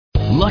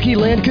Lucky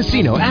Land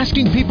Casino,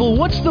 asking people,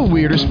 what's the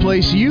weirdest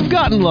place you've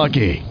gotten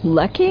lucky?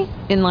 Lucky?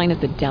 In line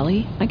at the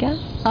deli, I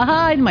guess?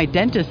 Aha, in my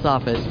dentist's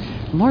office.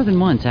 More than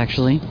once,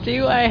 actually.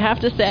 Do I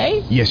have to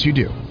say? Yes, you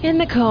do. In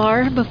the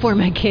car before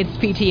my kids'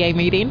 PTA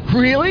meeting.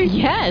 Really?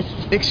 Yes.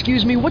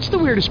 Excuse me, what's the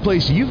weirdest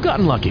place you've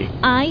gotten lucky?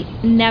 I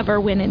never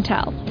win and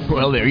tell.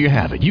 Well, there you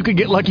have it. You can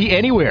get lucky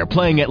anywhere,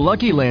 playing at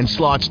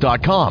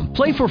LuckyLandSlots.com.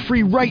 Play for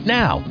free right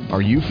now.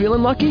 Are you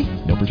feeling lucky?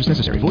 No purchase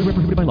necessary. Void where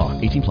prohibited by law.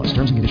 18 plus.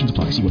 Terms and conditions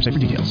apply. See website for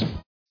details.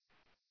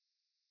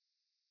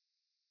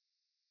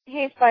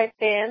 Hey, Fight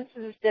fans.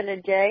 This is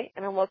Jenna J,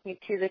 and I'm welcoming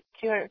you to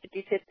the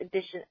 255th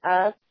edition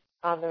of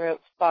On the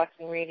Ropes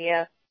Boxing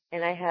Radio.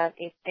 And I have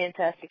a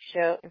fantastic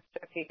show in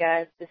store for you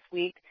guys this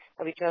week.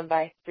 I'll be joined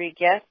by 3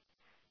 guests.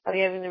 I'll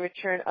be having the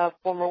return of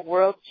former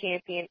world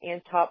champion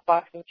and top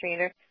boxing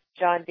trainer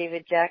John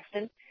David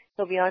Jackson.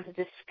 He'll be on to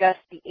discuss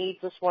the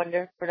ageless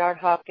wonder Bernard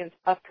Hopkins'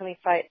 upcoming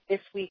fight this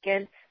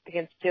weekend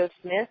against Joe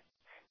Smith.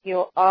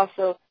 He'll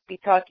also be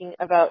talking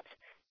about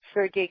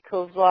Sergey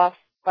Kovalev's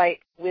fight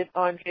with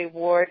Andre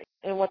Ward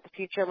and what the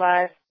future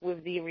lies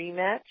with the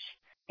rematch.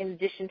 In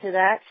addition to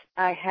that,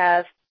 I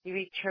have the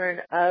return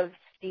of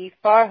Steve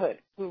Farhood,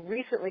 who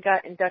recently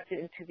got inducted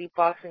into the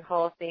Boxing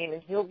Hall of Fame,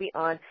 and he'll be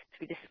on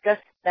to discuss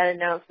that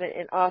announcement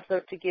and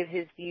also to give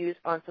his views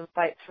on some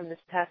fights from this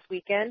past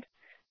weekend.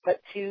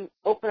 But to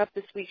open up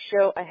this week's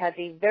show, I have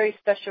a very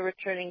special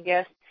returning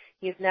guest.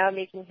 He is now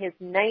making his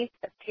 9th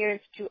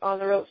appearance to On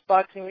the Ropes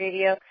Boxing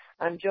Radio.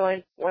 I'm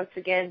joined once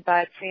again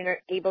by trainer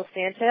Abel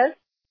Sanchez.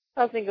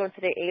 How's it going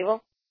today,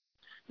 Abel?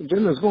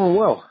 Dinner's going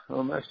well.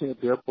 I'm actually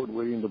at the airport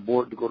waiting to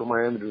board to go to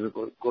Miami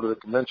to go to the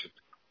convention.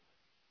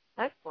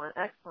 Excellent,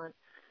 excellent.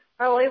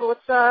 All right, well, Abel,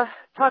 let's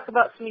talk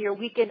about some of your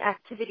weekend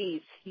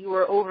activities. You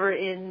were over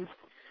in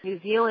New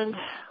Zealand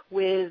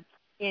with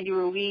Andy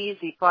Ruiz.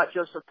 He fought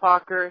Joseph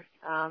Parker.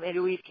 Andy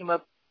Ruiz came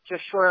up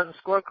just short on the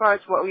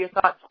scorecards. What were your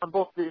thoughts on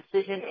both the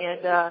decision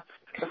and the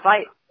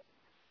fight?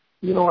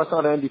 You know, I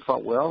thought Andy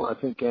fought well. I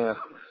think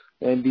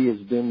Andy has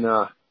been,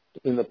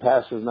 in the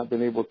past, has not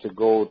been able to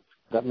go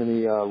that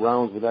many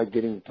rounds without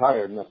getting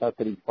tired. And I thought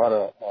that he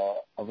fought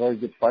a very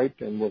good fight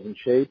and was in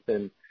shape.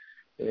 And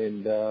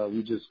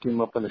we just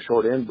came up on the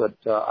short end. But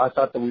I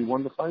thought that we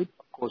won the fight.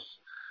 Of course,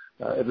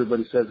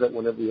 everybody says that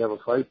whenever we have a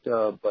fight.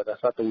 But I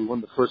thought that we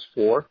won the first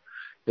 4.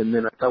 And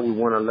then I thought we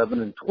won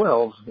 11 and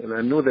 12. And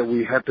I knew that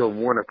we had to have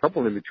won a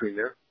couple in between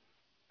there.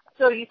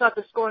 So you thought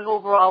the scoring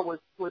overall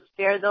was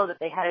fair, though, that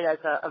they had it as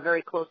a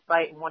very close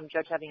fight and one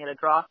judge having it a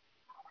draw?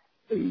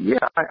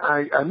 Yeah,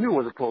 I knew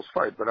it was a close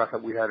fight, but I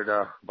thought we had it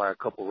by a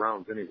couple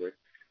rounds anyway.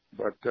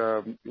 But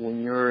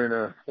when you're in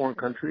a foreign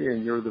country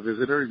and you're the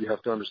visitor, you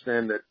have to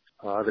understand that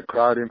the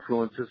crowd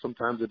influences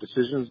sometimes the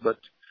decisions. But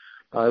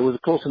it was a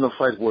close enough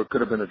fight where it could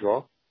have been a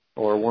draw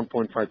or a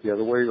 1-point fight the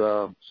other way.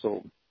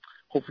 So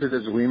hopefully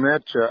there's a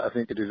rematch. I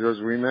think it deserves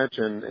a rematch,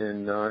 and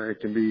it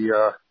can be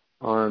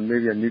on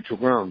maybe a neutral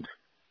ground.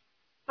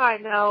 All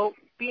right, now,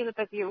 being the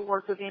fact that you've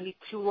worked with Andy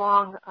too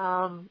long,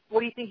 what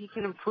do you think he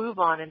can improve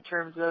on in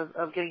terms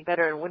of getting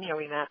better and winning a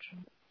rematch?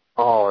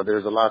 Oh,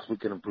 there's a lot we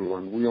can improve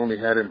on. We only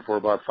had him for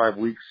about 5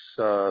 weeks,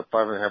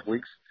 5.5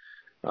 weeks.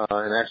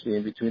 And actually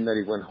in between that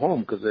he went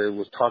home because there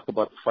was talk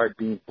about the fight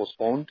being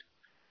postponed.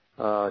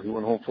 He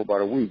went home for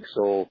about a week.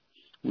 So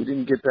we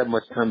didn't get that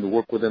much time to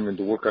work with him and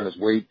to work on his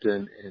weight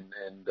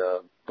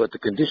but the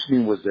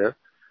conditioning was there.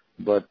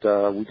 But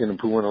we can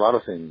improve on a lot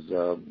of things.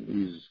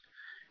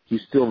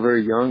 He's still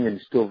very young and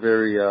he's still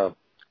very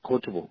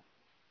coachable.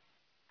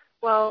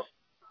 Well,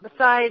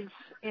 besides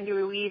Andy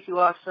Ruiz, you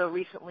also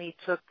recently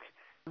took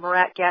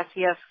Murat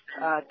Gassiev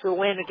to a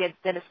win against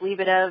Denis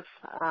Lebedev.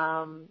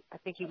 I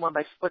think he won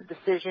by split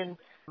decision.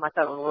 I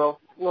thought it was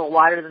a little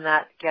wider than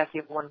that.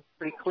 Gassiev won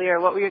pretty clear.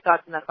 What were your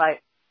thoughts on that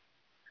fight?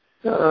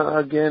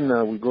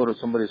 Again, we go to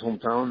somebody's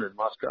hometown in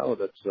Moscow.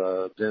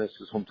 That's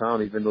Denis's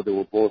hometown, even though they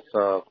were both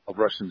of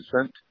Russian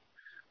descent.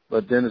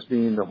 But Denis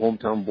being the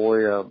hometown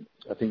boy,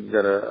 I think he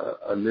got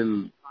a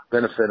little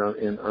benefit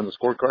on the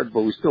scorecard,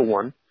 but we still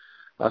won.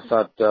 I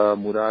thought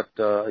Murat,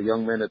 a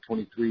young man at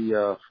 23,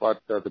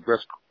 fought the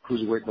best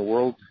cruiserweight in the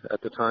world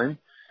at the time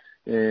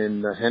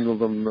and handled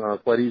them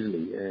quite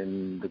easily.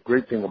 And the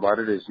great thing about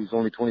it is he's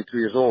only 23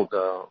 years old,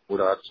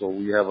 Murat, so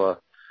we have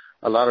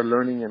a lot of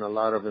learning and a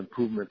lot of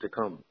improvement to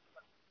come.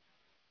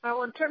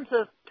 Well, in terms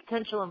of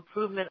potential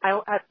improvement,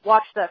 I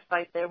watched that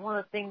fight there. One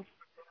of the things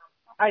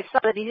I saw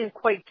that he didn't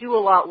quite do a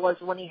lot was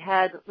when he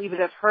had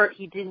Lebedev hurt,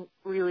 he didn't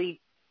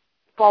really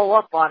follow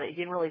up on it. He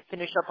didn't really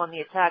finish up on the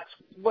attacks.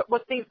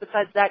 What things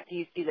besides that do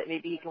you see that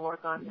maybe he can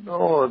work on?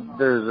 Oh,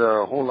 there's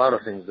a whole lot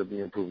of things that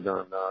be improved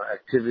on.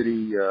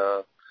 Activity,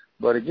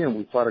 but again,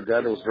 we fought a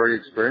guy that was very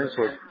experienced,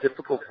 so it's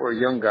difficult for a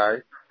young guy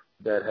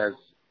that has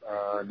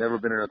never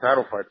been in a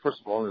title fight, first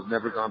of all, and has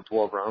never gone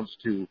 12 rounds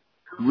to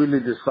really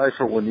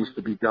decipher what needs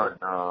to be done.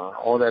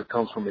 All that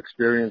comes from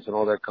experience, and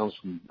all that comes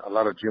from a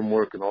lot of gym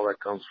work, and all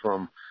that comes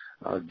from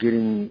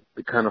getting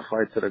the kind of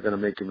fights that are going to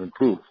make him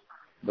improve.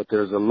 But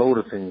there's a load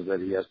of things that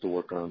he has to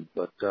work on.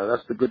 But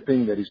that's the good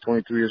thing that he's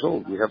 23 years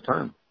old. We have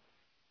time.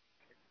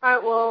 All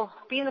right, well,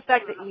 being the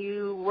fact that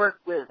you work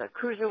with a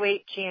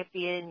cruiserweight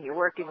champion, you're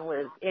working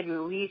with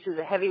Andrew Ruiz, who's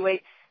a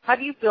heavyweight, how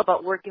do you feel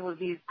about working with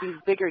these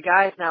bigger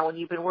guys now when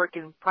you've been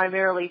working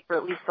primarily for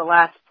at least the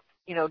last,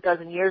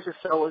 dozen years or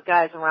so with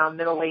guys around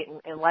middleweight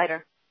and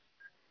lighter?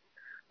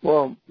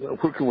 Well,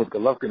 working with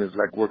Golovkin is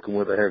like working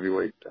with a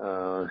heavyweight.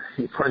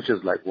 He punches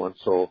like one.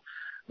 So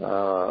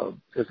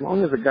as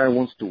long as the guy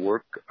wants to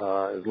work,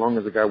 as long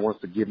as the guy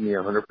wants to give me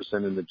 100%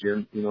 in the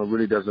gym, it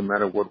really doesn't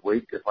matter what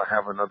weight. If I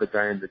have another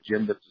guy in the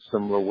gym that's a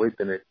similar weight,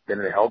 then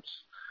it helps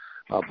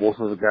both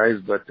of the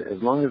guys. But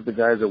as long as the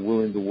guys are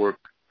willing to work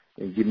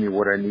and give me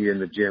what I need in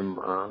the gym,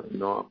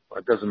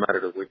 it doesn't matter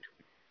the weight.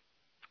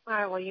 All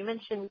right, well, you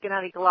mentioned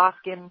Gennady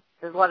Golovkin.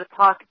 There's a lot of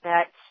talk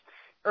that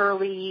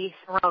early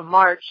around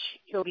March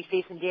he'll be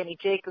facing Danny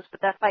Jacobs,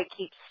 but that fight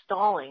keeps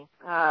stalling.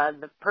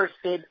 The purse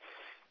bid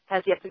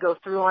has yet to go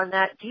through on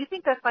that. Do you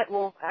think that fight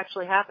will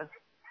actually happen?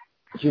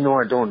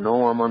 I don't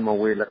know. I'm on my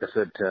way, like I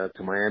said,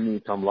 to Miami.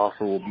 Tom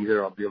Loeffler will be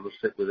there. I'll be able to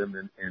sit with him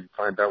and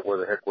find out where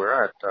the heck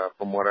we're at.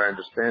 From what I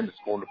understand, it's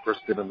going to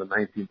first bid on the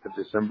 19th of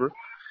December,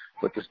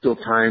 but there's still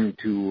time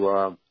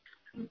to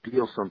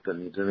deal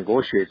something, to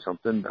negotiate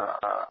something.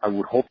 I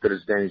would hope that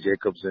it's Danny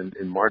Jacobs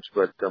in March,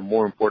 but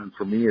more important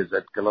for me is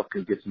that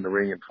Golovkin gets in the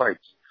ring and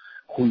fights.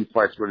 Who he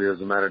fights really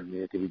doesn't matter to me.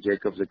 It could be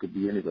Jacobs, it could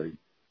be anybody.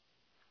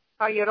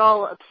 Are you at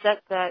all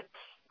upset that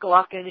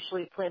Golovkin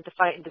initially planned to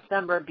fight in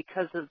December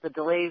because of the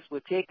delays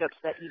with Jacobs,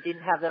 that he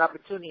didn't have that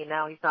opportunity and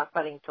now he's not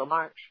fighting until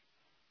March?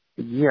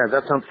 Yeah,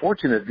 that's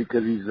unfortunate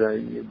because he's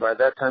by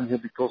that time he'll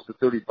be close to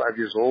 35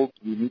 years old.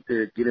 We need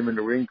to get him in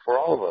the ring for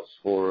all of us,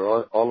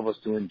 for all of us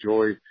to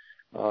enjoy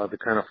the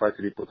kind of fight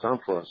that he puts on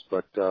for us.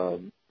 But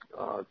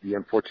the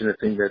unfortunate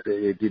thing that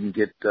it didn't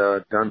get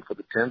done for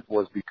the 10th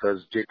was because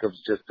Jacobs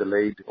just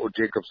delayed, or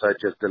Jacobs side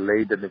just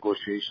delayed the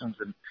negotiations,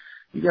 and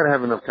you got to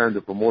have enough time to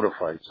promote a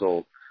fight.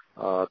 So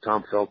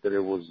Tom felt that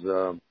it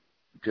was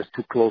just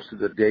too close to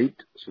the date,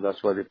 so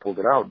that's why they pulled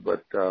it out.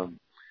 But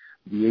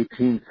the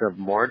 18th of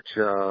March,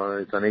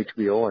 it's on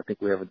HBO. I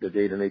think we have the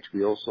date on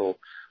HBO, so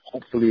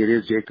hopefully it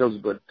is Jacobs,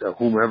 but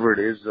whomever it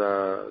is,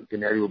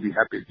 Gennady will be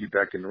happy to be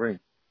back in the ring.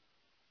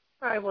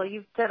 All right, well,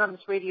 you've said on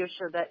this radio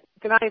show that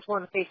Gennady's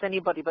willing to face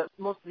anybody, but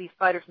most of these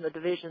fighters in the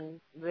division,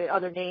 the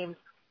other names,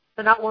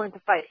 they're not willing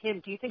to fight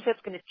him. Do you think that's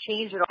going to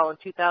change at all in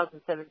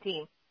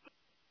 2017?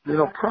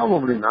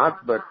 Probably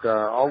not, but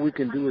all we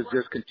can do is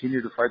just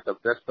continue to fight the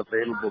best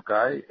available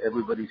guy.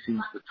 Everybody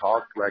seems to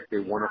talk like they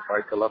want to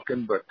fight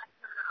Golovkin, but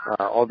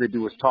all they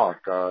do is talk.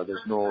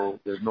 There's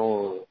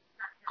no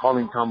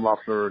calling Tom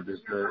Loeffler.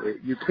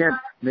 You can't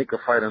make a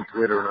fight on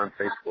Twitter and on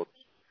Facebook.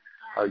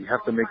 You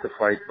have to make the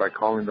fight by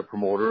calling the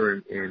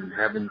promoter and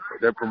having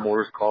their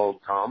promoters call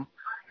Tom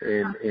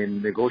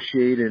and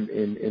negotiate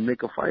and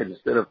make a fight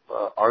instead of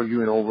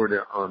arguing over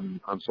it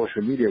on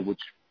social media, which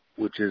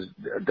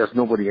does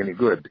nobody any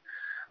good.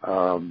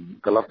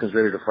 Golovkin's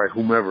ready to fight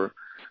whomever.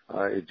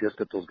 It's just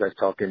that those guys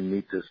talking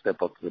need to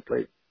step up to the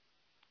plate.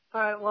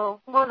 All right,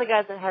 well, one of the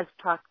guys that has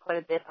talked quite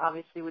a bit,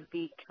 obviously, would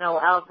be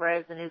Canelo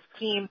Alvarez, and his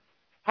team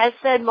has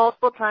said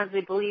multiple times they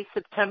believe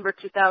September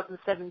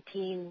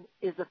 2017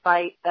 is the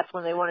fight. That's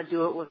when they want to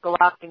do it with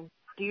Golovkin.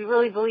 Do you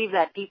really believe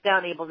that deep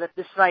down, Abel, that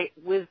this fight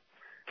with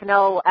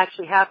Canelo will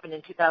actually happen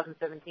in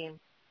 2017?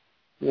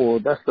 Well,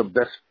 that's the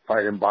best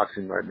fight in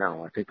boxing right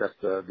now. I think that's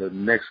the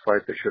next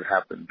fight that should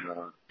happen.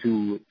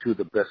 Two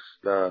the best,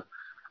 the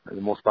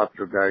most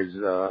popular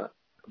guys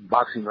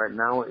boxing right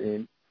now,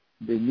 and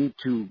they need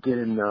to get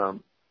in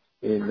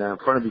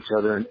front of each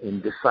other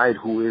and decide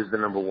who is the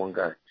number one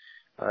guy.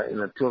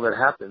 And until that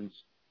happens,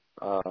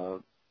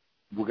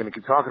 we're going to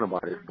keep talking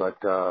about it. But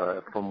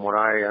from what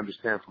I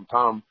understand from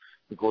Tom,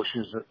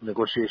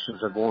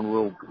 negotiations are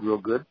going real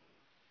good.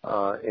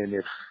 And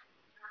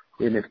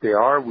if they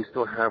are, we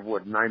still have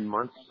 9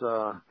 months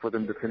for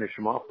them to finish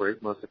them off, or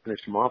 8 months to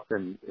finish them off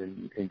and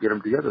get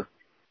them together.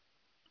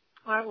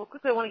 All right. Well,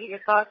 quickly, I want to get your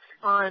thoughts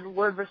on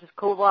Ward versus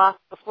Kovalev.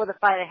 Before the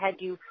fight, I had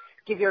you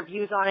give your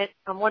views on it.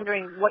 I'm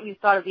wondering what you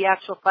thought of the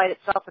actual fight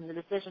itself and the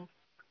decision.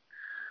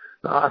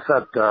 I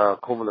thought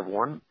Kovalev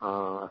won.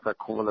 I thought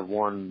Kovalev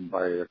won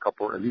by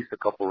at least a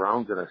couple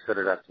rounds, and I said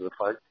it after the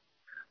fight.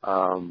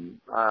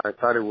 I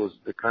thought it was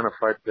the kind of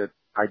fight that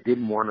I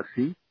didn't want to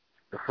see.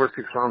 The first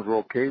 6 rounds were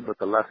okay, but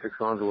the last 6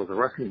 rounds was a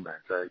wrestling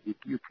match.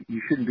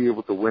 You shouldn't be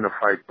able to win a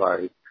fight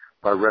by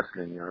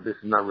wrestling. This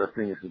is not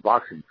wrestling; this is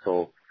boxing.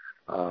 So,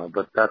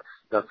 but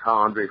that's how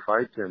Andre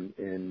fights,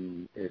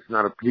 and it's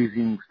not a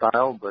pleasing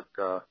style, but.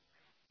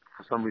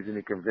 For some reason,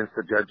 he convinced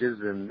the judges,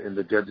 and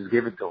the judges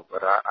gave it to him.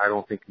 But I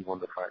don't think he won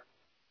the fight.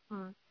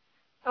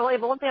 Oh,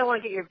 but one thing I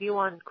want to get your view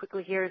on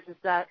quickly here is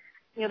that,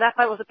 that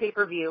fight was a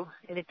pay-per-view,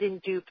 and it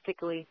didn't do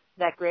particularly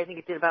that great. I think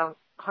it did about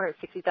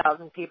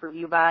 160,000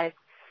 pay-per-view buys.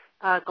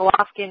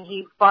 Golovkin,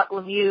 he fought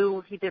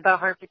Lemieux. He did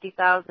about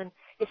 150,000.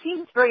 It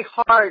seems very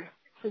hard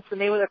since the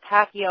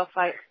Mayweather-Pacquiao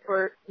fight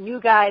for new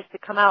guys to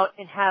come out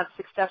and have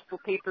successful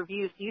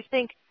pay-per-views. Do you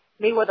think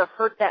Mayweather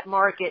hurt that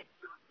market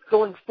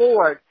going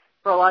forward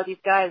for a lot of these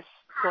guys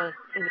going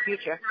in the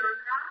future?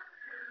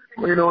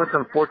 Well, it's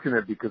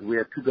unfortunate because we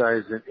had two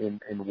guys in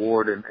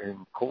Ward and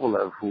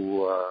Kovalev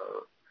who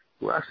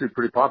were actually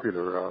pretty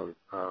popular.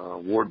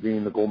 Ward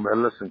being the gold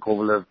medalist and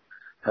Kovalev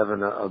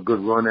having a good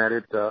run at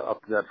it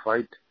up to that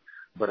fight.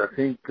 But I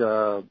think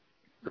the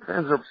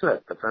fans are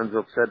upset. The fans are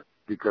upset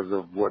because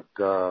of what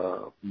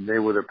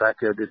Mayweather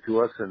Pacquiao did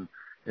to us, and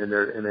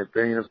they're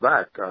paying us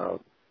back.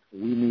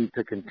 We need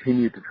to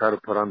continue to try to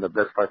put on the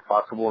best fight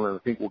possible, and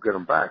I think we'll get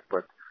them back.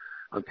 But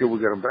until we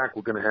get them back,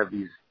 we're going to have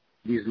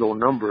these low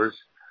numbers,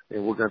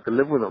 and we're going to have to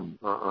live with them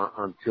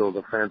until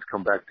the fans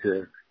come back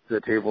to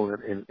the table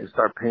and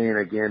start paying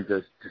again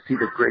to see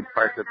the great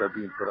fights that are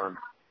being put on.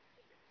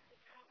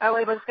 All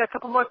right, I've just got a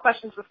couple more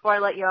questions before I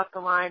let you off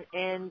the line.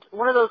 And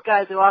one of those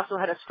guys who also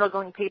had a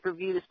struggling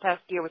pay-per-view this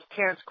past year was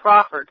Terrence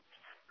Crawford.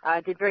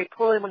 Did very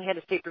poorly when he had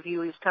his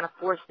pay-per-view. He was kind of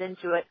forced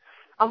into it.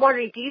 I'm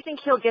wondering, do you think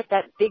he'll get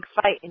that big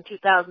fight in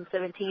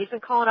 2017? He's been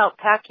calling out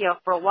Pacquiao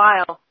for a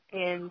while,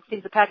 and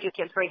seems the Pacquiao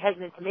camp's very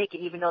hesitant to make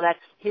it, even though that's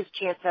his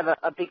chance to have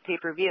a big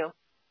pay-per-view.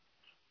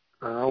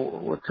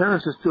 Well,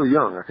 Terrence is still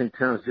young. I think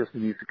Terrence just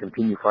needs to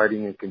continue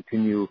fighting and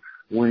continue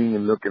winning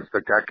and looking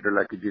spectacular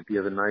like he did the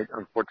other night.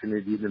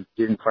 Unfortunately, he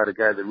didn't fight a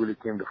guy that really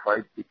came to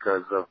fight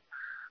because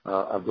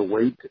of the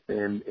weight,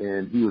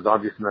 and he was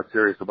obviously not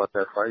serious about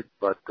that fight.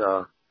 But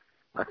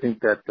I think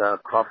that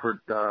Crawford,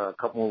 a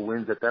couple more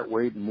wins at that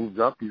weight and moves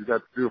up. He's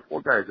got 3 or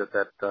 4 guys at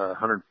that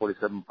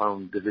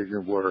 147-pound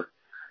division where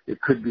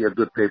it could be a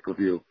good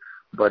pay-per-view.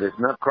 But it's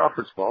not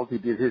Crawford's fault. He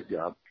did his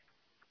job.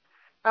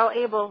 Well,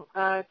 Abel,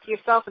 to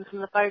yourself and some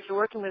of the fighters you're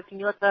working with, can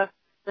you let the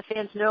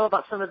fans know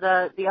about some of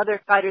the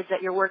other fighters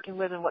that you're working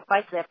with and what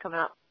fights they have coming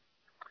up?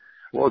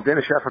 Well,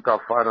 Denis Shafikov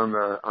fought on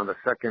the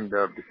 2nd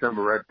of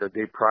December, right, the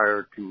day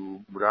prior to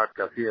Murat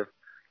Gassiev,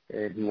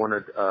 and he won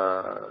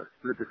a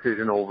split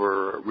decision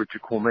over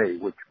Richard Commey,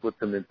 which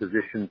puts him in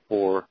position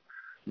for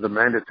the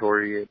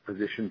mandatory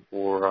position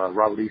for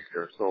Robert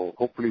Easter. So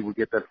hopefully we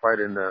get that fight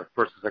in the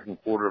first or second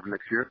quarter of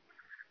next year,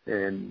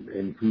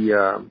 and he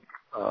will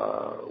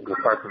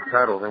fight for the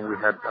title. Then we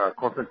had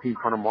Konstantin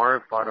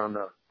Panamarev fought on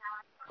the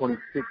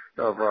 26th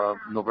of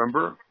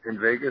November in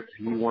Vegas.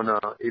 He won a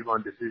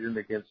 8-round decision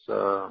against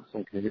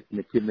some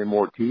kid named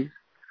Ortiz.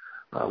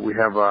 We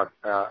have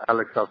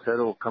Alex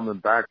Salcedo coming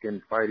back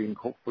and fighting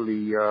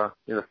hopefully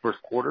in the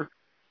first quarter.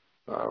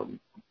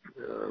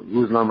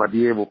 Ruslan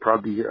Madiev will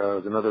probably be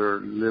another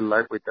little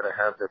lightweight that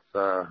I have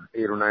that's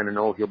 8 or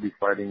 9-0. He'll be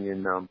fighting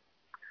in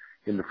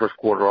the first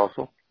quarter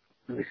also.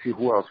 Let me see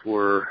who else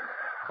we're.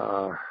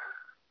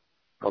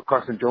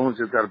 Carson Jones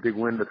has got a big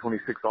win, the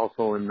 26th,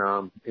 also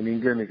in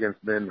England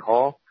against Ben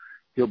Hall.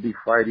 He'll be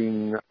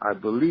fighting, I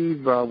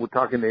believe, we're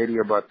talking to Eddie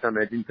about Sam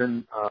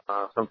Edgington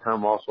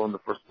sometime also in the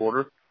first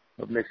quarter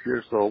of next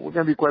year. So we're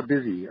going to be quite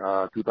busy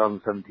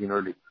 2017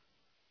 early.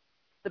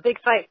 The big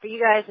fight for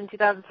you guys in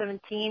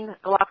 2017,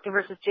 Golovkin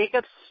versus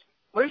Jacobs.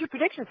 What is your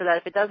prediction for that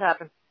if it does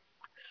happen?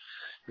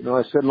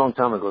 I said a long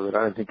time ago that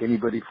I didn't think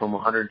anybody from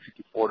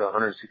 154 to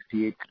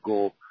 168 could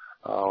go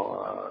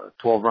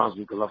 12 rounds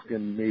with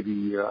Golovkin,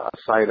 maybe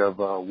aside of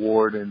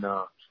Ward and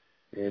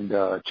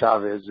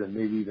Chavez and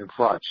maybe even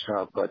Froch.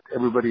 But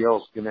everybody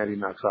else, Gennady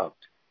knocks out.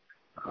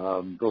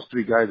 Those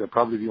 3 guys are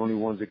probably the only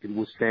ones that can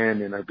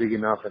withstand and are big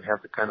enough and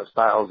have the kind of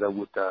styles that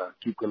would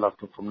keep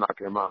Golovkin from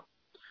knocking him out.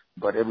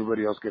 But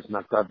everybody else gets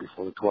knocked out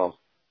before the 12. All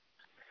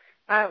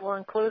right, well,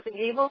 in closing,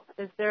 Abel,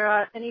 is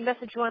there any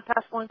message you want to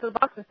pass along to the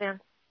boxing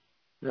fans?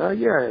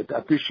 Yeah, I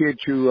appreciate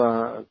you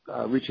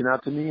reaching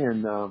out to me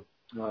and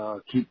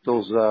keep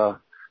those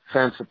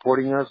fans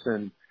supporting us,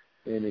 and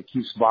it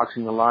keeps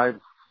boxing alive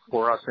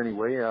for us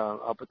anyway.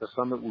 Up at the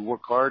Summit, we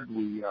work hard.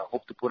 We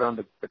hope to put on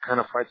the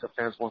kind of fights that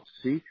fans want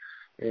to see,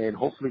 and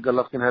hopefully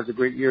Golovkin has a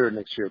great year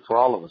next year for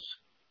all of us.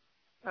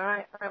 All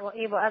right. Well,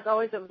 Abel, as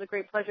always, it was a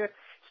great pleasure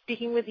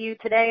speaking with you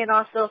today and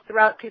also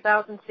throughout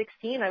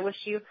 2016. I wish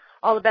you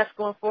all the best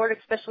going forward,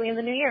 especially in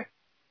the new year.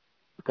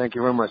 Thank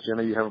you very much,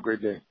 Jenna. You have a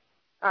great day.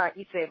 All right.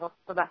 You too, Abel.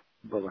 Bye-bye.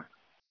 Bye-bye.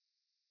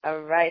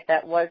 All right.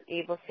 That was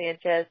Abel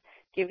Sanchez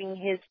giving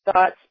his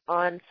thoughts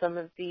on some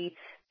of the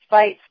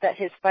fights that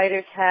his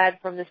fighters had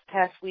from this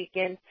past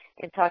weekend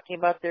and talking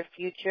about their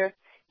future.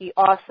 He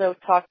also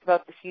talked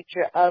about the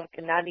future of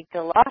Gennady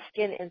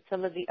Golovkin and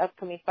some of the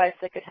upcoming fights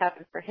that could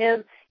happen for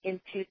him in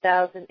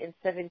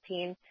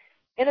 2017.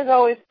 And as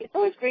always, it's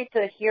always great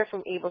to hear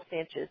from Abel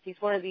Sanchez. He's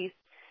one of these,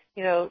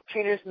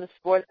 trainers in the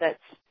sport that's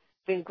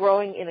been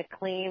growing in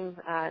acclaim,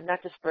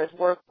 not just for his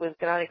work with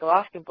Gennady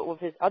Golovkin, but with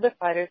his other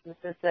fighters in the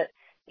sense that,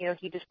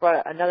 he just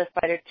brought another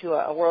fighter to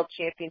a world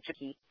championship.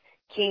 He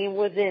came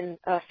within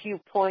a few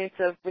points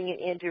of bringing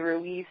Andrew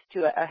Ruiz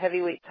to a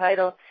heavyweight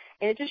title.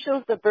 And it just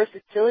shows the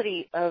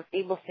versatility of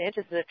Abel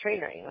Sanchez as a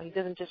trainer. He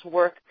doesn't just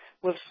work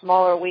with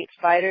smaller weight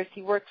fighters.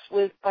 He works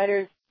with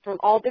fighters from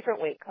all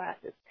different weight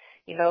classes,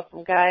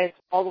 from guys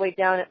all the way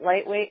down at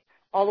lightweight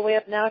all the way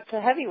up now to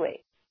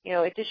heavyweight.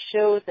 It just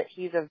shows that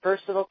he's a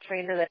versatile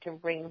trainer that can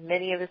bring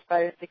many of his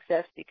fighters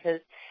success because,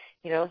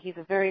 he's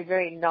a very,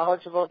 very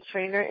knowledgeable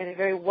trainer and a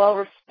very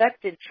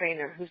well-respected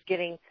trainer who's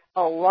getting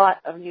a lot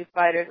of new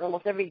fighters.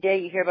 Almost every day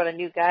you hear about a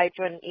new guy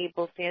joining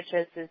Abel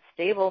Sanchez's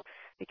stable.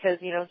 because,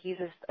 he's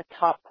just a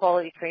top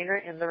quality trainer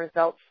and the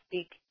results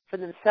speak for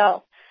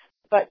themselves.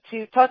 But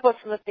to talk about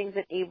some of the things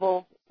that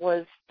Abel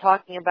was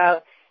talking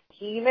about,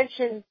 he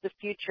mentioned the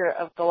future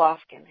of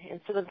Golovkin and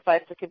some of the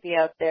fights that could be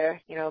out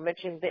there.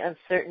 Mentioned the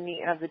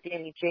uncertainty of the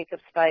Danny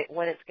Jacobs fight,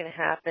 when it's going to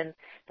happen,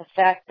 the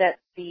fact that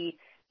the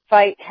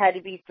fight had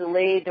to be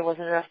delayed, there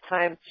wasn't enough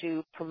time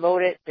to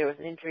promote it, there was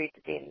an injury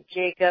to Danny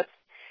Jacobs,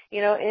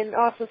 and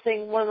also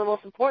saying one of the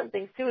most important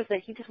things too is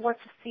that he just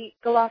wants to see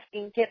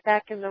Golovkin get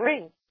back in the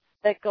ring,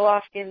 that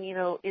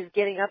Golovkin, is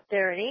getting up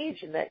there in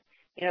age, and that,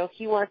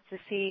 he wants to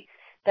see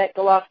that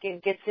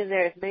Golovkin gets in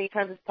there as many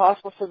times as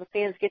possible so the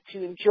fans get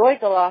to enjoy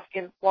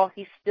Golovkin while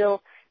he's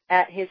still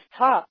at his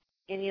top.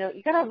 And, you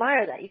got to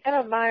admire that. You got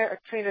to admire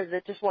a trainer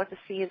that just wants to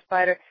see his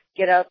fighter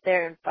get out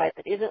there and fight,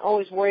 that isn't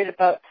always worried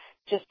about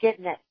just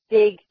getting that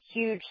big,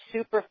 huge,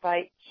 super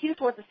fight. He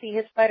just wants to see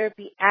his fighter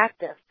be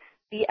active,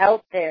 be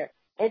out there,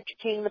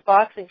 entertaining the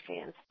boxing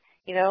fans,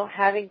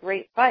 having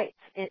great fights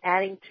and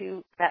adding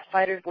to that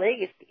fighter's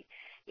legacy.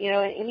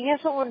 And he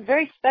has someone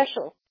very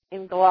special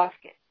in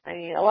Golovkin. I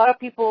mean, a lot of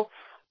people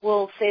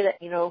will say that,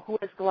 who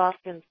has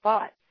Golovkin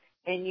fought?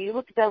 And you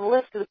look down the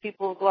list of the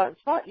people who Golovkin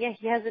fought, yeah,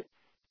 he hasn't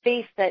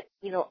faced that,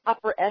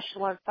 upper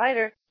echelon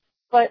fighter,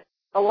 but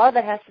a lot of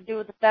that has to do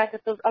with the fact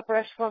that those upper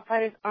echelon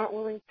fighters aren't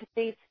willing to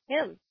face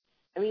him.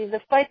 I mean,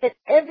 the fight that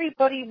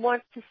everybody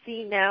wants to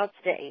see now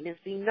today, and is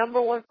the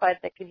number one fight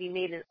that can be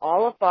made in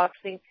all of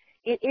boxing,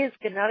 it is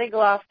Gennady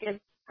Golovkin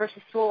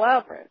versus Saul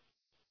Alvarez.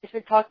 It's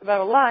been talked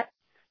about a lot,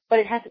 but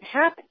it hasn't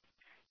happened.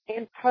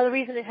 And part of the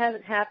reason it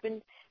hasn't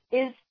happened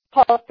is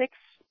politics.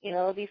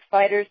 These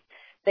fighters,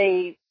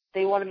 they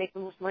want to make the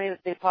most money that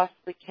they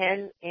possibly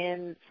can,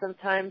 and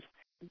sometimes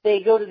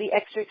they go to the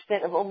extra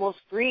extent of almost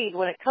greed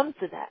when it comes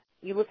to that.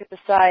 You look at the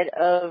side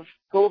of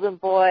Golden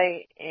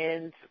Boy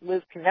and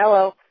Liz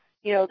Canelo,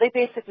 they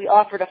basically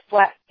offered a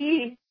flat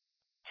fee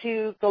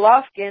to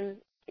Golovkin,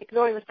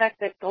 ignoring the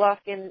fact that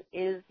Golovkin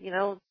is,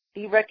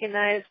 the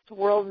recognized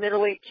world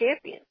middleweight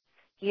champion.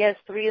 He has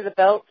 3 of the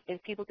belts,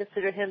 and people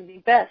consider him the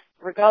best,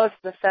 regardless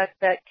of the fact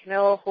that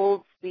Canelo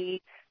holds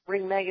the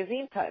Ring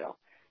Magazine title.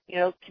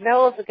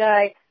 Canelo's a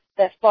guy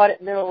that fought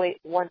at middleweight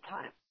one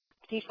time.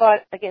 He fought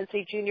against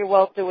a junior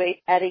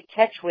welterweight at a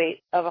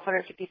catchweight of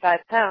 155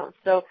 pounds.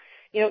 So,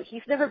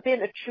 he's never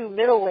been a true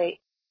middleweight,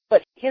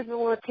 but he hasn't been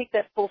willing to take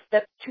that full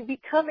step to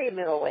become a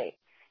middleweight.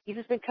 He's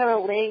just been kind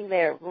of laying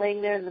there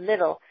in the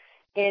middle.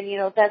 And,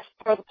 that's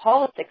part of the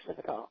politics of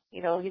it all.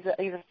 He's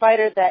a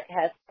fighter that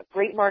has a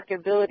great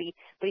marketability,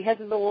 but he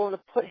hasn't been willing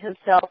to put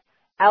himself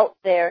out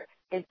there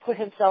and put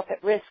himself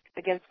at risk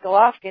against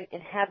Golovkin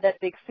and have that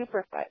big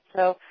super fight.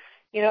 So,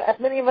 as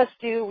many of us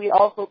do, we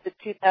all hope that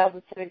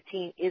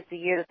 2017 is the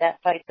year that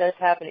fight does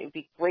happen. It would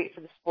be great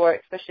for the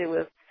sport, especially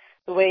with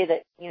the way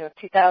that,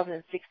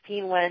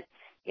 2016 went.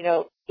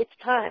 It's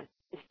time.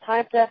 It's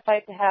time for that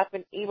fight to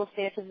happen. Abel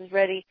Sanchez is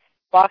ready.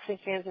 Boxing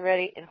fans are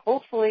ready, and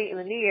hopefully in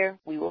the new year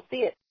we will see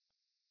it.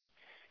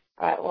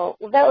 All right, well,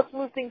 with that, let's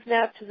move things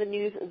now to the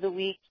news of the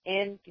week.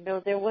 And,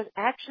 there was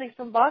actually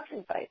some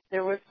boxing fights.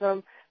 There were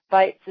some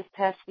fights this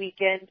past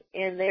weekend,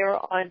 and they were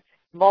on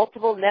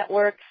multiple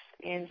networks,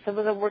 and some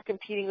of them were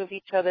competing with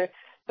each other.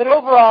 But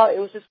overall, it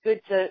was just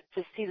good to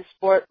see the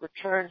sport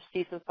return,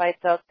 see some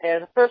fights out there.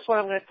 The first one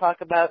I'm going to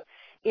talk about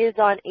is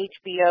on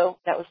HBO.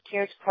 That was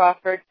Terrence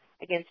Crawford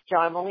against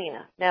John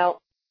Molina. Now,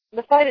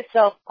 the fight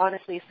itself,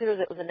 honestly, as soon as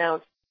it was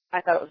announced,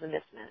 I thought it was a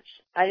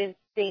mismatch. I didn't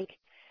think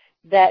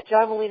that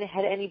John Molina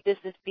had any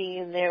business being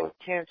in there with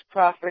Terrence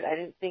Crawford. I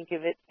didn't think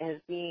of it as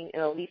being an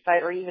elite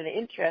fight or even an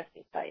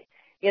interesting fight.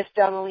 Yes,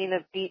 John Molina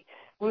beat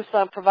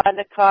Ruslan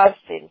Provodnikov,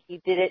 and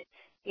he did it,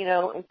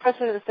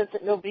 impressive in the sense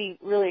that nobody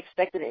really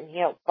expected it, and he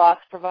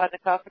outboxed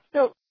Provodnikov, but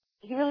still,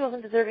 he really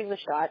wasn't deserving the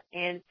shot,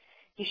 and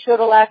he showed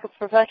a lack of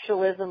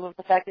professionalism of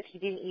the fact that he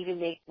didn't even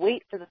make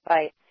weight for the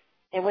fight.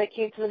 And when it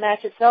came to the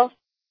match itself,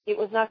 it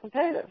was not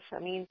competitive. I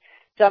mean,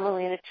 John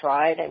Molina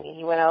tried. I mean,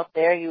 he went out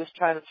there. He was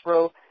trying to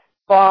throw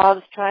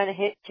bombs, trying to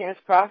hit Terrence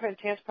Crawford, and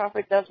Terrence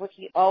Crawford does what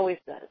he always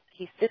does.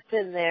 He sits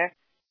in there.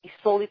 He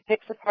slowly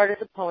picks apart his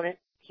opponent.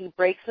 He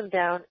breaks him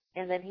down,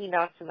 and then he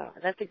knocks him out.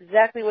 And that's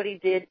exactly what he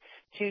did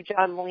to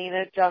John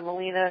Molina. John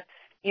Molina,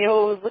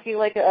 was looking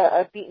like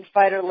a beaten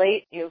fighter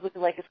late. He was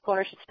looking like his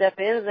corner should step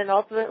in, and then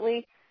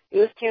ultimately it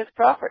was Terrence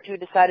Crawford who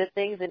decided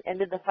things and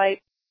ended the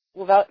fight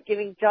without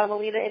giving John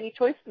Molina any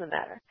choice in the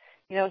matter.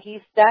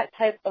 He's that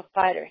type of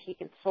fighter. He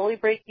can slowly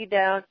break you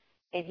down,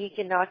 and he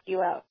can knock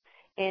you out.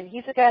 And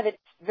he's a guy that's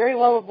very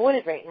well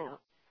avoided right now.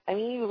 I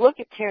mean, you look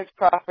at Terrence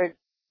Crawford,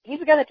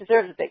 he's a guy that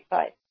deserves a big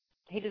fight.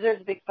 He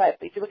deserves a big fight.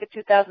 But if you look at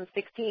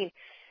 2016,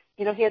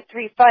 he had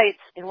 3 fights,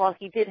 and while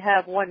he did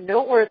have one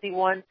noteworthy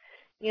one,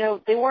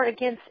 they weren't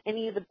against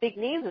any of the big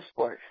names of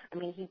sport. I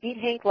mean, he beat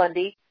Hank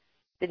Lundy,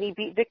 then he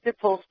beat Victor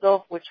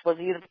Postol, which was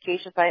a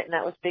unification fight, and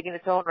that was big in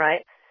its own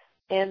right.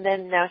 And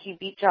then now he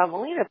beat John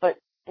Molina, but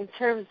in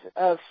terms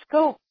of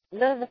scope,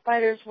 none of the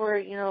fighters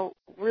were,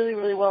 really,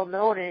 really well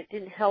known, and it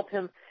didn't help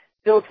him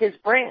build his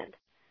brand.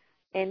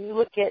 And you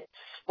look at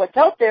what's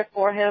out there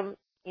for him,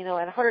 at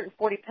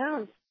 140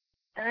 pounds,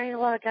 there ain't a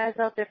lot of guys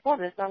out there for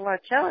him. There's not a lot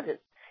of challenges.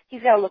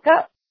 he's got to look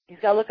up. He's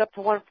got to look up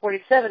to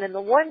 147. And the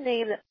one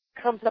name that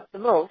comes up the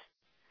most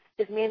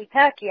is Manny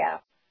Pacquiao.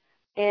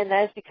 And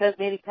that is because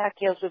Manny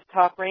Pacquiao's with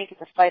Top Rank.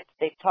 It's a fight that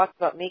they've talked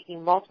about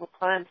making multiple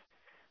times.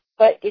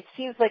 But it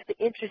seems like the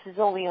interest is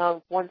only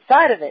on one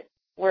side of it,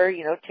 where,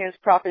 Terrence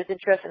Crawford is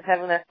interested in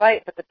having that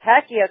fight, but the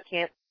Pacquiao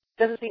camp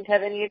doesn't seem to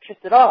have any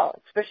interest at all,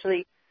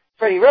 especially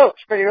Freddie Roach.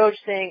 Freddie Roach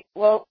saying,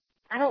 well,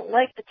 I don't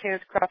like the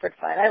Terrence Crawford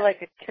fight. I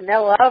like a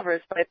Canelo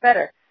Alvarez fight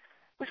better,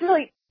 which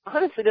really,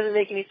 honestly, doesn't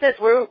make any sense.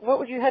 What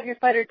would you have your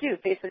fighter do?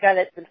 Face a guy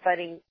that's been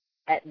fighting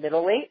at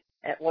middleweight,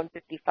 at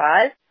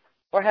 155,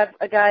 or have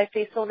a guy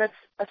face someone that's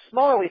a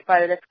smaller weight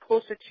fighter that's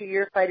closer to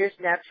your fighter's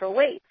natural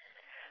weight?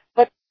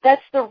 But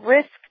that's the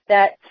risk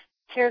that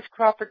Terrence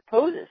Crawford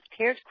poses.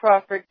 Terrence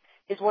Crawford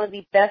is one of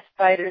the best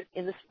fighters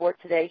in the sport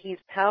today. He's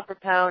pound for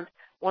pound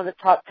one of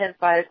the top 10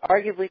 fighters,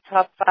 arguably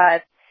top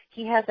 5.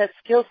 He has that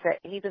skill set,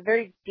 and he's a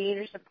very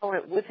dangerous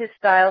opponent with his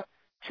style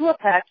to a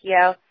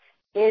Pacquiao,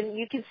 and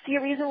you can see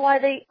a reason why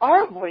they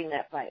are avoiding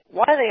that fight,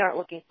 why they aren't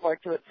looking forward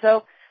to it.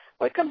 So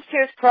when it comes to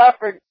Terrence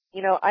Crawford,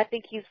 I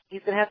think he's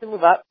going to have to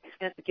move up. He's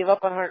going to have to give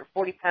up on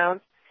 140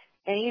 pounds,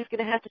 and he's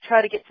going to have to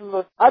try to get some of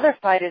those other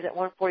fighters at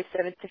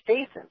 147 to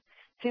face him,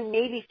 to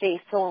maybe face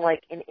someone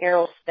like an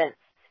Errol Spence,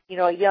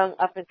 a young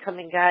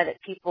up-and-coming guy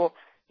that people,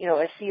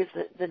 see as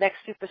the next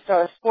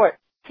superstar of sport.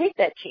 Take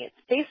that chance.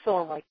 Face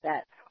someone like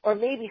that. Or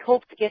maybe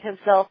hope to get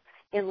himself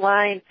in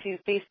line to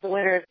face the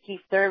winner of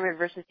Keith Thurman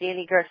versus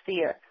Danny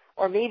Garcia.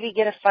 Or maybe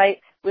get a fight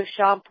with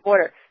Sean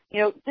Porter.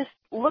 Just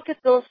look at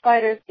those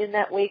fighters in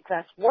that weight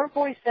class.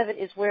 147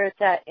 is where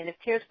it's at. And if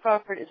Terrence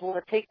Crawford is willing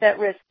to take that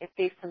risk and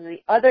face some of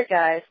the other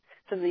guys,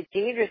 some of the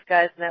dangerous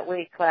guys in that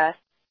weight class,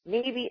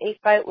 maybe a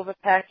fight with a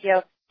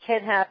Pacquiao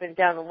can happen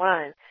down the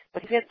line.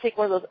 But he's going to take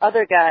one of those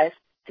other guys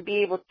to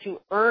be able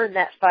to earn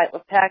that fight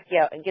with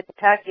Pacquiao and get the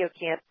Pacquiao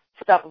camp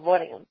to stop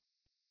avoiding him.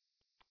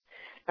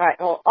 All right.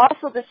 Well,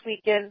 also this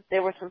weekend,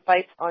 there were some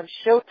fights on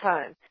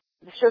Showtime.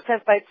 The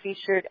Showtime fight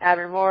featured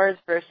Abner Morris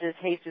versus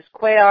Jesus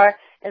Cuellar,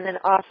 and then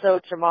also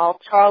Jamal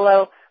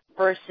Charlo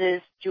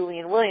versus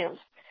Julian Williams.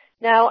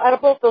 Now, out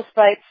of both those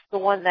fights, the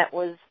one that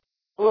was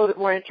a little bit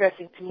more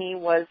interesting to me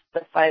was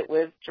the fight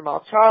with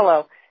Jamal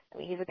Charlo. I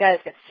mean, he's a guy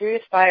that's got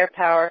serious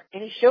firepower,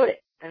 and he showed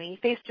it. I mean, he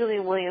faced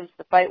Julian Williams.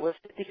 The fight was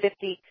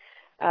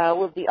 50-50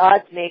 with the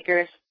odds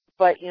makers.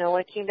 But,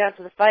 when it came down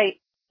to the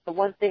fight, the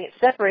one thing that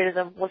separated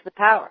them was the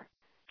power.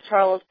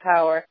 Charlo's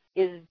power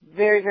is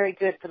very, very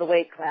good for the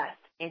weight class,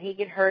 and he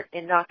can hurt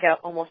and knock out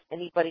almost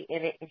anybody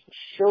in it, and he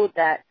showed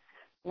that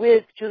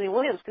with Julian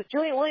Williams, because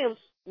Julian Williams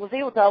was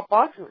able to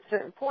outbox him at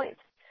certain points.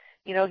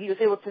 He was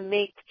able to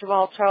make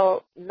Jamal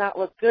Charlo not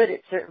look good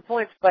at certain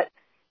points, but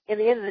in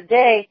the end of the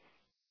day,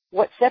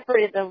 what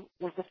separated them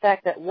was the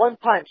fact that one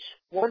punch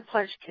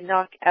can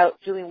knock out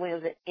Julian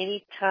Williams at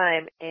any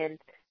time, and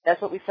that's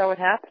what we saw what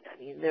happened. I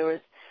mean, there was,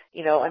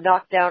 a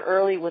knockdown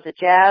early with a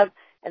jab,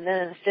 and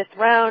then in the fifth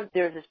round,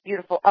 there was this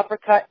beautiful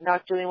uppercut,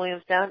 knocked Julian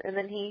Williams down, and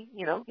then he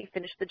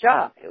finished the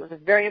job. It was a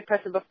very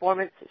impressive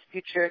performance. His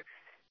future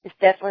is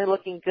definitely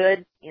looking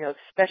good,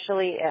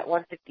 especially at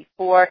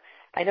 154.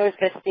 I know he's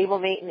got a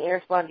stablemate in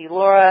Erislan De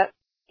Lara.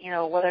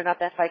 Whether or not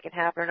that fight can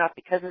happen or not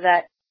because of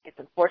that, it's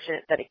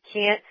unfortunate that it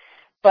can't.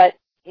 But,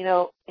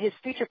 his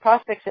future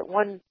prospects at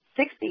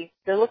 160,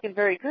 they're looking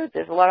very good.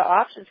 There's a lot of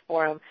options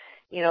for him.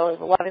 There's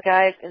a lot of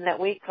guys in that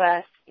weight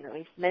class.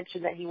 He's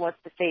mentioned that he wants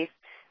to face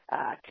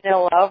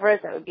Canelo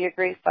Alvarez. That would be a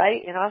great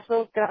fight. And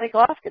also Gennady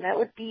Golovkin. That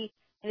would be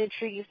an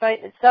intriguing fight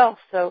in itself.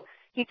 So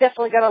he's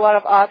definitely got a lot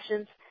of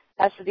options.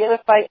 As for the other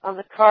fight on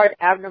the card,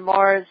 Abner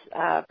Morris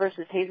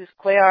versus Jesus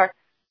Cuellar,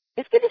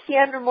 it's good to see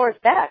Abner Morris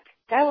back.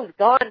 Guy was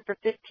gone for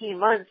 15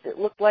 months. It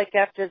looked like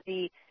after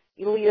the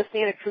Leo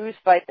Santa Cruz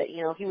fight that,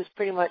 he was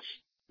pretty much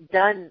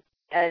done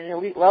at an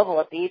elite level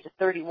at the age of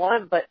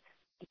 31, but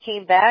he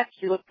came back.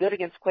 He looked good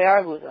against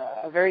Cuellar, who was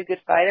a very good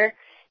fighter,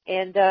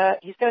 and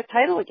he's got a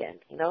title again.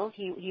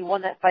 He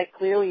won that fight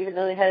clearly, even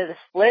though they had a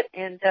split,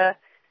 and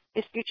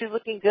his future's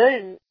looking good,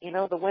 and,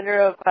 the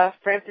winner of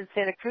Frampton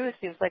Santa Cruz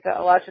seems like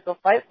a logical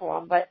fight for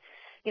him, but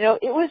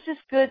it was just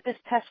good this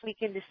past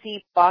weekend to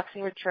see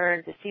boxing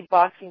return, to see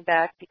boxing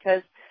back,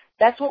 because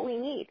that's what we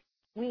need.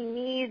 We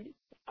need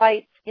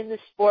fights in the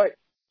sport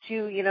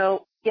to,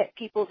 get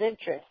people's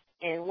interest.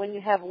 And when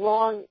you have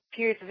long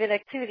periods of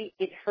inactivity,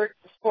 it hurts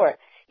the sport.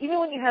 Even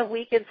when you have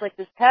weekends like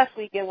this past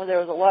weekend when there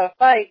was a lot of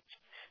fights,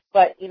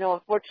 but,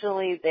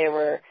 unfortunately there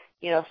were,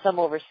 some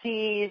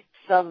overseas,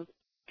 some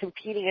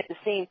competing at the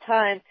same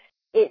time.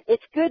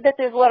 It's good that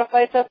there's a lot of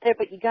fights up there,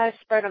 but you got to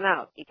spread them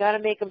out. You got to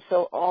make them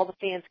so all the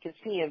fans can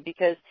see them,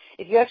 because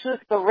if you actually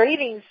look at the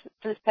ratings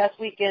for this past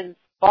weekend's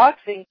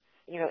boxing,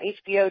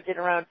 HBO did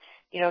around,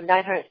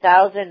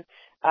 900,000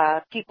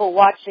 people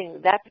watching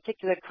that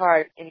particular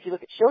card. And if you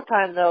look at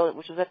Showtime, though,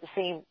 which was at the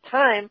same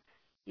time,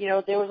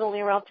 there was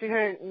only around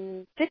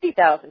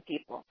 350,000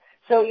 people.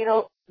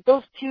 So,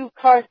 those two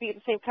cards being at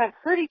the same time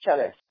hurt each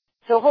other.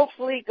 So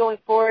hopefully going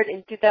forward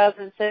in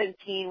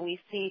 2017, we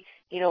see,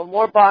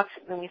 more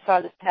boxing than we saw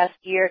this past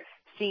year,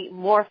 see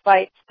more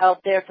fights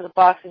out there for the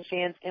boxing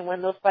fans. And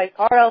when those fights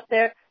are out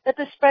there, that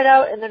they're spread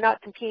out and they're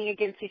not competing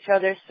against each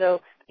other,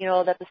 so,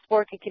 that the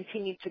sport can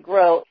continue to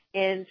grow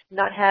and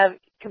not have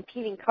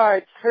competing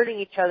cards hurting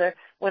each other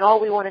when all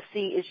we want to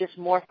see is just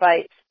more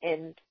fights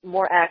and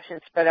more action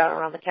spread out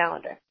around the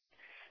calendar.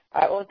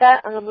 All right, well, with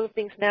that, I'm going to move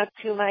things now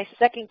to my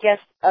second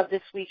guest of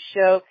this week's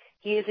show.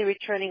 He is a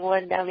returning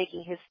one, now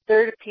making his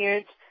third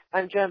appearance.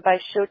 I'm joined by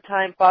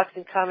Showtime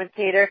boxing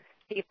commentator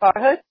Steve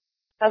Farhood.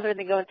 How's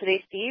everything going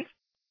today, Steve?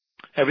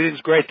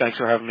 Everything's great. Thanks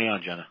for having me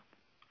on, Jenna.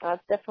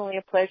 It's definitely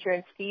a pleasure.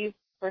 And Steve,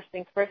 first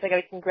things first, I got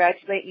to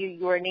congratulate you.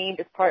 You were named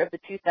as part of the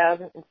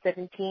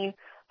 2017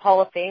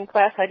 Hall of Fame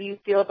class. How do you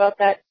feel about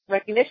that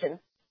recognition?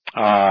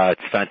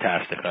 It's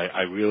fantastic.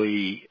 I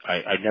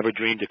never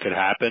dreamed it could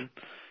happen.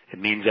 It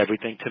means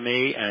everything to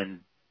me, and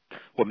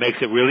what makes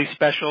it really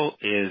special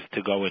is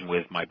to go in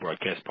with my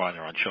broadcast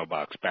partner on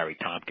Showbox, Barry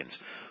Tompkins,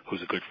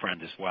 who's a good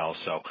friend as well.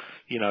 So,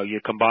 you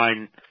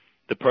combine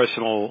the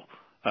personal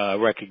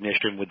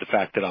recognition with the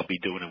fact that I'll be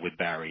doing it with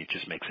Barry. It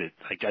just makes it,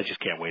 I just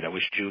can't wait. I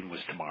wish June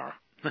was tomorrow.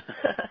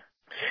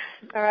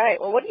 All right.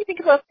 Well, what do you think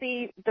about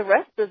the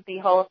rest of the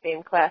Hall of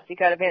Fame class? You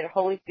got Evander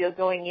Holyfield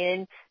going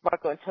in,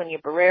 Marco Antonio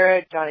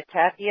Barrera, John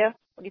Tapia.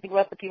 What do you think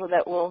about the people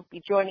that will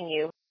be joining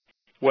you?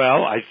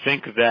 Well, I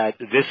think that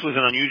this was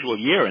an unusual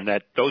year in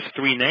that those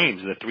three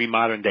names, the three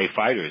modern-day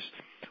fighters,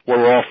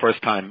 were all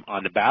first time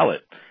on the ballot.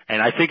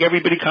 And I think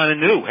everybody kind of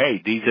knew,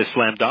 hey, these are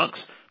slam dunks.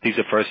 These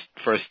are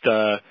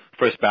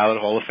first ballot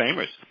Hall of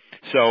Famers.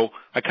 So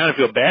I kind of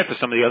feel bad for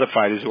some of the other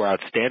fighters who are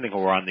outstanding who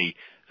are on the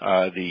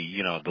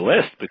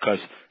list, because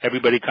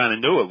everybody kind of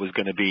knew it was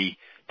going to be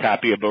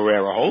Tapia,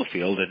 Barrera,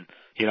 Holyfield, and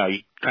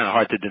kind of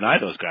hard to deny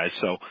those guys.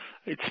 So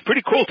it's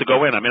pretty cool to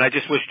go in. I mean, I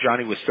just wish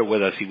Johnny was still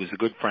with us. He was a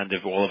good friend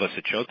of all of us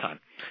at Showtime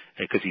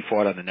because he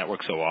fought on the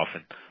network so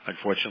often.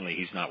 Unfortunately,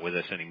 he's not with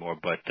us anymore.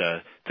 But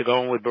to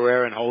go in with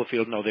Barrera and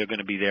Holyfield, no, they're going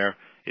to be there,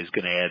 is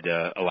going to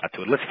add a lot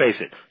to it. Let's face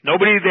it,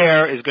 nobody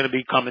there is going to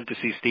be coming to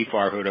see Steve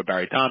Farhood or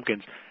Barry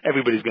Tompkins.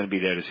 Everybody's going to be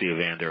there to see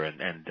Evander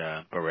and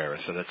Barrera.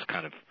 So that's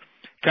kind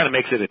of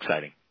makes it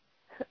exciting.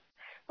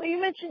 Well, you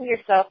mentioned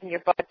yourself and your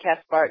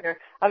broadcast partner.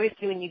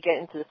 Obviously, when you get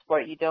into the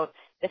sport, you don't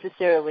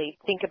necessarily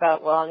think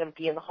about, well, I'm going to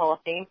be in the Hall of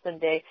Fame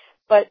someday.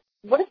 But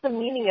what is the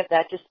meaning of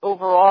that, just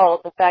overall,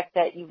 the fact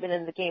that you've been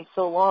in the game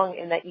so long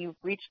and that you've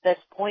reached this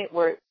point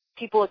where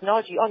people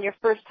acknowledge you on your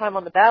first time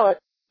on the ballot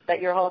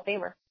that you're a Hall of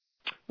Famer?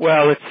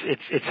 Well,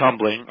 it's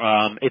humbling.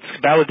 It's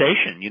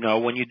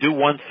validation. When you do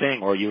one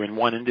thing or you're in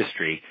one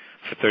industry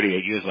for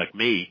 38 years like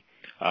me,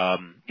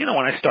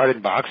 when I started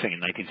in boxing in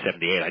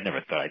 1978, I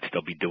never thought I'd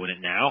still be doing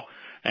it now.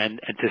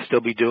 And to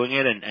still be doing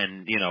it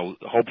and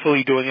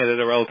hopefully doing it at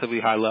a relatively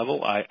high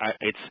level,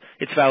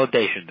 it's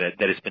validation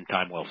that it's been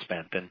time well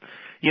spent. And,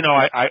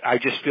 I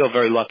just feel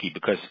very lucky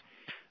because,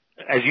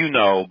 as you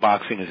know,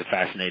 boxing is a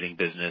fascinating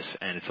business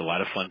and it's a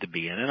lot of fun to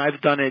be in. And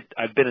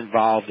I've been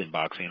involved in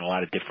boxing in a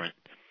lot of different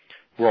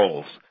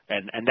roles,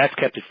 and that's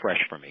kept it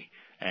fresh for me.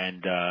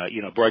 And,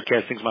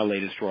 broadcasting's my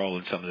latest role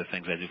in some of the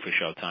things I do for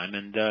Showtime.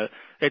 And,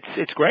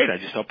 it's great. I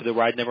just hope the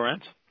ride never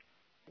ends.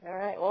 All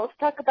right. Well, let's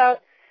talk about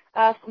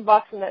some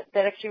boxing that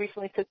actually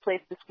recently took place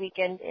this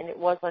weekend, and it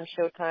was on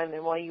Showtime.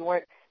 And while you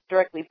weren't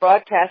directly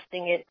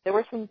broadcasting it, there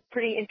were some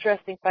pretty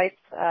interesting fights.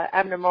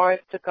 Abner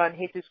Morris took on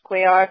Jesus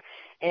Cuellar,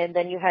 and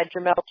then you had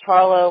Jermell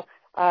Charlo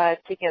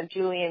taking on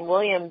Julian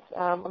Williams.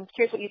 I'm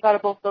curious what you thought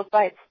of both those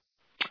fights.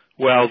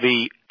 Well,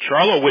 the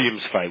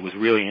Charlo-Williams fight was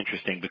really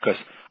interesting because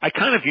I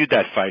kind of viewed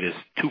that fight as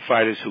two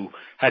fighters who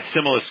had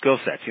similar skill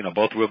sets,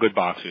 both real good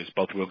boxers,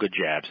 both real good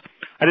jabs.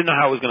 I didn't know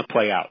how it was going to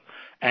play out.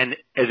 And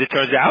as it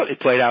turns out, it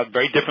played out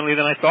very differently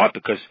than I thought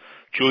because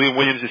Julian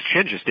Williams'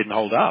 chin just didn't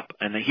hold up.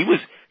 And he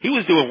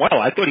was doing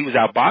well. I thought he was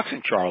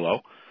outboxing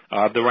Charlo.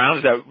 The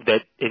rounds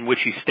that in which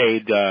he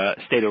stayed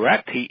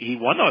erect, he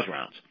won those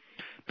rounds.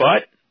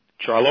 But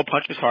Charlo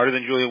punches harder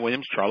than Julian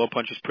Williams. Charlo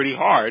punches pretty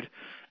hard.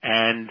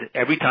 And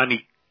every time he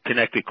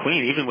connected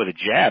clean, even with a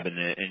jab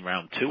in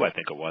round 2, I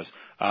think it was,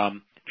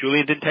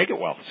 Julian didn't take it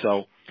well.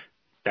 So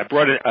that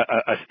brought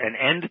an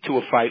end to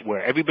a fight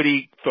where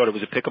everybody thought it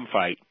was a pick'em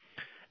fight.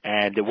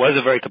 And it was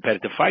a very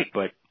competitive fight,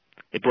 but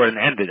it brought an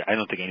end that I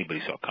don't think anybody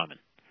saw coming.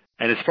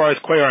 And as far as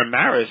Cuellar and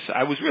Maris,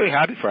 I was really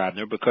happy for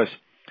Abner because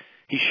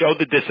he showed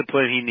the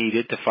discipline he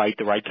needed to fight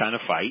the right kind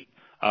of fight.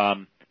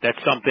 That's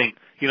something,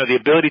 the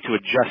ability to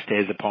adjust to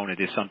his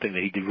opponent is something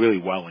that he did really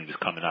well when he was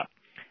coming up.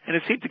 And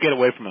it seemed to get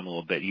away from him a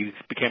little bit. He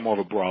became more of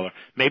a brawler.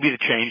 Maybe the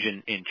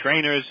change in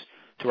trainers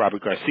to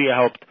Robert Garcia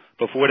helped,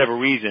 but for whatever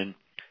reason,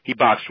 he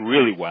boxed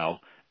really well.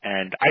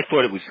 And I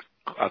thought it was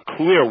a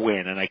clear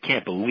win, and I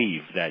can't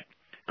believe that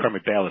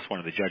Kermit Bayless, one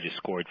of the judges,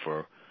 scored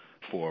for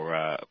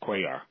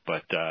Cuellar,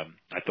 but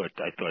I thought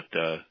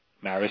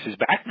Maris is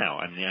back now.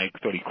 I mean, I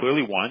thought he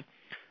clearly won,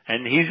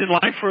 and he's in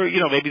line for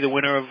maybe the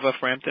winner of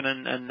Frampton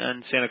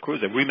and Santa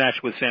Cruz. A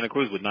rematch with Santa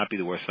Cruz would not be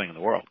the worst thing in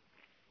the world.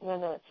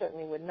 No, it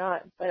certainly would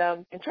not. But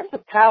in terms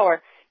of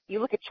power,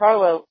 you look at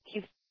Charlo.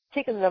 He's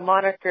taken the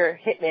moniker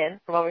Hitman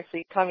from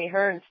obviously Tommy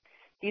Hearns.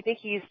 Do you think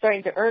he's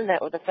starting to earn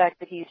that with the fact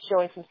that he's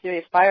showing some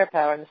serious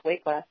firepower in this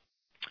weight class?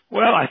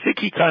 Well, I think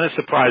he kind of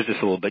surprised us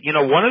a little bit.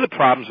 One of the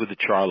problems with the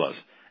Charlos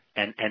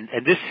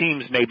and this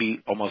seems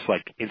maybe almost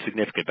like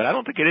insignificant, but I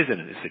don't think it is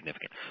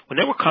insignificant. When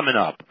they were coming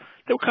up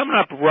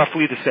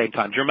roughly the same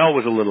time. Jermell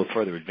was a little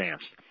further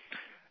advanced.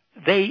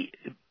 They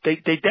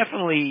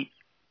definitely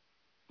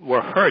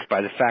were hurt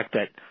by the fact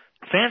that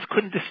fans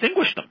couldn't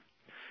distinguish them.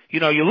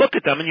 You look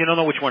at them and you don't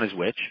know which one is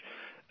which.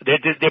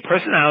 Their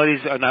personalities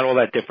are not all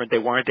that different. They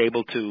weren't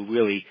able to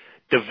really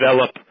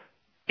develop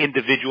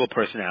individual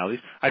personalities.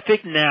 I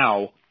think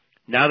now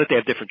that they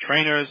have different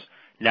trainers,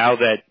 now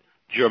that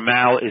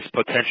Jermell is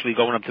potentially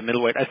going up to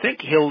middleweight, I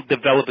think he'll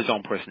develop his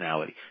own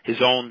personality, his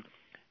own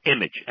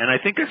image. And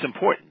I think that's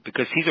important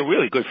because he's a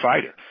really good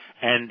fighter.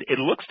 And it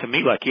looks to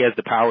me like he has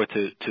the power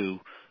to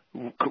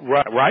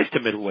rise to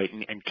middleweight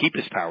and keep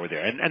his power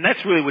there. And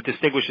that's really what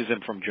distinguishes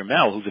him from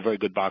Jermell, who's a very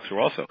good boxer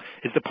also,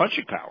 is the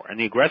punching power and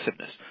the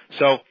aggressiveness.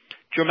 So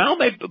Jermell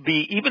may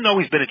be, even though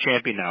he's been a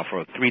champion now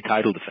for 3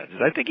 title defenses,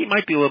 I think he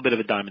might be a little bit of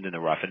a diamond in the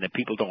rough and that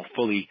people don't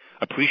fully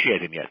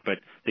appreciate him yet. But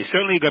they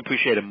certainly are going to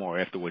appreciate him more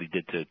after what he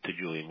did to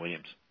Julian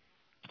Williams.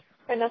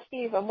 And now,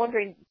 Steve, I'm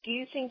wondering, do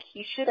you think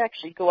he should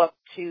actually go up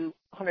to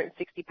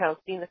 160 pounds,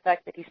 being the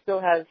fact that he still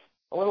has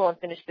a little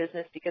unfinished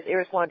business because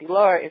Eriswan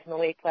Dilar is in the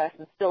weight class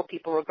and still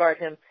people regard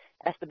him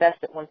as the best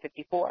at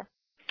 154?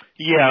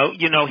 Yeah,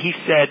 he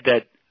said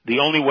that the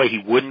only way he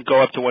wouldn't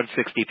go up to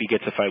 160 if he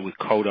gets a fight with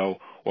Cotto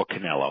or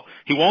Canelo.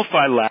 He won't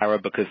fight Lara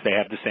because they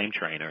have the same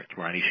trainer,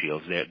 Ronnie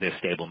Shields. They're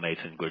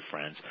stablemates and good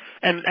friends.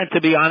 And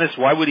to be honest,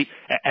 why would he,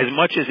 as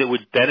much as it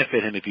would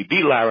benefit him if he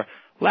beat Lara,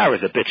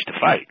 Lara's a bitch to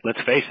fight.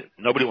 Let's face it.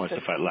 Nobody wants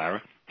to fight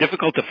Lara.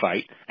 Difficult to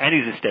fight, and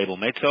he's a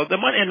stablemate. So the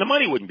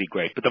money wouldn't be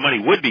great, but the money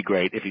would be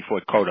great if he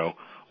fought Cotto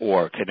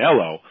or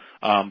Canelo.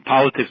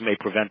 Politics may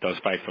prevent those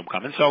fights from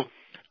coming. So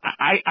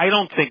I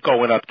don't think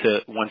going up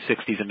to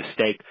 160 is a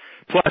mistake.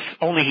 Plus,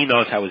 only he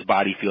knows how his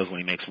body feels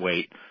when he makes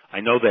weight. I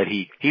know that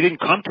he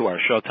didn't come to our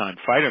Showtime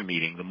fighter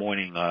meeting the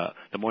morning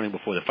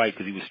before the fight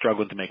because he was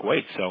struggling to make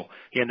weight. So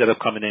he ended up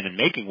coming in and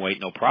making weight,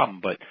 no problem.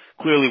 But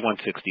clearly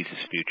 160 is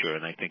his future,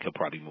 and I think he'll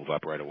probably move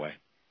up right away.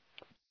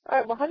 All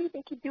right, well, how do you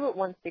think you do at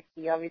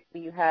 160?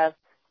 Obviously, you have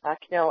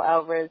Canelo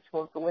Alvarez, who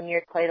wants the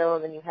linear title,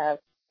 and then you have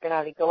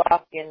Gennady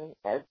Golovkin,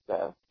 as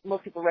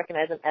most people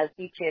recognize him as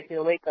the champion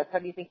of the weight class. How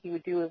do you think he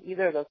would do with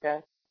either of those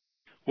guys?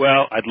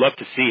 Well, I'd love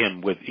to see him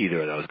with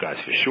either of those guys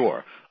for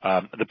sure.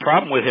 The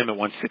problem with him at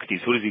 160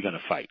 is who is he going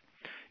to fight?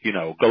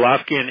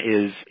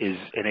 Golovkin is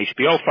an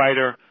HBO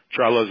fighter.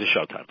 Charlo's a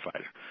Showtime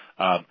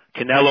fighter.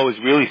 Canelo is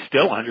really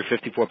still a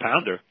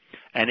 154-pounder.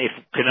 And if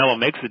Canelo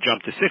makes the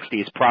jump to 60,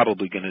 it's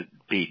probably going to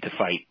be to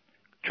fight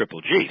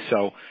Triple G.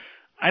 So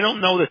I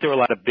don't know that there are a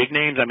lot of big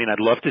names. I mean, I'd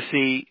love to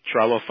see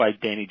Charlo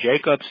fight Danny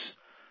Jacobs.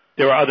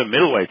 There are other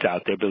middleweights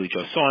out there, Billy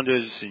Joe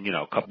Saunders and,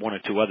 one or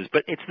two others.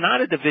 But it's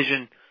not a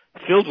division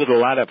filled with a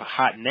lot of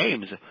hot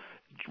names.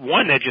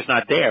 One, they're just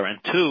not there. And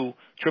two,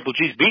 Triple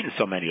G's beaten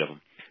so many of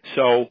them.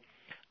 So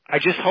I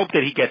just hope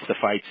that he gets the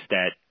fights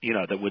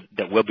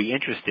that we'll be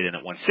interested in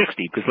at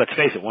 160. Because let's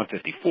face it,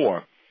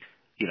 154,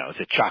 it's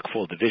a chock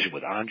full division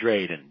with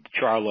Andrade and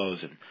Charlos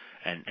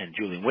and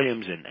Julian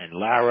Williams and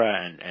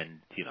Lara and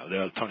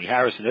there's Tony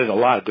Harrison. There's a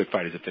lot of good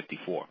fighters at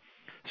 54.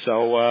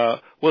 So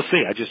we'll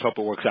see. I just hope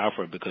it works out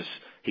for him because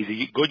he's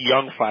a good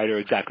young fighter,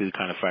 exactly the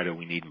kind of fighter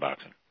we need in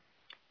boxing.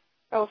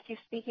 Oh, Steve,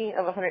 speaking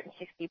of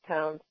 160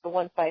 pounds, the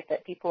one fight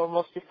that people were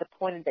most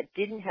disappointed that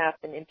didn't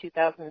happen in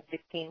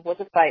 2016 was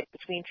a fight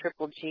between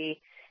Triple G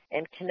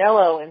and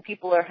Canelo, and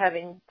people are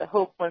having the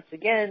hope once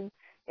again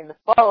in the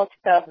fall of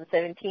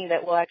 2017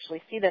 that we'll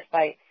actually see that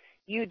fight.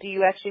 Do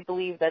you actually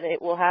believe that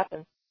it will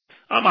happen?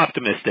 I'm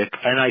optimistic,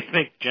 and I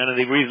think, Jenna,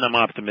 the reason I'm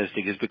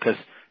optimistic is because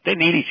they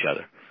need each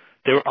other.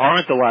 There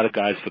aren't a lot of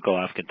guys for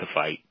Golovkin to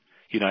fight.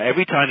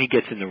 Every time he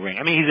gets in the ring,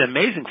 I mean, he's an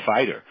amazing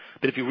fighter,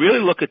 but if you really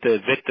look at the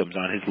victims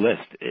on his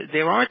list,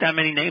 there aren't that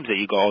many names that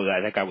you go, oh,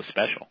 that guy was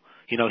special.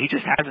 He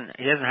just hasn't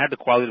had the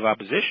quality of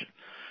opposition.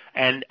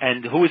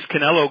 And who is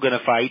Canelo going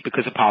to fight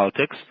because of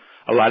politics?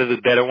 A lot of the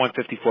better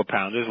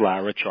 154-pounders,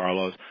 Lara,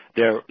 Charlos,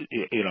 they're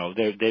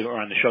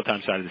on the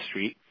Showtime side of the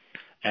street.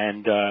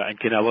 And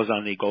Canelo's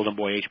on the Golden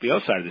Boy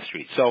HBO side of the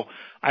street. So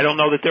I don't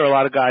know that there are a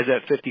lot of guys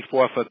at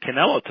 54 for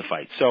Canelo to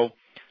fight. So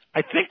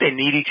I think they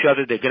need each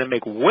other. They're going to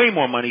make way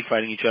more money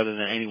fighting each other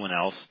than anyone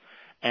else.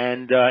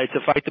 And it's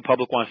a fight the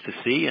public wants to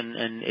see,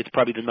 and it's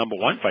probably the number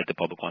one fight the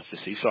public wants to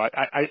see. So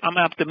I'm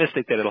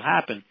optimistic that it'll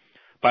happen.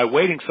 By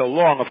waiting so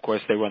long, of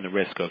course, they run the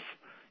risk of,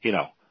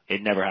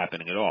 it never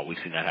happening at all. We've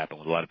seen that happen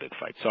with a lot of big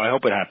fights. So I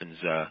hope it happens,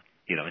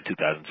 in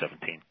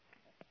 2017.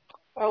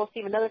 Well,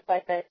 Steve, another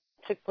fight that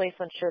took place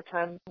on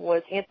Showtime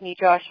was Anthony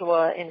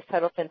Joshua in his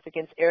title defense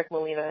against Eric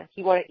Molina.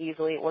 He won it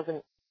easily. It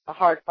wasn't a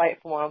hard fight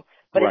for him,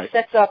 but It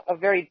sets up a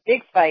very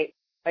big fight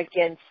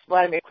against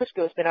Vladimir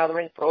Klitschko, who's been out of the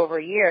ring for over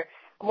a year.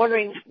 I'm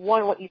wondering,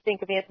 one, what you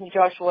think of Anthony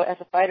Joshua as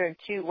a fighter, and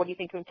two, what do you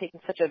think of him taking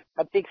such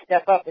a big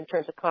step up in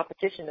terms of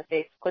competition to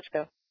face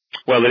Klitschko?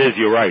 Well, it is.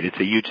 You're right. It's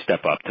a huge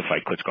step up to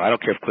fight Klitschko. I don't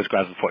care if Klitschko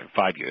hasn't fought in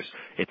 5 years.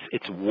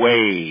 It's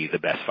way the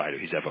best fighter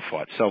he's ever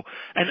fought. So,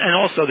 and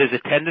also there's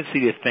a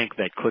tendency to think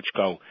that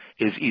Klitschko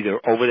is either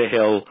over the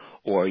hill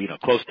or,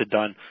 close to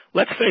done.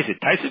 Let's face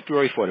it. Tyson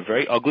Fury fought a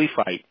very ugly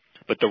fight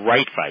but the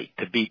right fight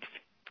to beat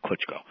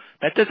Klitschko.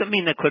 That doesn't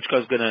mean that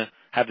Klitschko is going to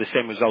have the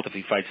same result if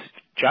he fights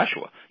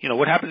Joshua.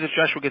 What happens if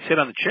Joshua gets hit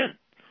on the chin?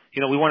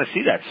 We want to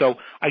see that. So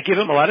I give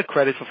him a lot of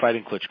credit for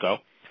fighting Klitschko,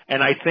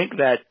 and I think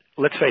that,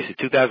 let's face it,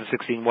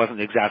 2016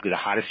 wasn't exactly the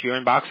hottest year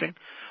in boxing.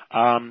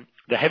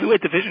 The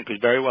heavyweight division could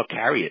very well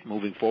carry it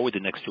moving forward the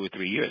next 2 or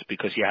 3 years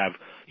because you have,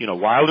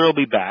 Wilder will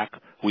be back.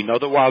 We know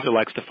that Wilder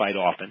likes to fight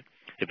often.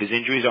 If his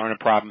injuries aren't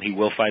a problem, he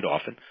will fight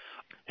often.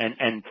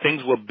 And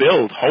things will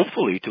build,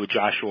 hopefully, to a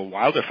Joshua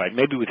Wilder fight,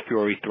 maybe with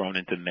Fury thrown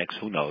into the mix.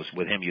 Who knows?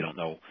 With him, you don't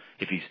know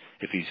if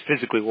he's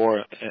physically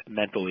or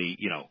mentally,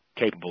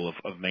 capable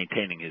of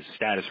maintaining his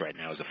status right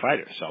now as a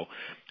fighter. So,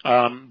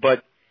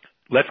 but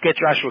let's get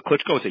Joshua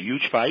Klitschko. It's a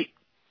huge fight.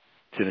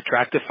 It's an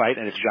attractive fight,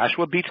 and if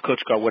Joshua beats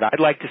Klitschko, what I'd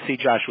like to see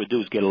Joshua do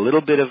is get a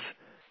little bit of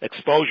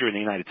exposure in the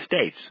United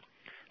States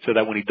so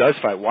that when he does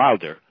fight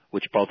Wilder,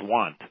 which both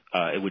want,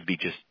 it would be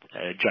just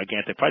a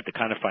gigantic fight, the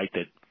kind of fight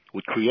that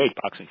would create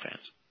boxing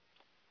fans.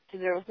 So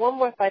there was one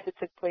more fight that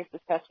took place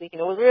this past week,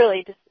 and it was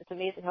really just, it's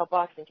amazing how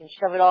boxing can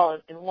shove it all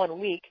in 1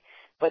 week.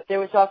 But there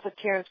was also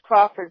Terrence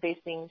Crawford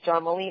facing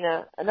John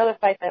Molina, another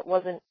fight that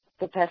wasn't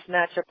the best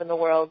matchup in the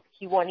world.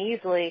 He won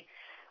easily.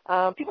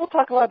 People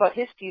talk a lot about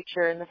his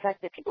future and the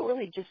fact that people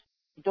really just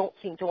don't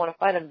seem to want to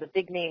fight him, the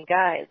big-name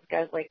guys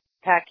like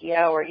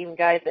Pacquiao or even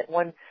guys at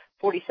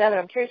 147.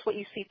 I'm curious what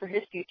you see for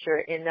his future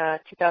in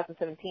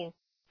 2017.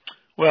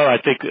 Well,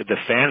 I think the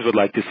fans would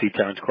like to see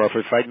Terrence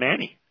Crawford fight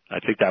Manny. I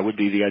think that would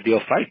be the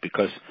ideal fight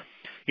because,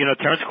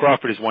 Terrence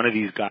Crawford is one of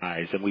these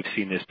guys, and we've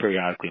seen this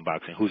periodically in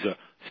boxing, who's a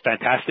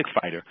fantastic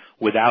fighter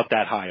without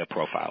that high a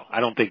profile.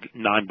 I don't think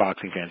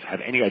non-boxing fans have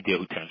any idea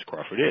who Terrence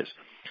Crawford is.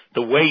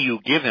 The way you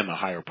give him a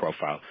higher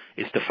profile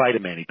is to fight a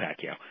Manny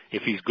Pacquiao.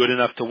 If he's good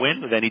enough to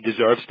win, then he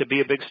deserves to be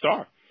a big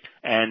star.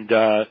 And,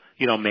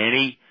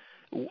 Manny,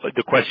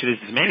 the question is,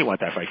 does Manny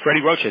want that fight?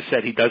 Freddie Roach has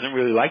said he doesn't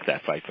really like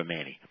that fight for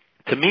Manny.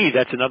 To me,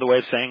 that's another way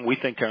of saying we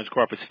think Terrence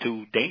Crawford's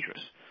too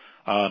dangerous.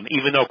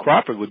 Even though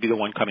Crawford would be the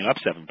one coming up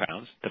 7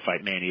 pounds to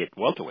fight Manny at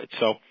welterweight.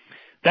 So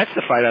that's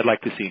the fight I'd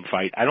like to see him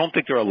fight. I don't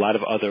think there are a lot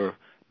of other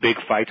big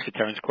fights for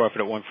Terrence Crawford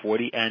at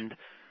 140. And,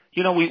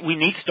 we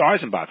need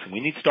stars in boxing. We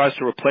need stars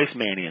to replace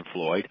Manny and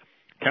Floyd.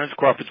 Terrence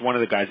Crawford's one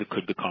of the guys that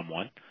could become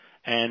one.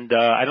 And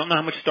I don't know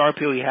how much star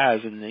appeal he has.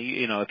 And,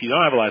 if you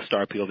don't have a lot of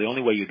star appeal, the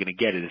only way you're going to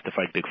get it is to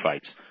fight big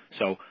fights.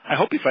 So I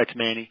hope he fights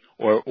Manny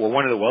or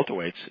one of the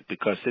welterweights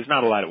because there's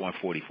not a lot at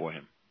 140 for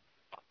him.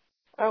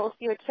 All right, well,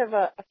 Steve, I just have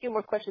a few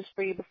more questions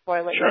for you before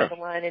I let you off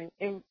the line.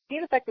 And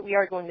being the fact that we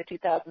are going to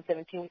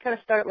 2017, we kind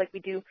of start like we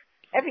do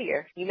every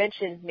year. You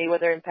mentioned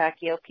Mayweather and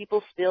Pacquiao.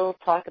 People still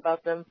talk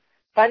about them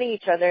fighting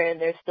each other, and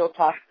there's still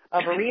talk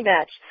of a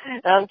rematch.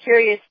 I'm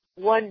curious,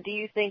 one, do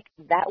you think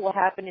that will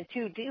happen? And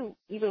two, do you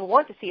even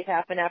want to see it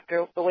happen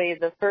after the way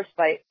the first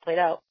fight played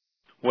out?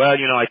 Well,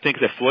 I think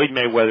that Floyd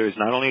Mayweather is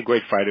not only a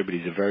great fighter, but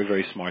he's a very,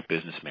 very smart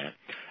businessman.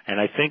 And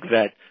I think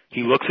that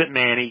he looks at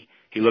Manny.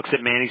 He looks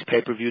at Manny's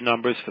pay-per-view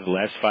numbers for the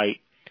last fight.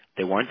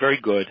 They weren't very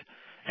good.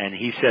 And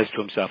he says to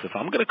himself, if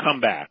I'm going to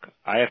come back,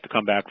 I have to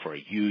come back for a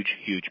huge,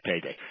 huge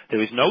payday.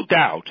 There is no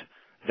doubt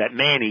that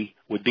Manny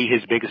would be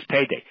his biggest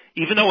payday.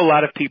 Even though a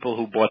lot of people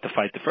who bought the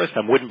fight the first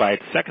time wouldn't buy it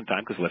the second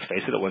time, because let's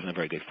face it, it wasn't a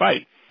very good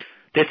fight.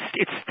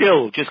 It's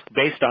still, just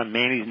based on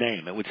Manny's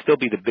name, it would still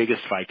be the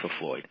biggest fight for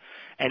Floyd.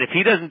 And if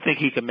he doesn't think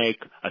he can make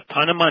a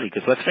ton of money,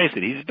 because let's face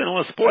it, he's been a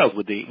little spoiled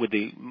with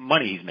the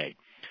money he's made,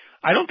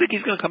 I don't think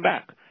he's going to come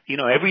back.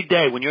 Every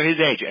day, when you're his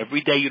age,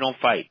 every day you don't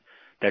fight,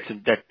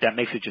 that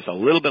makes it just a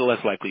little bit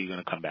less likely you're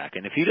going to come back.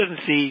 And if he doesn't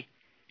see,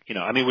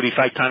 would he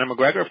fight Conor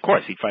McGregor? Of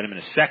course, he'd fight him in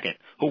a second.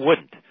 Who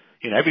wouldn't?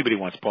 Everybody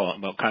wants Conor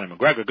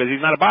McGregor because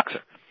he's not a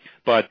boxer.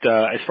 But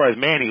as far as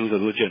Manny, who's a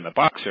legitimate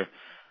boxer,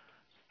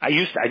 I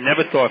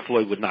never thought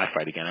Floyd would not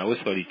fight again. I always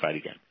thought he'd fight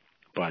again.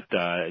 But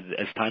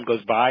as time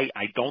goes by,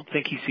 I don't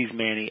think he sees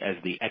Manny as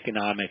the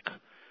economic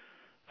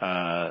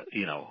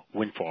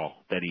windfall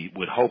that he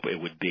would hope it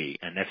would be.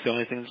 And that's the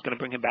only thing that's going to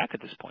bring him back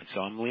at this point.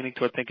 So I'm leaning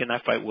toward thinking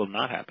that fight will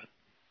not happen.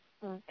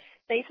 Now,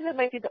 you said that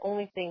might be the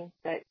only thing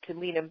that could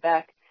lead him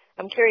back.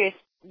 I'm curious,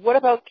 what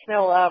about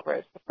Canelo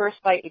Alvarez? The first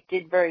fight, it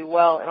did very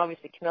well, and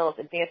obviously Canelo's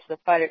advanced as a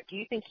fighter. Do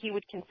you think he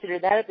would consider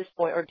that at this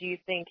point, or do you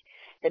think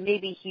that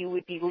maybe he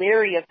would be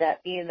leery of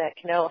that, being that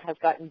Canelo has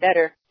gotten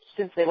better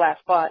since they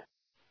last fought?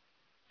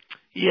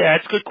 Yeah,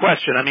 it's a good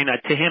question.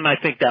 To him, I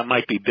think that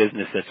might be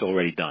business that's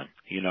already done,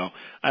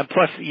 And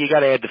plus, you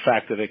got to add the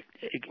fact that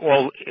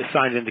all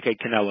signs indicate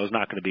Canelo is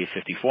not going to be at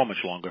 54 much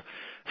longer.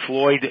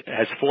 Floyd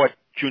has fought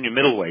junior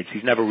middleweights.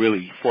 He's never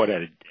really fought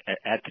at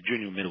the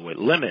junior middleweight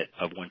limit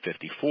of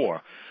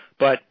 154.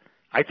 But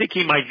I think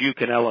he might view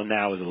Canelo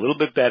now as a little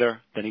bit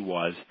better than he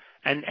was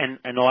and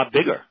a lot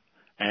bigger.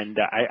 And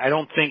I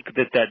don't think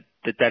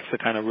that's the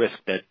kind of risk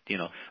that,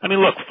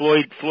 look,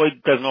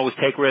 Floyd doesn't always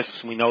take risks.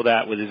 We know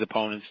that with his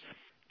opponents.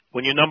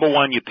 When you're number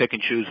one, you pick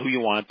and choose who you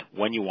want,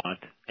 when you want,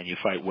 and you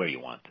fight where you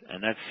want.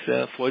 And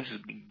that's Floyd's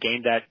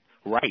gained that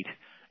right,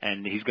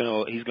 and he's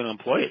going to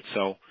employ it.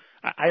 So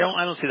I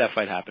don't see that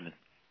fight happening.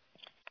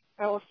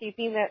 All right, well, Steve,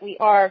 being that we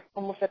are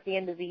almost at the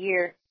end of the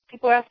year,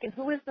 people are asking,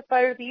 who is the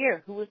fighter of the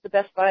year? Who was the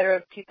best fighter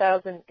of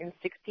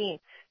 2016?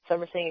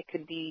 Some are saying it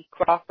could be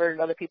Crawford.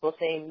 Other people are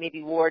saying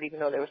maybe Ward, even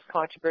though there was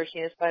controversy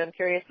in his fight. I'm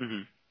curious.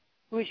 Mm-hmm.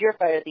 Who's your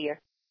fighter of the year?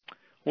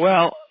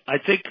 Well, I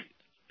think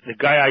the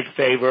guy I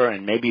favor,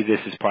 and maybe this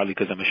is probably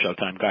because I'm a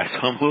Showtime guy,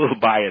 so I'm a little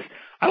biased.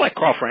 I like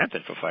Carl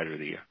Frampton for fighter of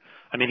the year.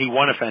 I mean, he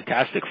won a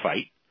fantastic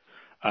fight.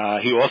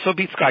 He also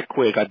beat Scott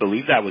Quigg. I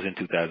believe that was in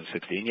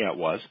 2016. Yeah, it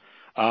was.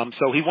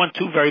 So he won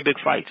two very big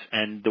fights,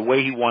 and the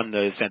way he won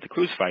the Santa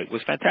Cruz fight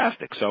was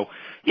fantastic. So,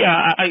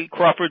 yeah,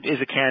 Crawford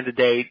is a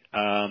candidate.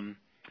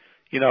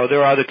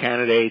 There are other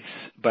candidates,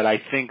 but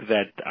I think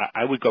that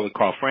I would go with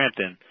Carl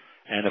Frampton.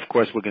 And, of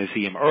course, we're going to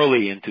see him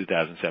early in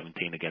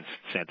 2017 against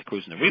Santa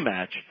Cruz in the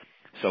rematch.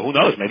 So who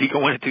knows? Maybe he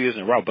can win it 2 years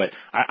in a row. But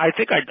I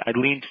think I'd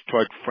lean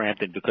toward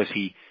Frampton because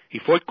he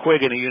fought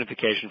Quigg in a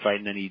unification fight,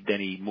 and then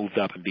he moved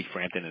up and beat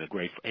Frampton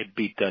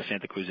beat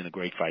Santa Cruz in a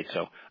great fight.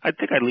 So I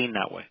think I'd lean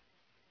that way.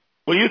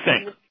 What do you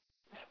think?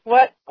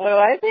 What do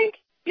I think?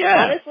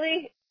 Yeah.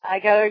 Honestly, I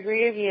gotta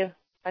agree with you.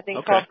 I think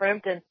Okay. Carl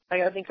Frampton. I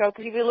gotta think Carl,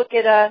 because if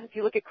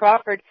you look at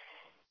Crawford,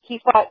 he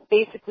fought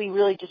basically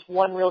really just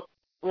one real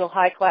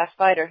high class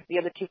fighter. The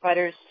other two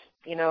fighters,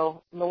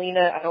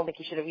 Molina, I don't think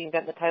he should have even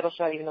gotten the title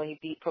shot, even though he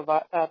beat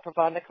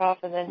Provodnikov,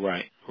 and then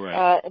right.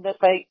 And the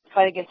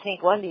fight against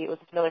Hank Lundy, it was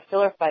another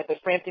filler fight, but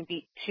Frampton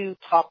beat two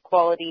top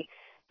quality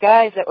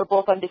guys that were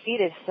both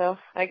undefeated. So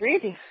I agree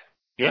with you.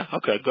 Yeah,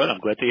 okay, good. I'm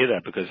glad to hear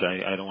that because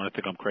I don't want to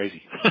think I'm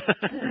crazy.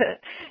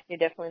 You're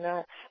definitely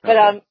not.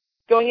 But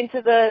going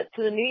into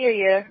the new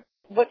year,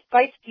 what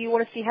fights do you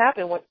want to see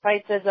happen? What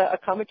fights as a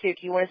commentator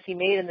do you want to see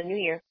made in the new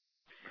year?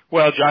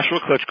 Well, Joshua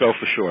Klitschko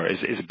for sure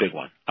is a big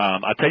one.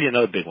 I'll tell you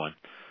another big one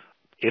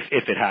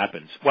if it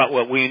happens.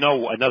 Well, we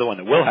know another one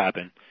that will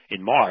happen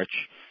in March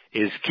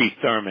is Keith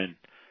Thurman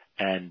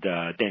and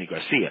Danny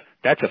Garcia.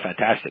 That's a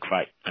fantastic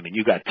fight. I mean,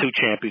 you got two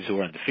champions who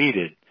are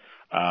undefeated.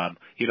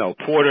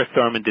 Porter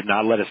Thurman did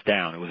not let us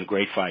down. It was a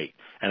great fight.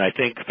 And I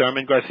think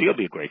Thurman Garcia will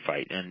be a great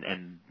fight.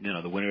 And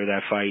the winner of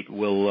that fight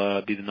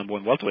will be the number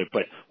one welterweight.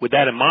 But with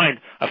that in mind,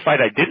 a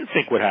fight I didn't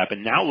think would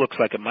happen now looks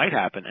like it might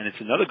happen, and it's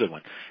another good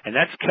one. And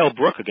that's Kell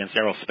Brook against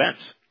Errol Spence.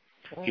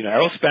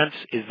 Errol Spence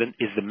is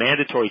the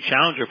mandatory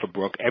challenger for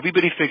Brook.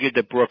 Everybody figured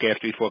that Brook,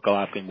 after he fought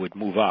Golovkin, would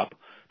move up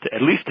to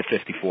at least to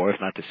 54, if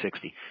not to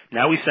 60.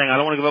 Now he's saying, I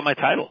don't want to give up my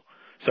title.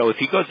 So if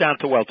he goes down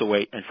to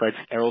welterweight and fights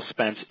Errol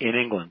Spence in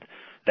England,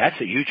 that's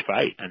a huge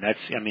fight. And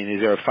is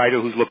there a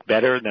fighter who's looked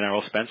better than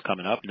Errol Spence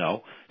coming up?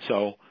 No.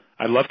 So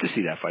I'd love to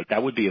see that fight.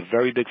 That would be a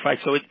very big fight.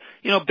 So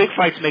big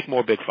fights make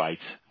more big fights.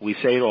 We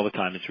say it all the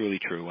time. It's really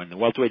true. And the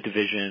welterweight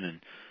division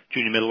and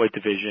junior middleweight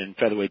division,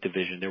 featherweight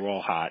division, they're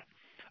all hot.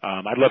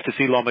 I'd love to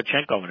see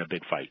Lomachenko in a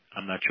big fight.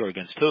 I'm not sure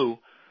against who,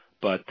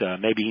 but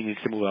maybe he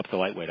needs to move up to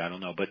lightweight. I don't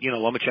know. But,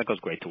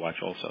 Lomachenko's great to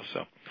watch also.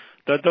 So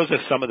those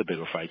are some of the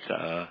bigger fights, that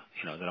I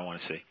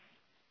want to see.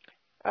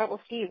 All right,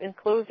 well, Steve, in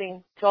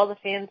closing, to all the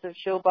fans of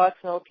ShowBox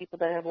and all the people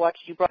that have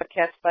watched you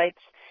broadcast fights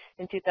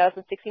in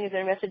 2016, is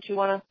there a message you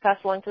want to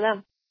pass along to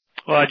them?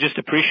 Well, I just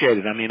appreciate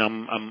it. I mean,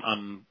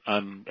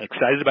 I'm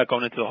excited about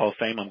going into the Hall of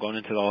Fame. I'm going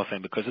into the Hall of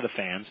Fame because of the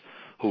fans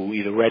who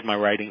either read my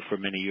writing for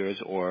many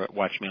years or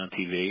watched me on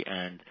TV.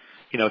 And,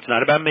 it's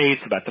not about me.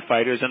 It's about the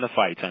fighters and the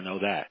fights. I know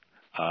that.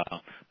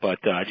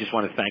 But I just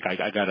want to thank,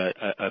 I got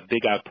a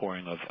big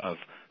outpouring of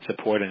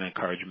support and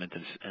encouragement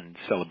and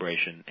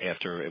celebration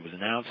after it was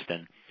announced.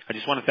 And I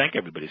just want to thank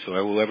everybody. So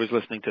whoever's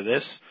listening to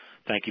this,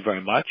 thank you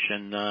very much.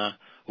 And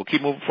we'll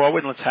keep moving forward,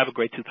 and let's have a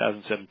great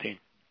 2017.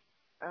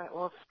 All right,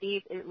 well,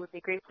 Steve, it was a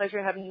great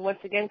pleasure having you once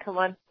again come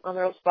on the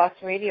Ropes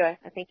Boxing Radio. I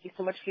thank you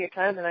so much for your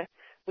time, and I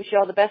wish you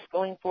all the best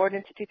going forward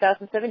into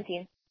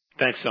 2017.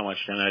 Thanks so much,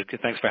 and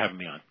thanks for having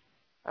me on.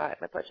 All right,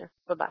 my pleasure.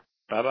 Bye-bye.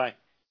 Bye-bye.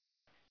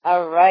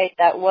 All right,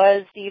 that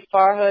was Steve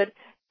Farhood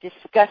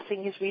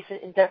discussing his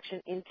recent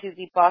induction into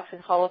the Boxing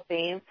Hall of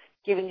Fame,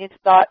 giving his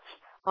thoughts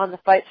on the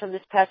fights from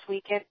this past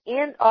weekend,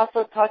 and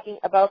also talking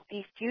about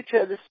the future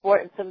of the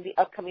sport and some of the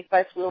upcoming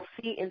fights we'll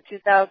see in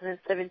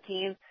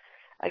 2017.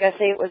 I gotta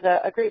say, it was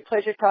a great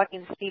pleasure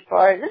talking to Steve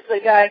Farhood. This is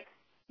a guy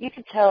you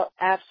can tell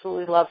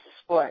absolutely loves the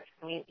sport.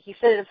 I mean, he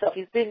said it himself.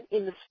 He's been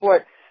in the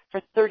sport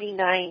for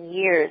 39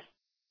 years,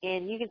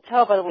 and you can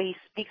tell by the way he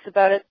speaks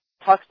about it,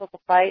 talks about the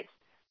fights,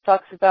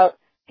 talks about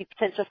the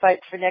potential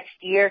fights for next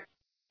year.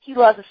 He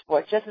loves the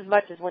sport just as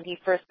much as when he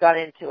first got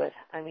into it.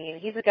 I mean,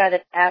 he's a guy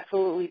that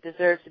absolutely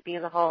deserves to be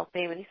in the Hall of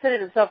Fame, and he said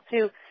it himself,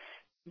 too,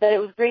 that it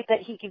was great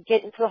that he could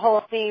get into the Hall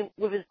of Fame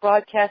with his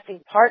broadcasting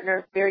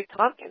partner, Barry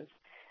Tompkins.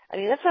 I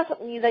mean, that's not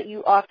something that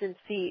you often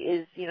see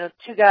is,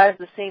 two guys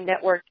in the same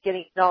network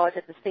getting acknowledged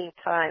at the same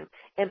time.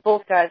 And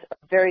both guys are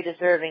very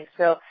deserving.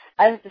 So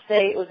I have to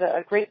say it was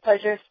a great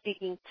pleasure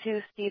speaking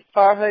to Steve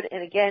Farhood.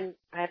 And again,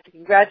 I have to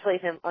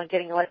congratulate him on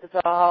getting elected to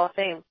the Hall of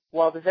Fame.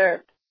 Well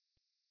deserved.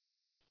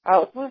 All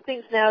right, let's move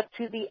things now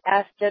to the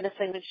Ask Jenna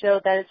segment show.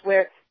 That is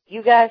where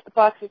you guys, the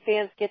boxing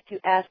fans, get to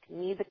ask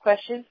me the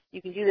questions.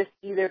 You can do this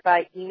either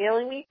by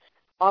emailing me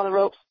on the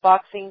ropes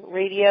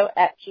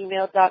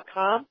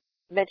boxingradio@gmail.com.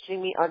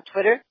 mentioning me on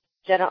Twitter,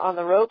 Jenna on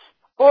the Ropes,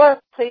 or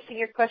placing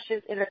your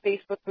questions in our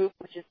Facebook group,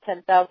 which is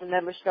 10,000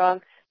 members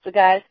strong. So,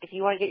 guys, if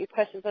you want to get your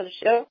questions on the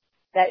show,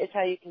 that is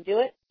how you can do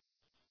it.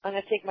 I'm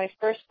going to take my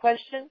first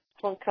question.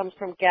 This one comes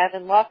from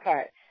Gavin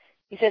Lockhart.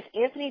 He says,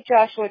 Anthony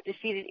Joshua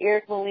defeated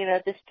Eric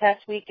Molina this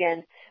past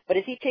weekend, but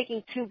is he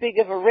taking too big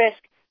of a risk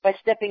by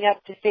stepping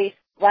up to face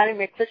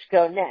Vladimir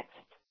Klitschko next?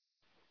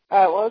 All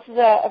right, well, this is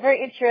a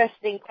very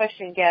interesting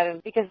question,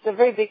 Gavin, because it's a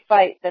very big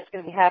fight that's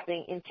going to be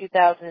happening in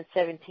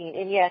 2017.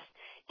 And, yes,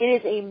 it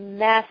is a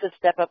massive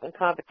step up in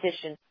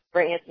competition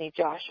for Anthony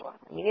Joshua.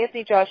 I mean,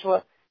 Anthony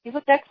Joshua, he's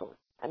looked excellent.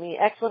 I mean,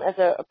 excellent as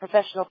a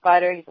professional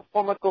fighter. He's a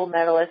former gold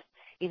medalist.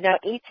 He's now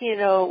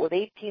 18-0 with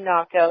 18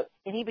 knockouts,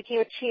 and he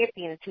became a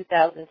champion in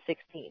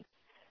 2016.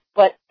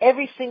 But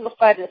every single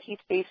fighter that he's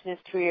faced in his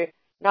career,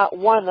 not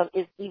one of them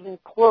is even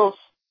close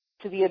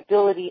to the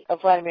ability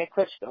of Vladimir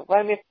Klitschko.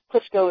 Vladimir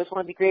Klitschko is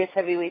one of the greatest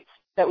heavyweights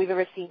that we've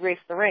ever seen grace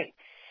the ring.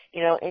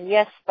 You know, and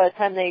yes, by the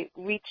time they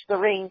reach the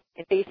ring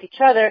and face each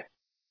other,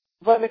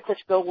 Vladimir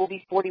Klitschko will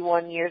be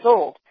 41 years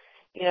old.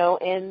 You know,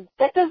 and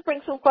that does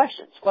bring some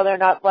questions, whether or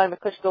not Vladimir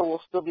Klitschko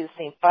will still be the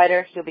same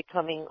fighter. He'll be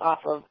coming off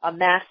of a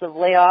massive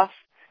layoff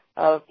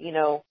of, you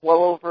know,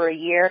 well over a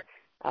year.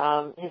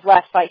 His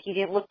last fight, he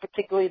didn't look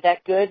particularly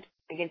that good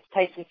against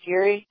Tyson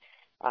Fury.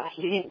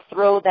 He didn't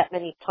throw that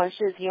many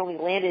punches. He only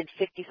landed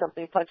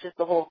 50-something punches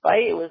the whole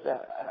fight. It was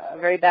a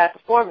very bad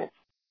performance.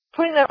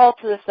 Putting that all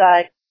to the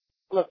side,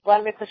 look,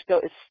 Vladimir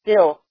Klitschko is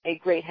still a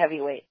great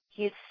heavyweight.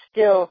 He is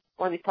still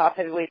one of the top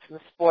heavyweights in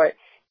the sport.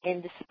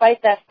 And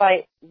despite that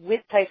fight with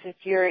Tyson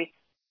Fury,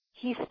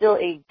 he's still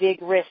a big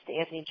risk to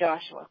Anthony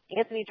Joshua.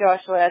 Anthony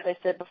Joshua, as I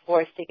said before,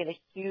 has taken a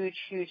huge,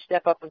 huge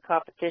step up in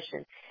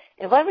competition.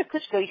 And Vladimir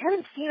Klitschko, you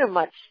haven't seen him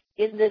much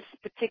in this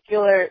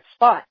particular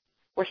spot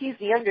where he's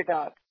the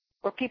underdog,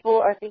 where people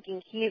are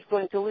thinking he is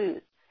going to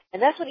lose.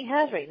 And that's what he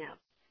has right now.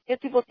 He has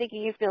people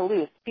thinking he's going to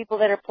lose, people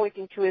that are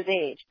pointing to his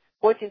age,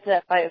 pointing to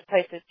that fight with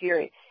Tyson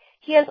Fury.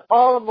 He has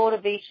all the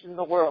motivation in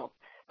the world.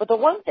 But the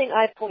one thing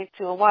I point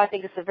to, and why I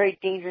think it's a very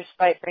dangerous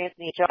fight for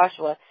Anthony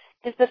Joshua,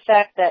 is the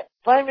fact that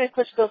Vladimir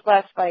Klitschko's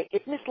last fight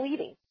is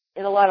misleading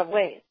in a lot of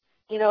ways.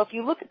 You know, if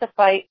you look at the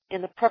fight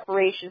and the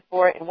preparation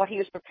for it and what he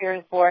was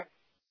preparing for,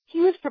 he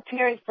was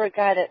preparing for a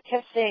guy that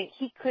kept saying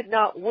he could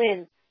not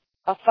win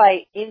a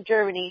fight in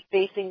Germany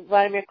facing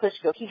Vladimir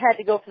Klitschko. He had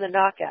to go for the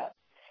knockout.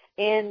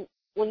 And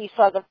when you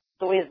saw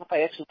the way that the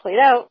fight actually played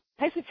out,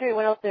 Tyson Fury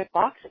went out there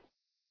boxing.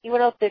 He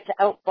went out there to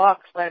outbox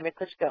Vladimir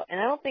Klitschko. And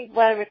I don't think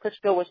Vladimir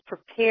Klitschko was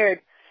prepared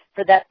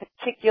for that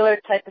particular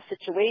type of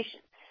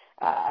situation.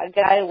 A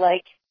guy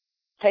like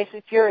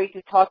Tyson Fury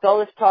who talked all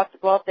this talk to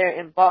go out there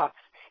and box.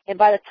 And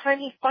by the time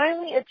he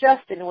finally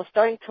adjusted and was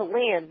starting to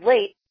land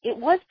late, it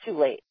was too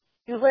late.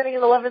 He was landing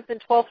in the 11th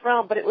and 12th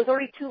round, but it was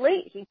already too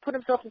late. He put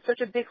himself in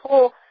such a big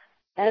hole.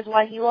 That is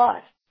why he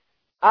lost.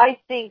 I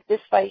think this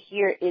fight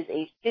here is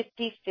a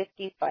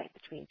 50-50 fight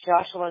between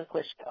Joshua and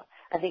Klitschko.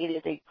 I think it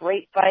is a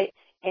great fight,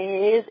 and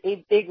it is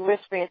a big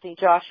risk for Anthony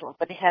Joshua,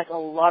 but it has a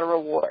lot of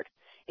reward.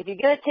 If you're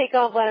going to take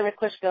on Vladimir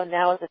Klitschko,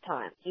 now is the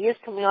time. He is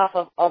coming off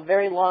of a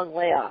very long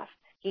layoff.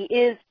 He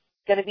is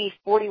going to be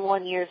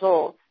 41 years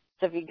old.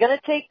 So if you're going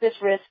to take this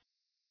risk,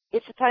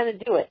 it's the time to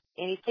do it.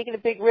 And he's taking a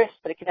big risk,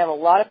 but it can have a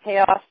lot of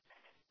payoff.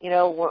 You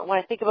know, when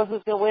I think about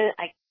who's going to win,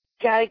 I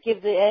got to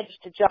give the edge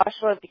to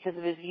Joshua because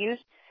of his youth.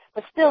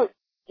 But still,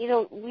 you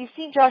know, we've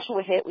seen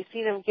Joshua hit. We've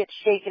seen him get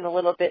shaken a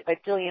little bit by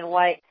Dillian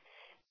White.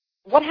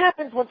 What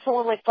happens when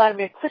someone like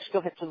Vladimir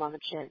Klitschko hits him on the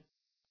chin?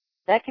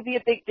 That could be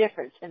a big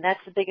difference, and that's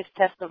the biggest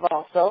test of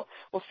all. So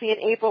we'll see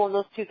in April when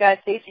those two guys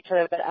face each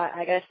other, but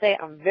I got to say,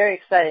 I'm very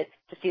excited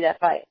to see that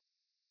fight.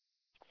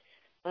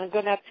 I'm going to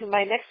go now to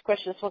my next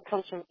question. This one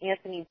comes from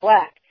Anthony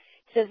Black.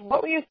 He says,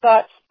 what were your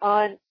thoughts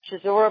on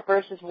Chisora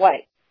versus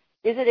White?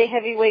 Is it a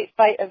heavyweight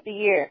fight of the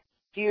year?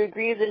 Do you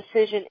agree with the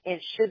decision,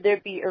 and should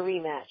there be a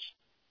rematch?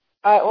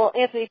 All right, well,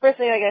 Anthony, first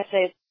thing I got to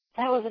say is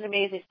that was an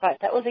amazing fight.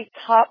 That was a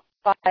top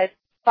 5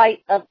 fight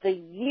of the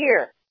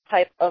year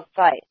type of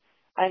fight.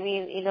 I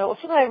mean, you know,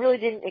 something I really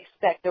didn't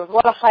expect. There was a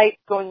lot of hype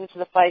going into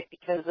the fight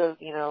because of,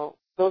 you know,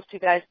 those two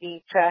guys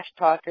being trash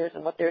talkers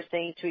and what they were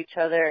saying to each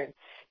other, and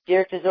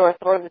Derek Chisora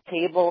throwing the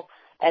table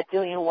at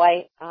Dillian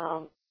White.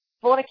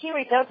 But when it came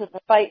right down to it, the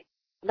fight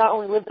not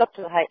only lived up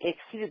to the hype, it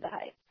exceeded the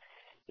hype.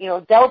 You know,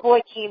 Del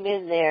Boy came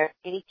in there,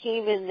 and he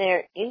came in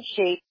there in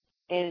shape,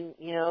 and,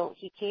 you know,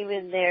 he came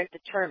in there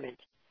determined.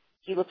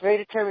 He looked very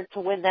determined to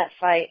win that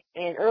fight,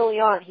 and early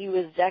on he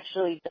was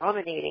actually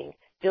dominating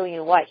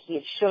Dillian White. He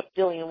had shook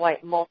Dillian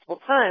White multiple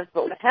times,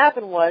 but what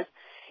happened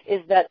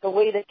is that the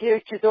way that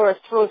Derek Chisora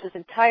throws his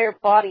entire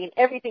body and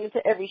everything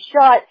into every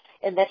shot,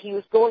 and that he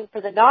was going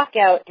for the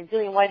knockout, and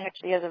Dillian White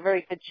actually has a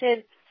very good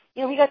chin,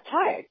 you know, he got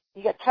tired.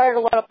 He got tired at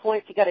a lot of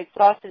points. He got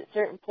exhausted at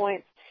certain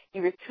points. He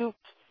recouped,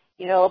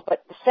 you know,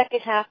 but the second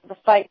half of the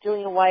fight,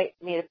 Dillian White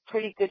made a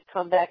pretty good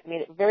comeback,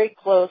 made it very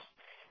close.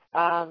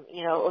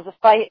 You know, it was a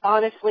fight,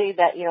 honestly,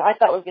 that, you know, I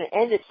thought was going to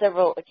end at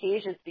several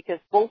occasions because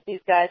both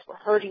these guys were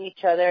hurting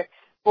each other.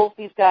 Both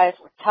these guys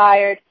were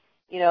tired.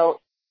 You know,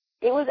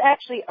 it was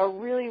actually a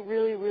really,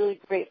 really, really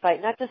great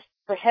fight, not just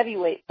for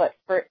heavyweight, but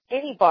for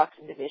any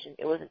boxing division.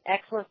 It was an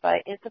excellent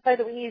fight, and it's a fight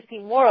that we need to see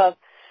more of.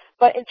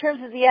 But in terms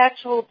of the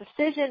actual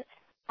decision,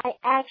 I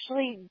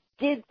actually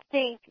did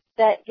think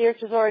that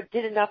Derek Chisora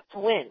did enough to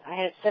win. I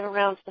had 7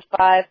 rounds to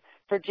 5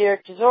 for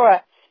Derek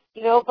Chisora,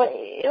 but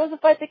it was a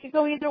fight that could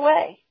go either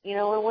way,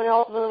 and when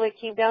ultimately it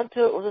came down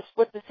to it, it was a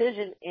split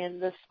decision,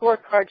 and the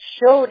scorecard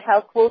showed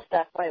how close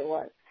that fight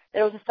was.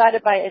 That it was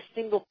decided by a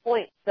single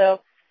point. So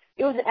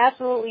it was an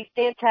absolutely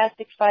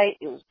fantastic fight.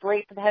 It was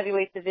great for the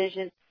heavyweight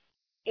division,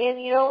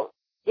 and,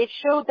 it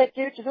showed that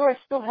Derek Chisora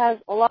still has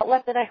a lot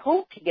left, and I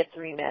hope he gets a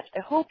rematch.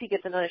 I hope he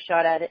gets another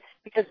shot at it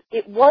because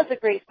it was a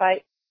great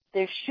fight.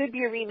 There should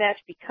be a rematch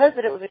because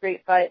it was a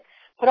great fight,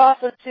 but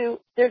also, too,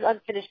 there's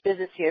unfinished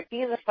business here.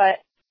 Being the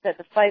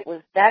fight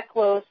was that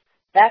close,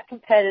 that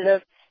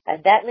competitive,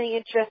 had that many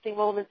interesting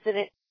moments in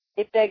it,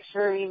 it begs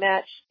for a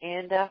rematch,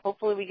 and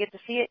hopefully we get to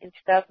see it in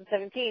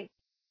 2017.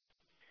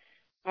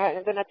 All right,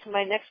 I'm going to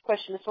my next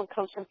question. This one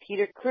comes from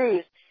Peter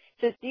Cruz.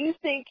 Says, do you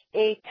think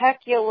a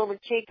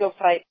Pacquiao-Lomachenko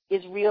fight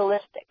is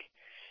realistic?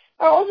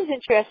 Oh, this is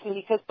interesting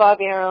because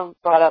Bobby Arum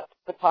brought up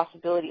the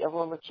possibility of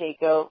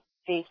Lomachenko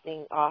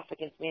facing off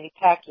against Manny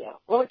Pacquiao.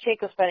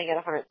 Lomachenko's fighting at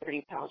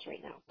 130 pounds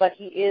right now, but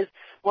he is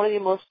one of the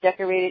most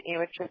decorated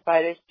amateur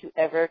fighters to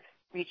ever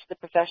reach the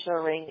professional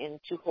ring and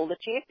to hold a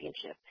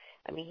championship.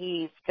 I mean,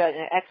 he's got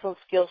an excellent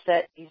skill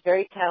set. He's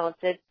very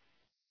talented.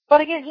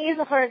 But again, he is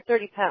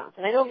 130 pounds.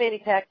 And I know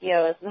Manny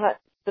Pacquiao is not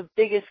the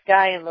biggest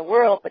guy in the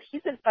world, but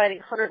he's been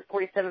fighting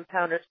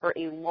 147-pounders for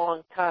a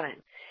long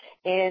time.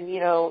 And,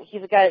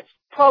 he's a guy that's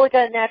probably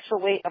got a natural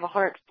weight of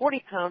 140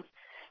 pounds.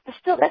 But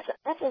still,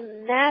 that's a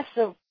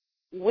massive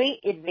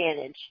weight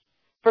advantage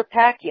for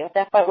Pacquiao if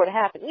that fight were to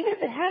happen, even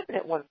if it happened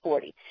at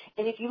 140.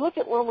 And if you look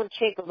at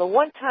Lomachenko, the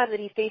one time that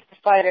he faced a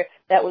fighter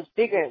that was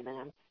bigger than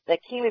him, that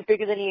came in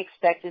bigger than he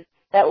expected,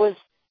 that was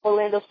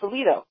Orlando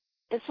Salido.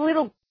 And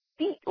Salido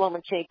beat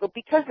Lomachenko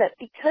because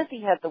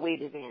he had the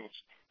weight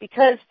advantage,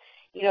 because,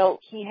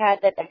 he had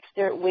that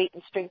extra weight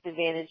and strength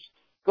advantage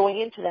going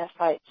into that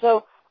fight.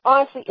 So,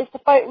 honestly, is the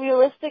fight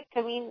realistic?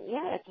 I mean,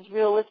 yeah, it's as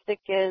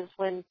realistic as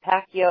when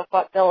Pacquiao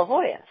fought De La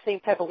Hoya. Same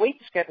type of weight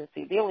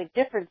discrepancy. The only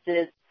difference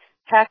is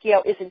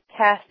Pacquiao isn't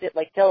casted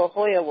like De La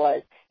Hoya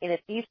was. And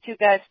if these two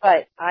guys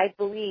fight, I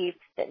believe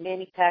that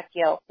Manny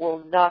Pacquiao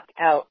will knock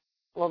out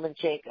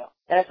Lomachenko.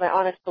 That is my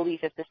honest belief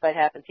if this fight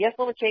happens. Yes,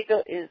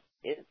 Lomachenko is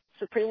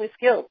supremely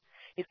skilled.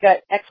 He's got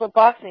excellent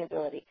boxing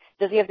ability.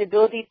 Does he have the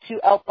ability to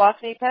outbox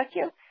Manny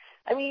Pacquiao?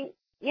 I mean,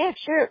 yeah,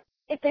 sure.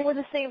 If they were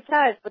the same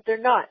size, but they're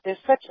not. There's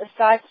such a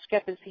size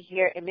discrepancy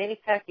here, and Manny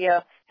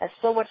Pacquiao has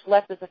so much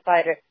left as a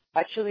fighter.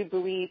 I truly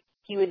believe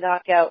he would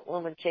knock out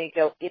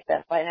Lomachenko if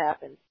that fight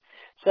happens.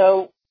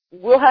 So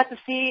we'll have to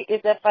see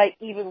if that fight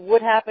even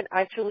would happen.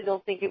 I truly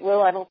don't think it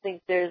will. I don't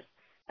think there's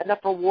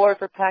enough reward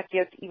for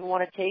Pacquiao to even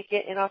want to take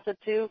it. And also,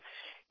 too,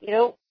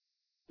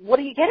 what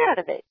do you get out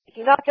of it? If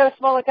you knock out a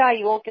smaller guy,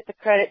 you won't get the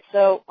credit.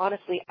 So,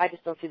 honestly, I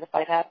just don't see the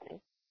fight happening.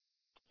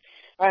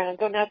 All right, I'll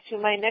go now to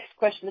my next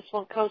question. This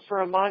one comes from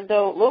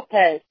Armando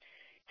Lopez. It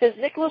says,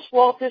 Nicholas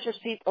Walters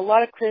received a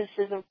lot of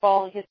criticism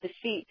following his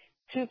defeat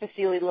to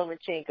Vasily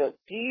Lomachenko.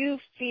 Do you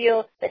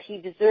feel that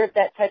he deserved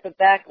that type of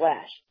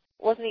backlash?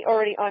 Wasn't he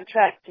already on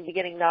track to be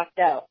getting knocked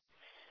out?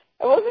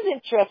 It wasn't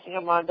interesting,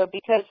 Armando,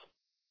 because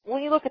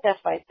when you look at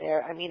that fight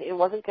there, I mean, it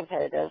wasn't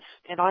competitive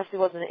and honestly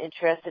wasn't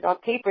interested. On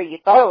paper, you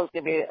thought it was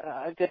going to be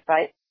a good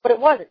fight, but it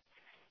wasn't.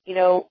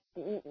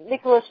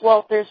 Nicholas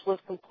Walters was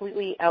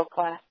completely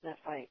outclassed in that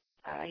fight.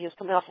 He was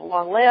coming off a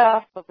long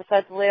layoff, but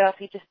besides the layoff,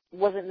 he just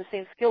wasn't the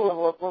same skill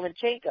level of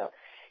Lomachenko.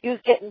 He was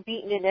getting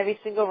beaten in every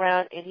single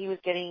round, and he was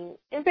getting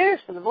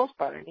embarrassed for the most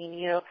part. I mean,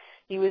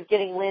 he was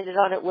getting landed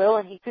on at will,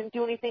 and he couldn't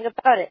do anything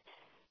about it.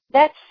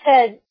 That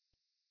said,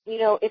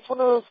 it's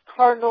one of those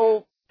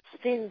cardinal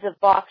sins of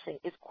boxing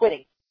is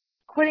quitting.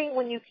 Quitting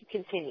when you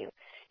can continue.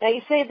 Now,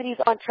 you say that he's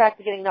on track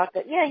to getting knocked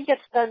out. Yeah, he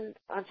gets stunned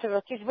on several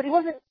occasions, but he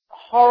wasn't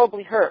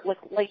horribly hurt,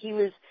 like he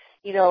was,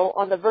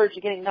 on the verge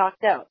of getting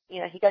knocked out.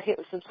 He got hit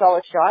with some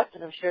solid shots,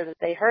 and I'm sure that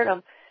they hurt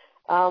him.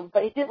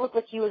 But it didn't look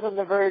like he was on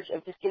the verge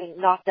of just getting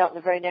knocked out in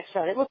the very next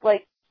round. It looked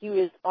like he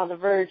was on the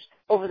verge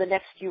over the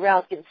next few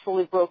rounds getting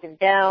slowly broken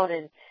down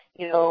and,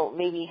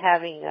 maybe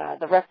having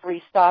the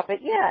referee stop it.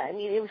 Yeah, I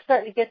mean, it was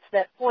starting to get to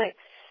that point.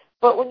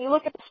 But when you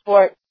look at the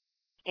sport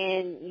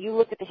and you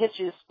look at the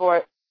history of the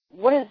sport,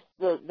 what is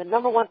the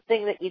number one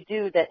thing that you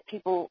do that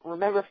people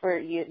remember for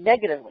you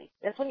negatively?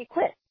 That's when you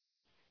quit.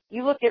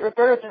 You look at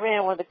Roberto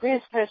Duran, one of the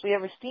greatest players we've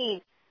ever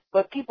seen,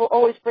 but people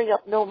always bring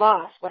up No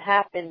Mas, what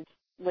happened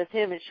with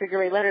him and Sugar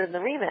Ray Leonard in the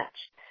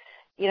rematch.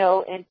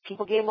 And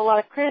people gave him a lot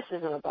of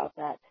criticism about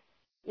that.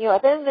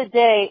 At the end of the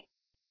day,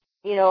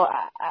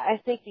 I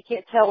think you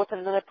can't tell what's in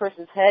another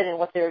person's head and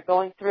what they were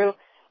going through.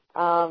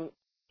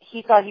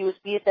 He thought he was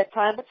beat at that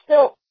time, but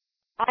still,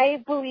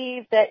 I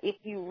believe that if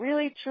you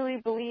really,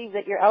 truly believe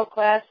that you're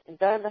outclassed and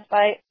done in the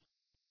fight,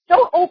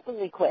 don't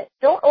openly quit.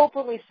 Don't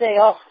openly say,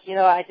 he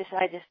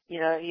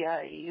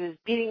was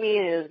beating me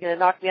and he was going to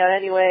knock me out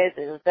anyways,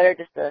 and it was better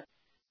just to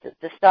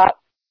stop.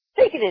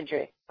 Fake an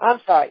injury. I'm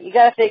sorry. You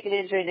got to fake an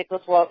injury,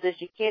 Nicholas Walters.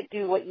 You can't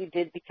do what you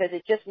did because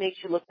it just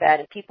makes you look bad,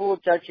 and people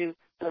will judge you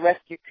for the rest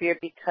of your career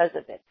because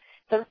of it.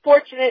 It's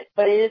unfortunate,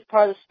 but it is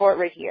part of the sport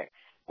right here.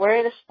 We're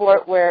in a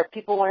sport where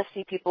people want to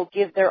see people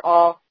give their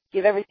all,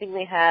 give everything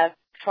they have,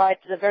 try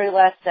to the very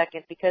last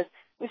second, because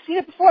we've seen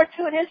it before,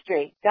 too, in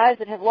history. Guys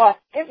that have lost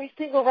every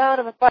single round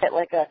of a fight,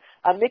 like a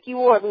Mickey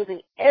Ward losing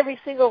every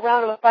single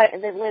round of a fight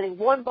and then landing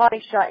one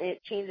body shot and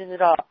it changes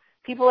it all.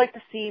 People like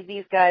to see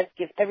these guys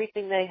give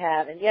everything they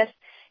have. And yes,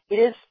 it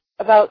is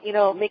about,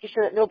 making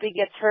sure that nobody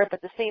gets hurt,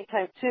 but at the same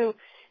time, too,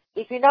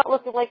 if you're not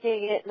looking like you're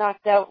going to get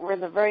knocked out, we're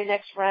in the very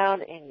next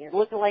round and you're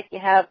looking like you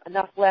have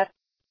enough left,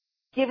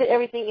 give it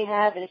everything you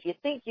have. And if you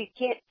think you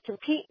can't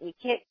compete and you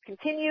can't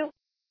continue,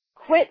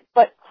 quit,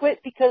 but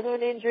quit because of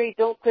an injury.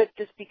 Don't quit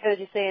just because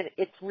you're saying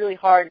it's really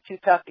hard and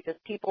too tough, because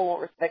people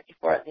won't respect you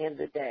for it at the end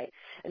of the day.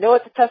 I know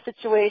it's a tough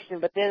situation,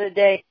 but at the end of the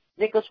day,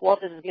 Nicholas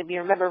Walters is going to be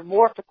remembered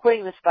more for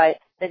quitting this fight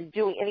than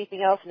doing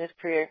anything else in his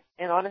career.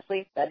 And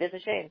honestly, that is a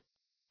shame.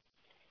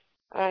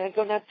 I'm going to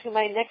go now to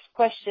my next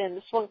question.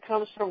 This one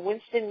comes from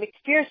Winston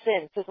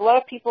McPherson. It says, a lot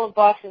of people in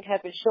boxing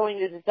have been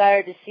showing the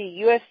desire to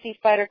see UFC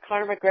fighter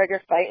Conor McGregor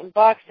fight in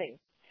boxing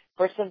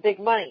for some big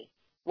money.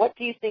 What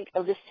do you think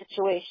of this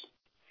situation?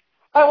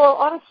 Well,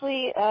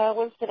 honestly,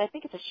 Winston, I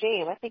think it's a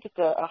shame. I think it's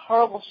a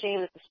horrible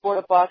shame that the sport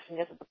of boxing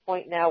is at the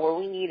point now where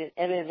we need an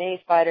MMA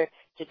fighter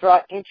to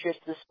draw interest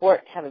to the sport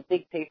and have a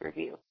big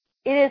pay-per-view.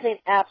 It is an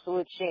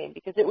absolute shame,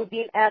 because it would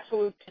be an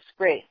absolute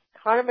disgrace.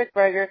 Conor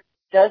McGregor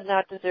does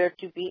not deserve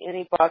to be in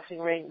a boxing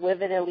ring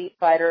with an elite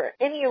fighter or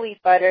any elite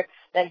fighter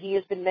that he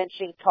has been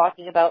mentioning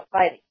talking about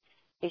fighting.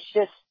 It's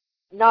just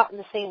not in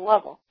the same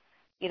level.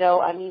 You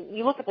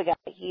look at the guy.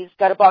 He's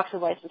got a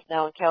boxing license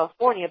now in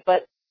California,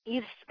 but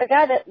he's a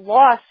guy that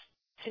lost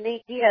to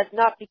Nate Diaz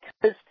not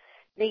because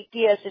Nate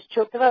Diaz just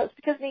choked him out. It's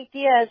because Nate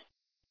Diaz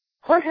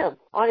hurt him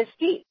on his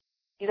feet.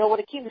 When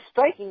it came to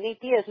striking, Nate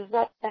Diaz was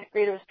not that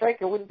great of a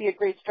striker, wouldn't be a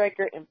great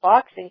striker in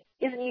boxing,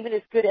 isn't even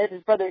as good as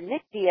his brother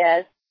Nick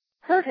Diaz,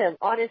 hurt him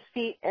on his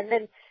feet, and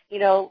then,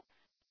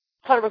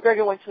 Conor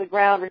McGregor went to the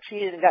ground,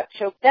 retreated, and got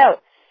choked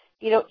out.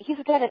 He's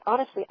a guy that,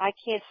 honestly, I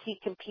can't see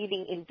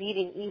competing and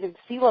beating even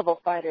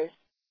C-level fighters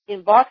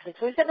in boxing.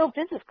 So he's got no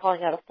business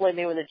calling out a Floyd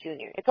Mayweather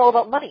Jr. It's all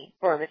about money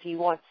for him if he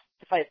wants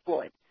to fight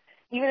Floyd.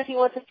 Even if he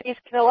wants to face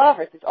Canelo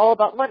Alvarez, it's all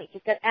about money.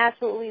 He's got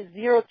absolutely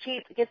zero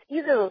chance against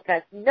either of those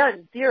guys.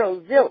 None.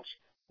 Zero. Zilch.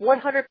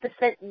 100%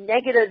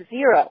 negative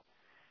zero.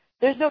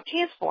 There's no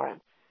chance for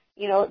him.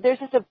 There's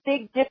just a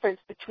big difference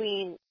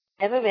between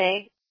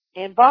MMA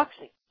and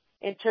boxing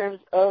in terms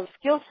of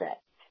skill set.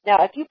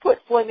 Now, if you put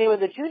Floyd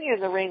Mayweather Jr.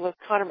 in the ring with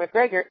Conor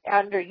McGregor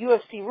under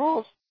UFC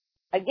rules,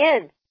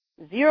 again,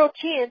 zero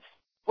chance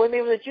Floyd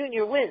Mayweather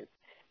Jr. wins.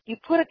 You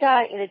put a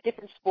guy in a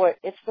different sport,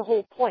 it's the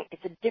whole point.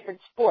 It's a different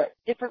sport,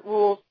 different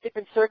rules,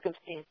 different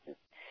circumstances.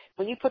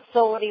 When you put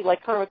somebody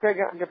like Conor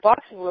McGregor under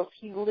boxing rules,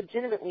 he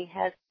legitimately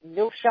has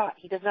no shot.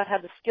 He does not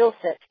have the skill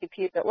set to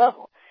compete at that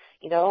level.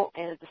 And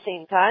at the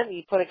same time,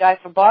 you put a guy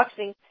from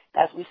boxing,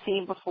 as we've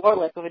seen before,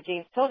 like with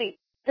James Toney,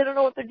 they don't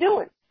know what they're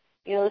doing.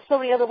 There's so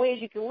many other ways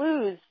you can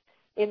lose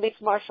in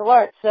mixed martial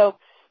arts. So,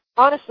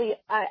 honestly,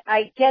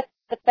 I get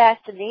the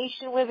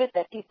fascination with it,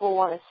 that people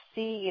want to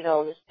see,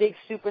 this big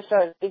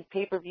superstar, this big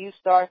pay-per-view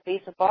star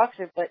face a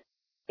boxer, but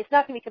it's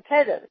not going to be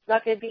competitive. It's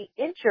not going to be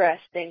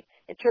interesting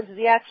in terms of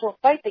the actual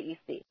fight that you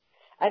see.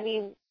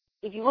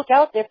 If you look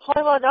out there,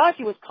 Paul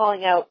Malignaggi was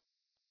calling out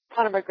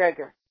Conor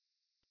McGregor.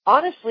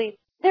 Honestly,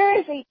 there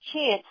is a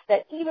chance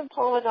that even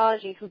Paul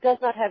Malignaggi, who does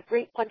not have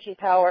great punching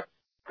power,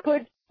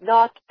 could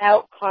knock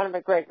out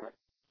Conor McGregor.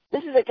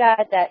 This is a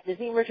guy that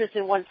Nazim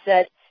Richardson once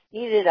said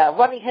needed a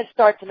running head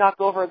start to knock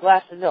over a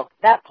glass of milk.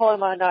 That Paul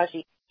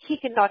Malignaggi, he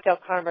can knock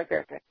out Conor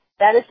McGregor.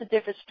 That is the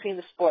difference between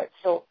the sports.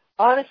 So,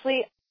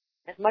 honestly,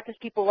 as much as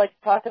people like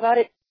to talk about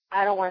it,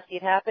 I don't want to see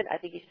it happen. I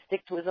think he should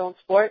stick to his own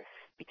sport,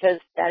 because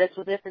that is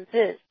what the difference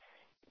is.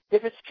 The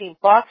difference between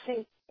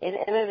boxing and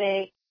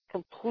MMA,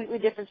 completely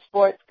different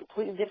sports,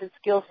 completely different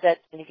skill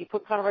sets. And if you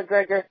put Conor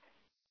McGregor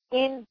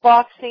in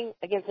boxing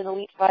against an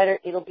elite fighter,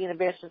 it'll be an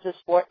embarrassment to the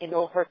sport, and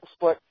it'll hurt the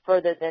sport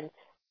further than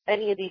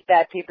any of these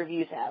bad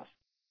pay-per-views have.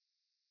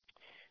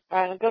 All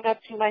right, I'm going up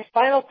to my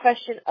final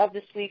question of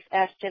this week's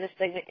Ask Jenna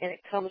segment, and it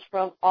comes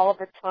from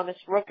Oliver Thomas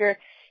Rooker.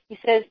 He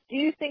says, do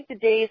you think the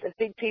days of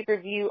big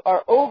pay-per-view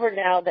are over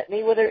now that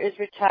Mayweather is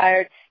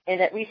retired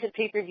and that recent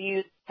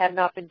pay-per-views have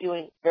not been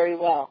doing very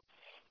well?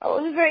 It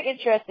was very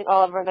interesting,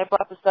 Oliver, and I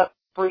brought this up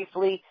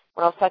briefly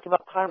when I was talking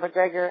about Conor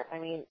McGregor.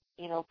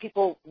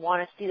 People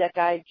want to see that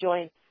guy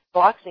join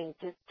boxing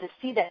to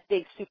see that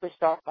big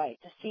superstar fight,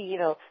 to see,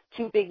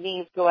 two big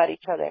names go at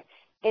each other.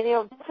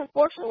 And, that's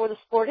unfortunately where the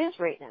sport is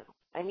right now.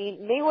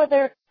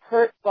 Mayweather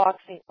hurt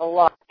boxing a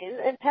lot,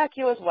 and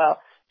Pacquiao as well,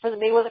 for the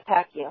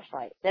Mayweather-Pacquiao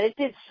fight. That it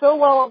did so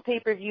well on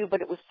pay-per-view,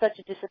 but it was such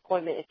a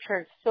disappointment. It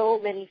turned so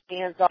many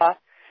fans off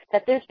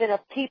that there's been a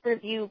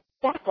pay-per-view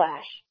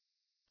backlash.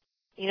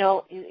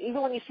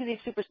 Even when you see these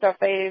superstar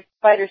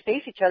fighters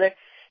face each other,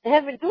 they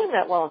haven't been doing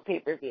that well on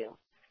pay-per-view.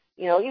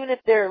 Even if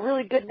they're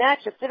really good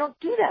matchups, they don't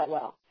do that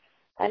well.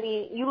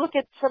 You look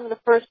at some of the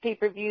first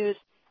pay-per-views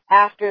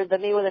after the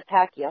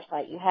Mayweather-Pacquiao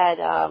fight. You had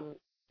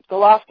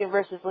Golovkin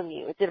versus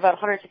Lemieux. It did about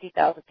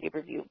 150,000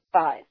 pay-per-view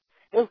buys.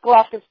 It was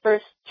Golovkin's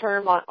first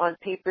term on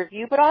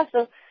pay-per-view, but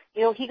also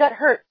he got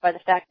hurt by the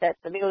fact that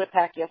the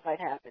Mayweather-Pacquiao fight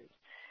happened.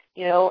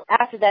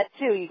 After that,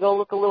 too, you go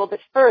look a little bit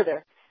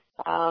further.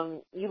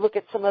 You look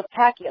at some of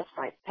Pacquiao's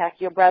fights.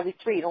 Pacquiao-Bradley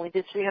 3, it only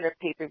did 300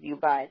 pay-per-view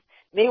buys.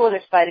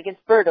 Mayweather's fight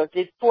against Berto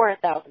did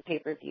 400,000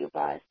 pay-per-view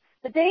buys.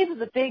 The days of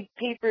the big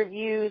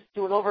pay-per-views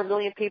doing over 1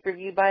 million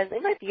pay-per-view buys, they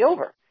might be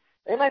over.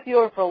 They might be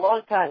over for a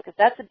long time because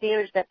that's the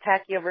damage that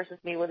Pacquiao versus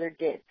Mayweather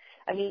did.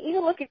 I mean,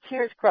 even look at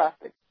Terrence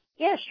Crawford.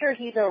 Yeah, sure,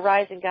 he's a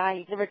rising guy.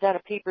 He's never done a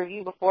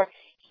pay-per-view before.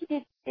 He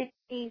did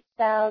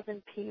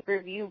 50,000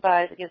 pay-per-view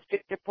buys against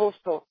Victor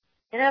Postol.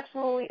 An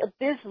absolutely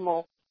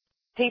abysmal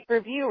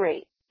pay-per-view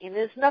rate. And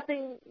there's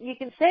nothing you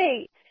can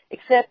say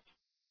except,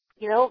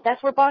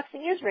 that's where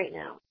boxing is right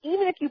now.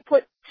 Even if you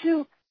put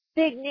two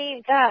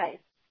big-name guys,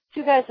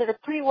 two guys that are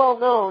pretty well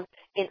known,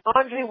 in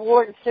Andre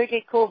Ward and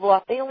Sergey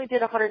Kovalev, they only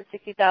did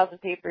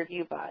 160,000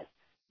 pay-per-view buys.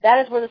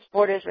 That is where the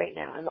sport is right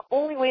now. And the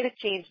only way to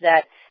change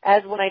that,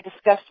 as when I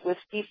discussed with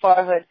Steve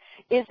Farhood,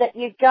 is that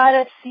you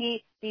gotta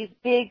see these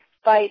big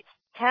fights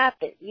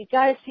happen. You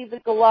gotta see the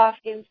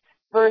Golovkins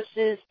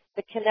versus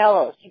the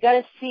Canelos. You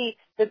gotta see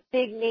the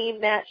big name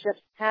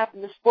matchups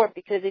happen in the sport,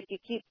 because if you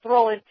keep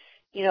throwing,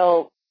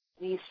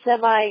 these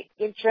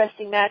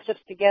semi-interesting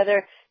matchups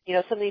together,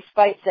 some of these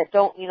fights that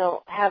don't,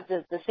 have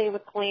the same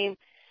acclaim,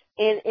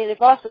 and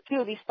if also,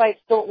 too, these fights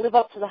don't live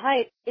up to the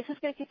hype, it's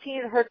just going to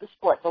continue to hurt the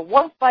sport. The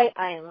one fight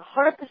I am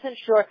 100%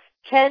 sure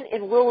can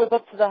and will live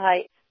up to the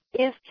hype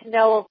is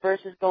Canelo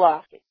versus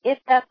Golovkin. If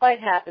that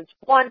fight happens,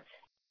 one,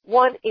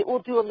 it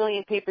will do 1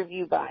 million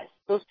pay-per-view buys.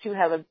 Those two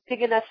have a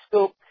big enough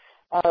scope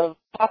of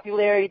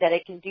popularity that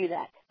it can do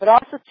that. But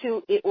also,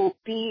 too, it will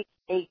be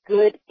a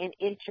good and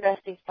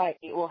interesting fight.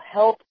 It will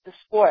help the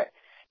sport.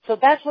 So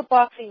that's what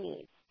boxing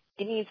needs.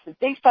 It needs the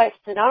big fights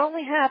to not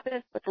only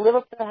happen, but to live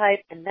up to the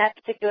hype, and that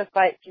particular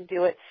fight can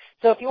do it.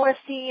 So if you want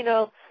to see,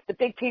 the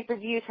big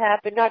pay-per-views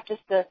happen, not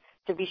just to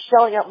be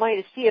shelling out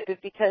money to see it,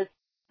 but because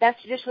that's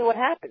traditionally what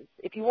happens.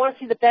 If you want to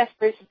see the best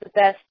versus the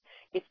best,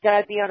 it's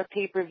got to be on a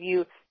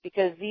pay-per-view,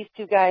 because these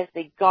two guys,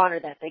 they garner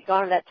that. They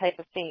garner that type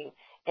of fame.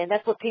 And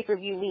that's what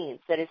pay-per-view means,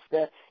 that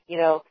it's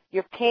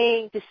you're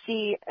paying to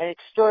see an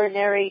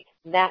extraordinary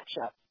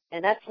matchup.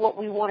 And that's what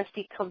we want to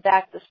see come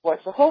back to the sport.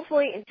 So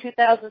hopefully in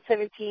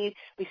 2017,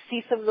 we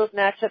see some of those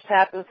matchups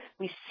happen.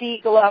 We see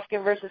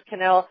Golovkin versus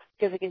Canelo,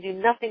 because it can do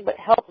nothing but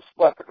help the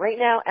sport. But right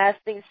now, as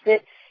things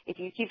sit, if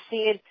you keep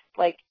seeing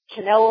like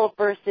Canelo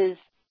versus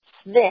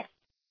Smith,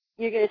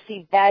 you're going to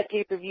see bad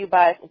pay-per-view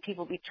buys and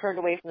people be turned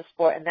away from the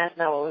sport, and that's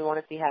not what we want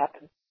to see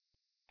happen.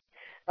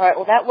 All right,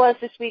 well, that was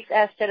this week's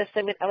Ask Jenna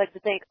segment. I'd like to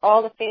thank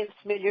all the fans who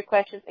submitted your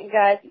questions. And,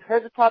 guys, you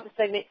heard the top of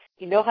the segment.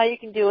 You know how you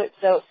can do it.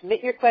 So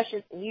submit your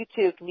questions, and you,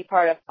 too, can be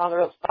part of On the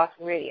Ropes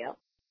Boxing Radio.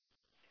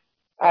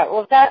 All right,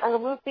 well, with that, I'm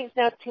going to move things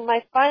now to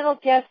my final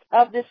guest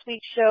of this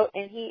week's show,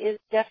 and he is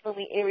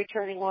definitely a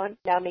returning one,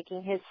 now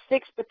making his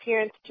 6th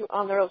appearance to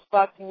On the Ropes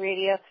Boxing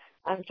Radio.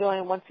 I'm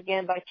joined once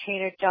again by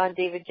trainer John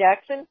David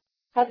Jackson.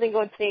 How's it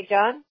going today,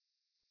 John?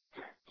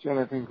 John,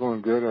 everything's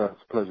going good.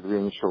 It's a pleasure to be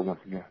on the show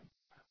once again.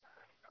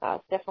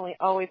 It's definitely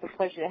always a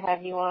pleasure to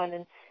have you on.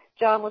 And,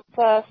 John, let's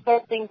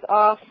start things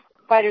off.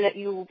 Fighter that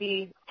you will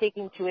be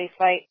taking to a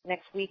fight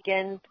next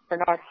weekend,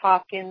 Bernard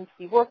Hopkins.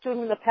 You've worked with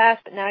him in the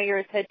past, but now you're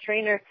his head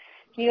trainer.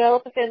 Can you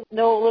let us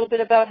know a little bit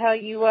about how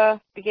you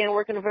began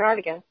working with Bernard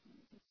again?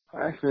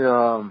 Actually,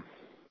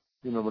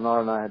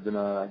 Bernard and I had been,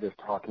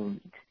 talking,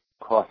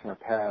 crossing our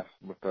paths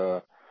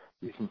with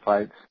recent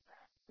fights.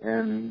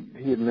 And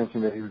he had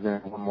mentioned that he was going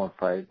to have one more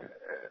fight.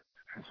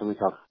 And so we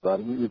talked about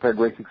it. We've had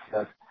great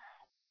success.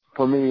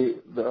 For me,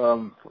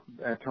 the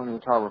Antonio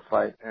Tarver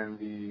fight and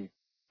the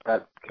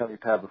Kelly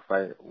Tabor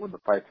fight were the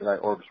fights that I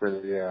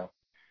orchestrated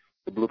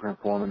the blueprint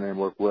for him, and they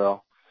worked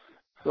well.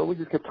 So we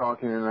just kept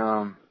talking,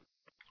 and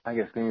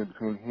things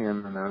between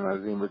him and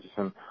Azim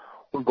Richardson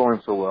were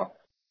going so well.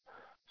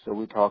 So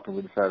we talked, and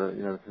we decided,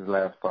 this is his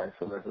last fight,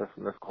 so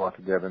let's go out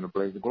together in a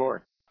blaze of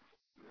glory.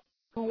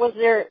 Was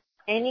there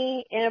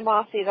any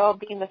animosity at all,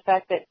 being the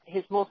fact that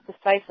his most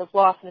decisive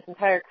loss in his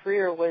entire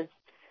career was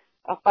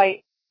a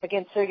fight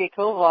against Sergey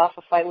Kovalev,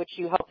 a fight which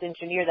you helped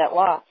engineer that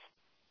loss?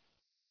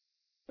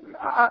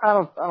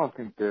 I don't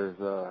think there's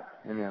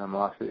any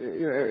animosity.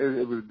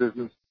 It was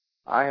business.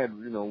 I had,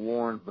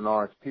 warned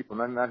Bernard's people,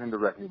 not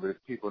indirectly, but his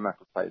people not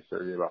to fight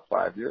Sergey about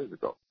 5 years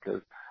ago,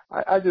 because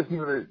I just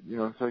knew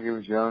that, Sergey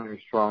was young, he was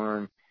stronger,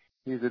 and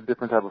he's a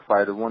different type of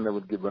fighter, one that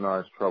would give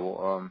Bernard's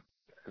trouble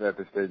at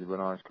this stage of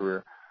Bernard's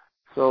career.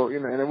 So,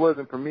 and it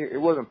wasn't, for me, it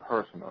wasn't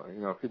personal.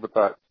 People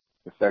thought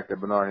the fact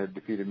that Bernard had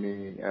defeated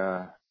me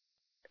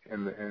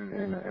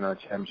in our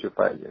championship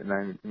fight in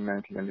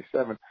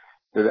 1997,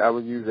 that I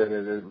would use that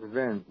as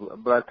revenge.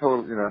 But I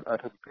told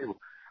the people,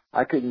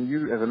 I couldn't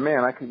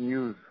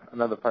use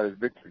another fighter's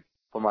victory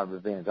for my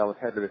revenge. I was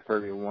happy that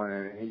Sergey won,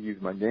 and he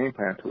used my game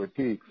plan to a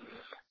T.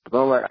 But the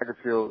only way I could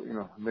feel,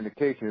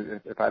 vindication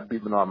is if I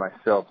beat Bernard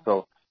myself.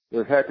 So I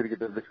was happy to get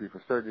that victory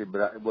for Sergey,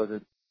 but it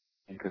wasn't,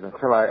 because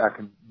until I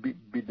can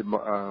beat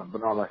Bernard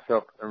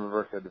myself and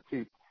reverse that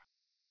defeat,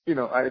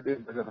 I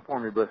didn't for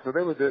me. But so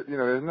there was,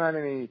 there's not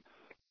any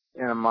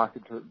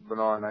animosity to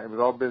Bernard and I. It was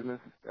all business.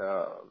 It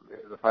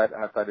was a fight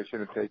I thought they should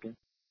have taken,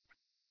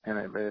 and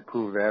it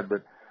proved that.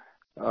 But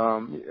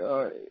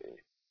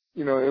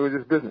you know, it was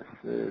just business.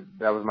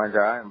 That was my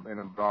guy, and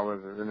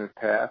Bernard was in his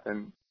path, and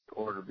in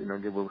order to, you know,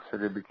 get where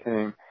Sergey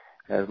became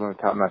as one of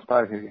the top-notch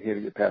fighters, he had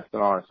to get past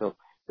Bernard. So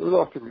it was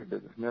all strictly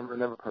business,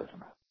 never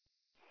personal.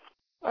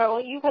 All right,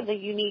 well, you've had the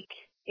unique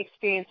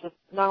experience with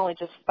not only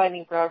just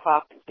fighting Bernard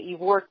Hopkins, but you've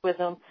worked with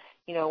him,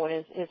 you know, when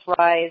his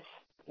rise,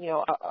 you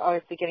know,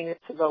 obviously getting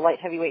to the light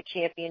heavyweight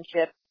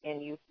championship,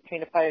 and you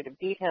trained a fighter to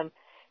beat him.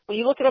 When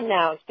you look at him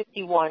now, he's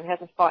 51,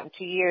 hasn't fought in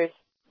 2 years.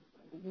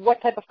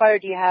 What type of fighter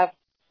do you have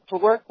to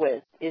work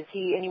with? Is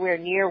he anywhere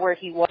near where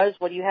he was?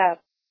 What do you have?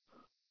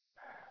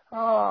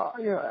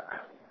 Yeah,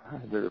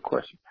 that's a very good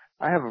question.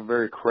 I have a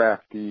very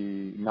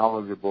crafty,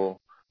 knowledgeable,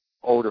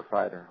 older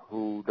fighter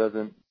who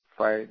doesn't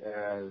fight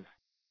as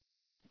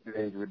the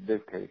age would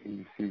dictate.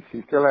 He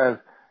still has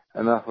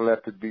enough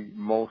left to beat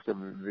most of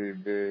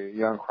the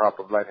young crop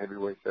of light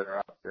heavyweights that are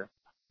out there.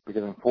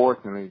 Because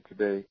unfortunately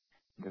today,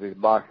 in today's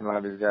boxing, a lot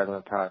of these guys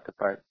are taught to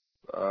fight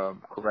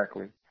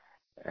correctly.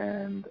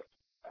 And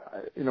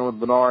you know, with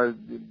Bernard,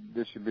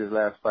 this should be his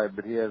last fight,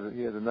 but he has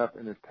enough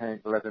in his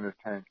tank, left in his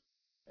tank,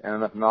 and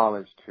enough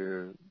knowledge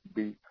to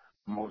beat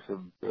most of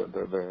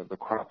the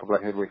crop of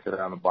light heavyweights that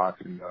are on the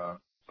boxing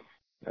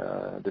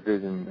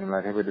division and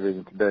light heavyweight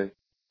division today.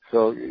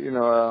 So, you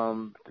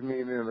know, to me,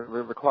 you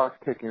know, the clock's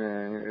ticking,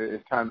 and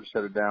it's time to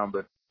shut it down.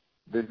 But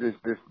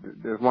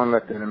there's one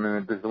left in him,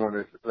 and this is the one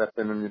that's left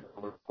in him, you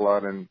know, with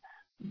blood, and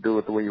do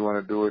it the way you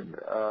want to do it.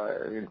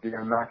 If you're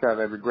going to knock out,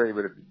 that'd be great.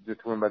 But if you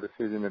just win by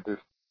decision at this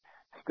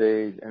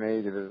stage and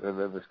age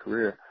of his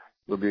career,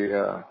 will be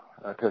a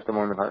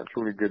testimony of how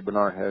truly good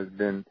Bernard has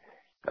been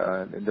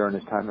during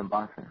his time in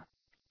boxing.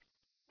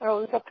 Oh,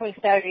 this upcoming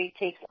Saturday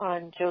he takes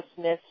on Joe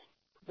Smith,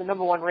 the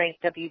number one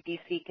ranked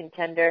WBC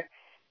contender.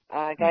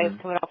 Guy who's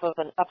coming off of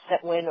an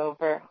upset win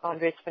over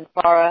Andres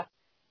Finfara.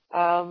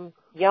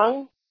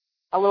 Young,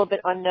 a little bit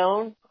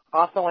unknown,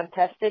 also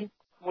untested.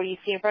 What do you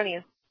see in front of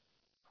you?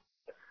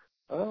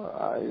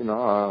 You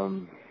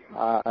know,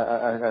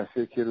 I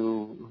see a kid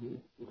who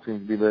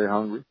seems to be very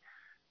hungry.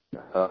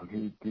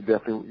 He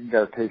definitely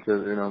got a taste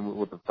of, you know,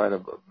 with the fight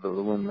of the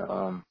win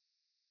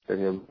that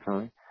he had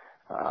recently.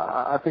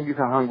 I think he's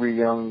a hungry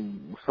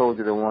young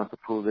soldier that wants to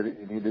prove that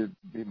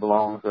he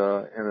belongs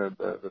in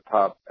the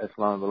top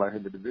echelon of the light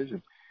heavyweight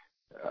division.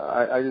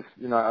 I just,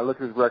 you know, I look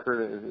at his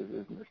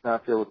record. It's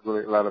not filled with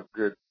really a lot of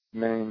good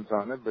names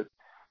on it, but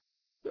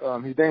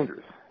he's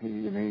dangerous. He's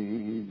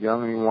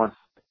young and he wants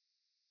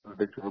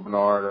Victor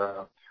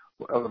Bernard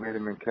elevate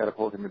him and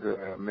catapult him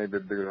into maybe a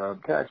bigger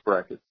tax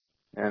bracket,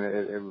 and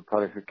it would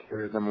probably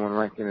secure his number one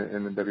ranking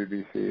in the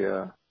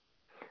WBC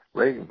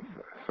ratings.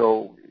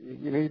 So,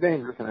 you know, he's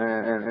dangerous,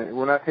 and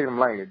we're not taking him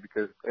lightly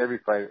because every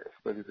fight,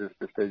 especially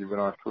this stage of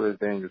Bernard's career, is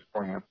dangerous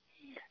for him.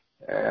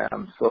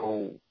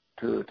 So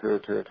to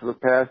look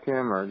past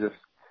him or just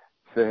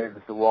say, hey, this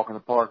is a walk in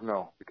the park,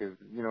 no, because,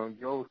 you know,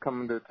 Joe's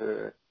coming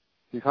to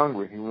he's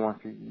hungry. He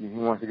wants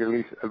to get at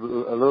least a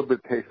little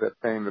bit of taste of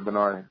that fame that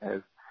Bernard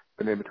has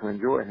been able to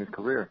enjoy in his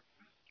career.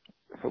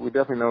 So we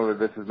definitely know that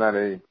this is not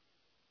a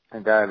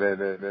guy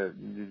that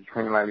you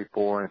train lightly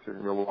for and it's just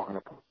a real walk in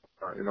the park.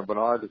 You know,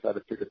 Bernard decided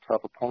to pick a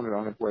tough opponent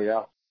on his way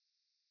out.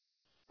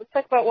 Let's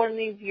talk about one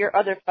of your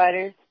other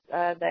fighters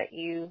that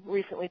you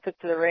recently took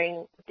to the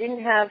ring.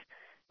 Didn't have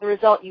the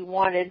result you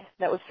wanted.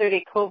 That was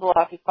Sergey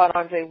Kovalev. He fought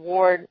Andre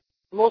Ward.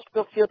 Most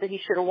people feel that he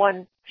should have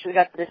won, should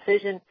have got the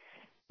decision.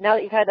 Now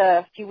that you've had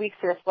a few weeks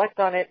to reflect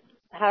on it,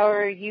 how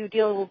are you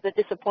dealing with the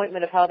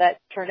disappointment of how that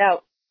turned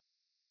out?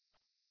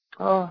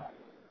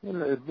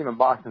 You know,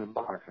 boxing is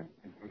boxing.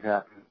 You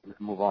have to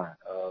move on.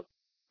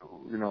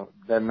 You know,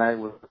 that night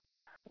was.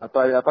 I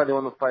thought they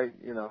won the fight,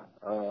 you know,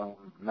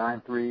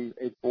 9-3,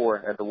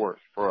 8-4 at the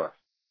worst for us.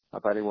 I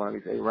thought they won at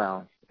least 8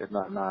 rounds, if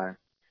not 9.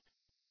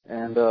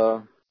 And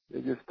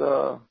it just, you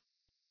know,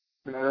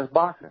 that's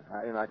boxing.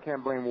 I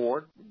can't blame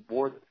Ward.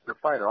 Ward's the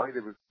fighter. All he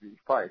did was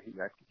fight. He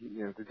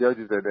you know, the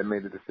judges that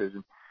made the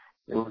decision.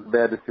 It was a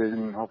bad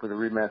decision. Hopefully the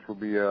rematch will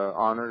be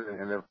honored,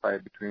 and they'll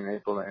fight between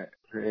April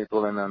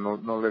and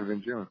no later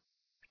than June.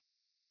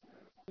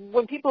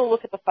 When people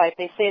look at the fight,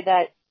 they say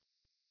that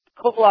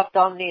Kovalev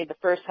dominated the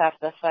first half of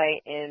the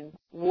fight and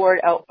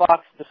Ward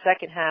outboxed the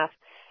second half.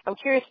 I'm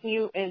curious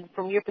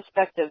from your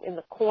perspective in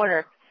the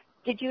corner,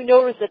 did you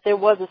notice that there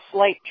was a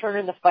slight turn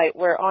in the fight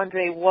where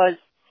Andre was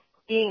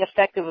being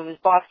effective of his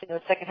boxing in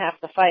the second half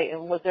of the fight?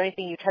 And was there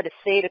anything you tried to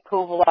say to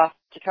Kovalev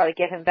to try to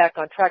get him back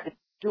on track to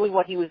doing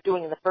what he was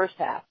doing in the first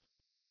half?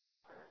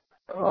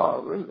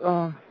 Well, you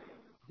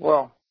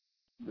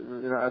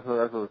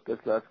know,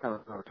 that's kind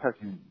of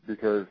touchy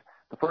because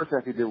the first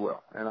half he did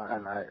well, and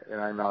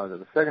I acknowledge that.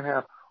 The second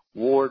half,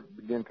 Ward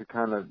began to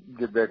kind of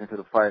get back into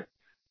the fight.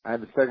 I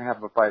had the second half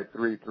of the fight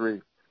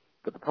 3-3,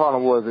 but the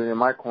problem was that in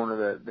my corner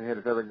that they had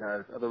this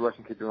other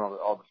Russian kid doing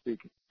all the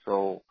speaking.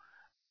 So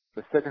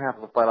the second half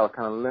of the fight, I was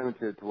kind of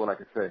limited to what I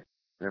could say.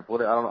 And I don't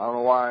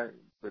know why,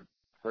 but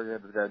Sergey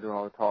had this guy doing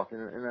all the talking.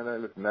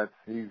 And listen,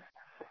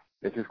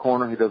 It's his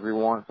corner. He does what he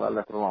wants, so I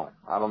left it alone.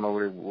 I don't know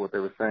what they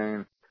were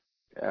saying.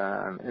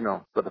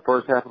 But the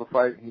first half of the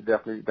fight, he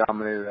definitely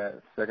dominated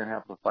that. Second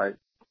half of the fight,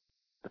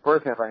 the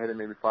first half I had it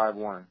maybe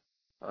 5-1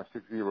 or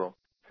 6-0.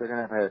 Second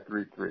half I had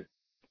 3-3.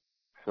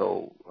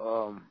 So,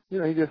 he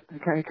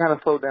kind of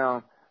slowed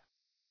down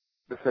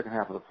the second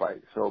half of the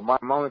fight. So my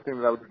only thing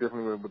that I would do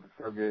differently with the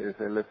Sergey is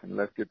say, listen,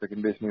 let's get the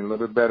conditioning a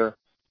little bit better.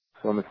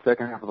 So in the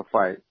second half of the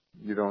fight,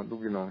 you don't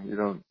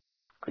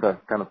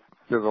kind of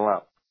fizzle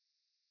out.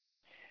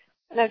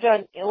 Now,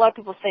 John, a lot of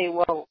people say,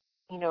 well,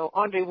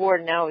 Andre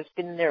Ward now has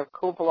been there with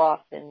Kovalev,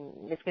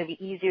 and it's going to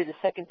be easier the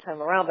second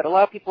time around. But a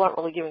lot of people aren't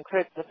really giving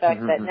credit to the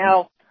fact that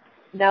now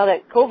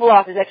that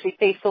Kovalev has actually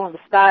faced someone the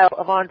style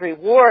of Andre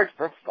Ward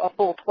for a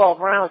full 12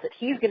 rounds, that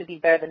he's going to be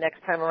better the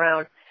next time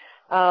around.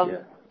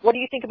 What do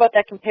you think about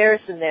that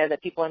comparison there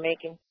that people are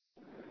making?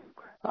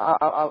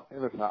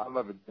 Listen, I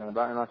love it, John, and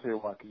I'll tell you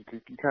why.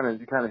 Because you kind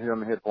of hit on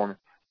the head for me.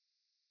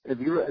 If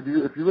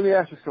you really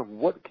ask yourself,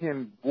 what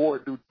can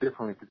Ward do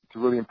differently to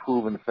really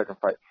improve in the second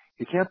fight?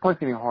 He can't punch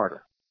any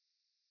harder.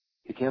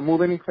 He can't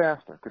move any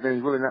faster because then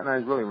he's really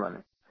he's really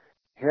running.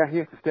 He has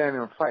to stand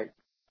there and fight.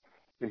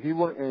 If he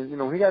was,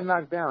 when he got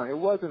knocked down, it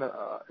wasn't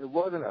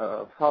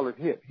a solid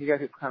hit. He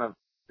got hit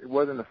it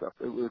was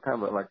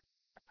kind of like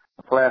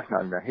a flash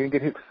knockdown. He didn't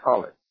get hit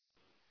solid.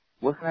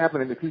 What's going to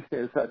happen if he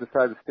decides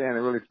to stand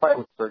and really fight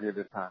with Sergey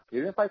this time? He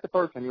didn't fight the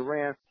first time. He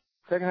ran.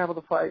 Second half of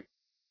the fight,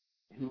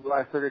 he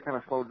realized Sergey kind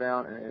of slowed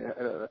down and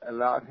it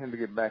allowed him to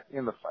get back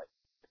in the fight.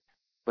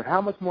 But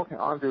how much more can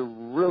Andre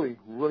really,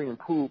 really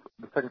improve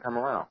the second time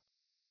around?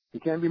 He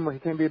can't be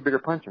a bigger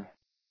puncher.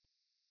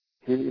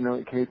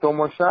 Can he throw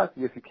more shots?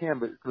 Yes, he can,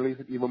 but it leaves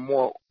him even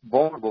more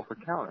vulnerable for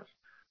counters.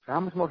 So how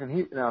much more can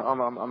he? Now,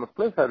 on the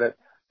flip side of that,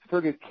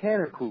 Sergey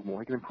can improve more.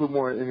 He can improve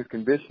more in his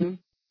conditioning,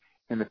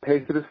 in the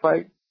pace of his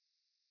fight,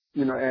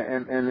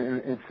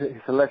 and his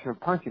selection of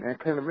punching, and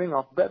clearing the ring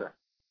off better.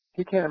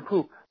 He can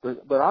improve,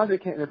 but Andre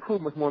can't improve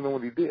much more than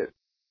what he did.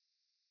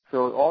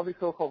 So all these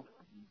so-called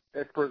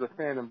experts or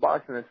fans in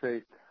boxing that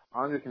say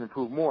Andre can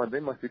improve more, they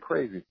must be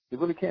crazy. He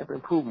really can't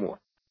improve more.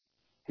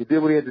 He did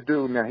what he had to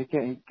do. Now he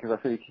can't, because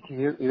I say he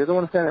doesn't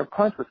want to stand there and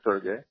punch with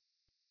Sergey.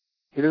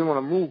 He doesn't want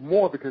to move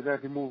more because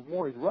if he moves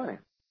more, he's running.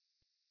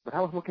 But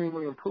how much more can he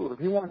really improve? If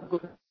he wants to go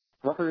to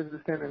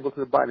stand there and go to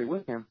the body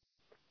with him,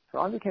 so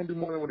Andre can't do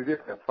more than what he did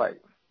for that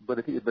fight. But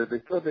if they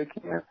feel they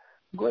can,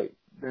 great.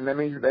 Then that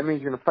means you're going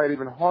to fight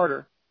even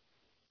harder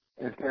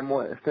and stand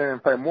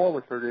and fight more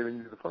with Sergey than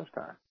you did the first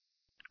time.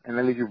 And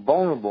that leaves you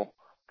vulnerable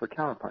for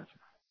counterpunches.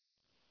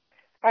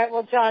 All right,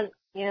 well, John,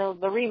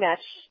 the rematch,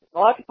 a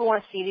lot of people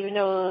want to see it, even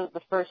though the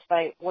first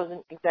fight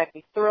wasn't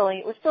exactly thrilling.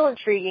 It was still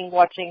intriguing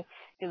watching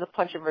the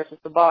puncher versus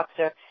the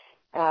boxer.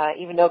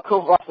 Even though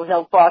Kovalev was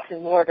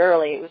outboxing Ward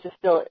early, it was just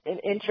still an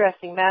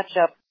interesting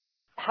matchup.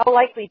 How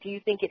likely do you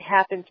think it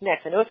happens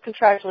next? I know it's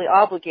contractually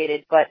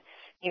obligated, but,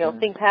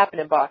 things happen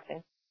in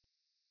boxing.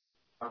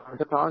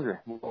 It's up to Andre.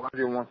 What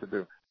Andre wants to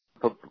do.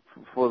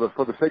 For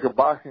the sake of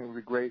boxing, it would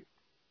be great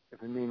if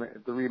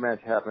the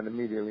rematch happened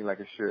immediately like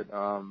it should.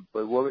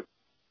 But will it?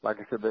 Like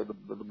I said,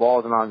 the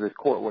ball's in Andre's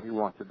court, what he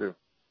wants to do.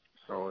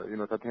 So,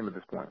 it's up to him at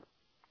this point.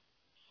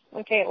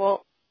 Okay,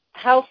 well,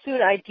 how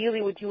soon,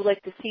 ideally, would you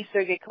like to see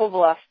Sergey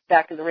Kovalev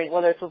back in the ring,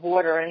 whether it's with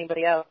Ward or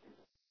anybody else?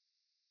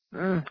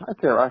 I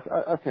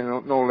say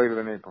no later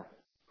than April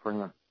for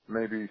him.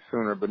 Maybe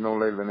sooner, but no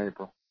later than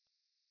April.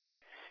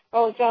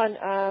 Oh, John,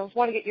 I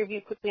want to get your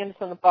view quickly on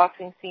the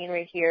boxing scene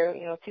right here.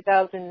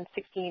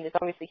 2016 is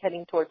obviously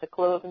heading towards a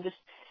close. I'm just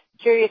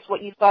curious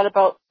what you thought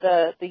about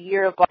the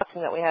year of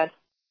boxing that we had.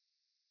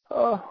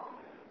 I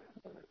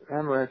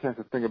haven't really had a chance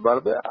to think about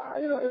it, but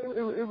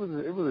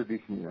it was a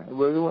decent year. It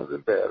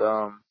wasn't bad.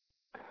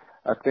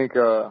 I think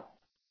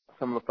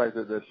some of the fights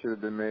that should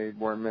have been made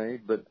weren't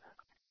made, but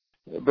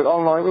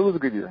all in all, it was a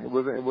good year. It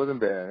wasn't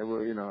bad. It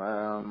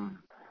was,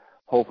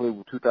 hopefully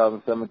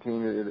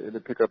 2017 it'll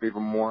pick up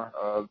even more.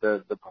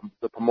 The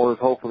promoters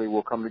hopefully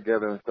will come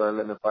together and start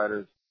letting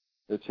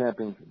the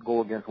champions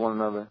go against one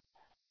another,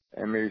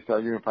 and maybe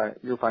start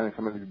unifying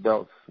some of these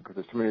belts, because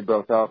there's too many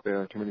belts out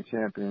there, too many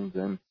champions,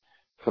 and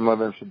some of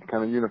them should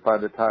kind of unify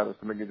their titles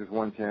to make it just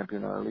one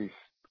champion, or at least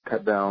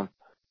cut down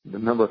the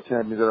number of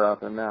champions that are out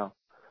there now.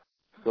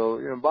 So,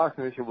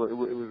 boxing this year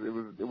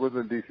it was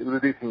a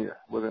decent year.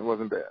 It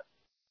wasn't bad.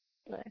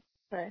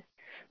 Nice.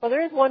 Well,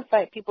 there is one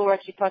fight people were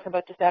actually talking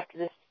about just after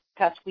this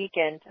past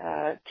weekend.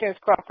 Terence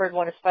Crawford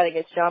won his fight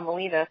against John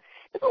Molina.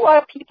 There's a lot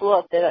of people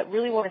out there that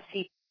really want to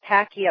see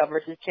Pacquiao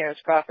versus Terence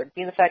Crawford,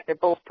 being the fact they're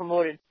both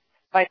promoted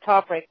by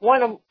Top Rank.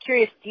 One, I'm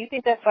curious, do you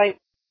think that fight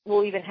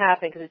will even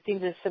happen? Because it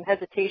seems there's some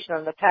hesitation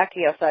on the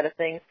Pacquiao side of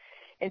things.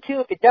 And two,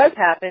 if it does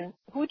happen,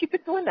 who would you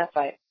pick to win that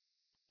fight?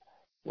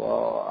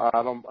 Well,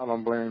 I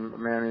don't blame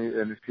Manny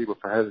and his people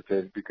for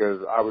hesitating,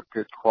 because I would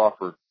pick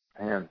Crawford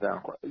hands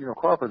down.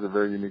 Crawford's a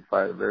very unique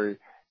fighter.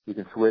 He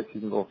can switch. He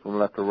can go from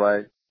left to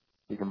right.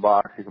 He can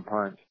box. He can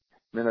punch.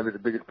 He may not be the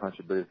biggest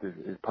puncher, but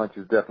his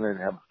punches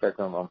definitely have an effect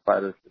on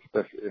fighters,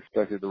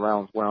 especially if the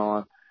round's well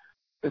on.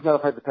 It's not a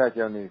fight that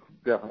Pacquiao needs.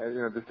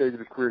 Definitely, at this stage of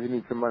his career, he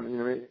needs some money.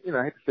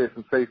 I hate to say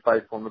some safe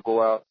fights for him to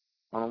go out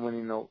on a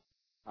winning note,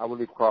 I would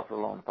leave Crawford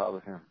alone if I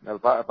was him. Now,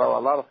 if I were a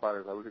lot of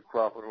fighters, I would leave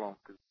Crawford alone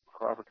because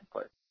Crawford can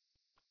fight.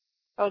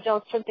 Oh, John,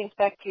 let's turn things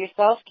back to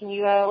yourself. Can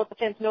you let the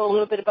fans know a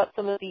little bit about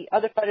some of the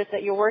other fighters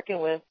that you're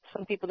working with,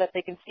 some people that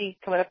they can see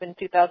coming up in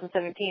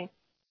 2017?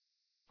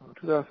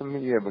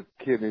 2017, yeah, but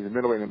kid, he's a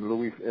middleweight in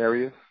Luis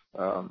Arias.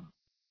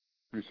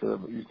 He's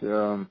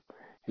from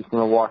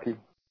Milwaukee,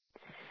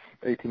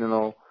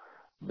 18-0,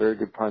 very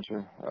good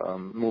puncher.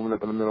 Moving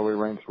up in the middleweight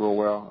ranks real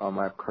well.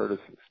 I have Curtis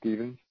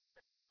Stevens,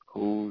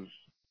 who's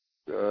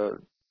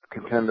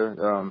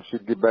contender.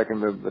 Should get back in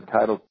the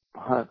title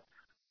hunt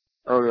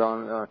early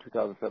on in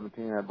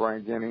 2017. I had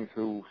Brian Jennings,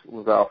 who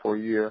was out for a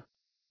year,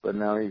 but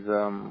now he's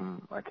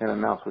I can't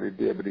announce what he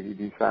did, but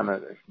he signed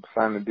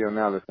a deal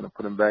now that's going to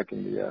put him back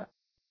in the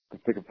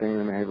thick of things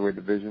in the heavyweight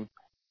division.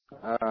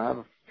 I have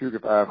a few.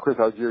 Chris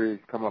Algieri's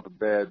come up with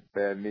a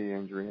bad knee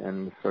injury,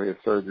 and so he has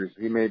surgery.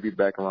 So he may be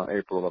back around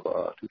April of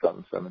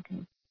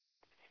 2017.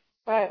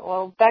 All right,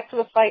 well, back to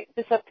the fight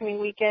this upcoming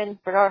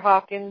weekend, Bernard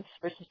Hopkins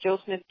versus Joe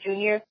Smith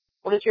Jr.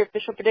 What is your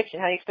official prediction?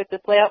 How do you expect it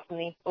to play out from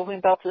the opening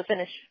bell to the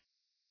finish?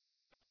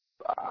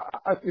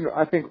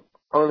 I think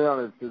early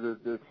on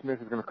the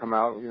Smith is going to come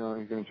out.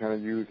 He's going to try to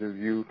use his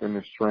youth and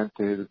his strength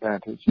to his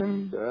advantage,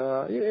 and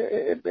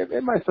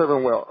it might serve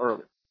him well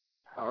early.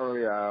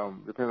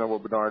 Depending on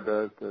what Bernard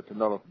does to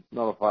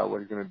nullify what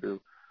he's going to do.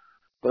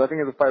 But I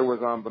think if the fight was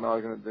on,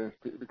 Bernard's going to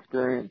have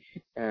experience,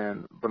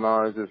 and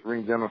Bernard's just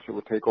ring generalship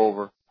will take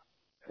over.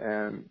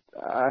 And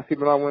I see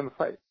Bernard win the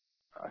fight.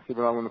 I see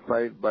Bernard win the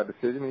fight by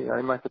decision.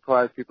 He might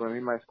surprise people, and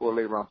he might score a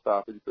late round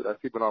stoppage, but I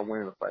see Bernard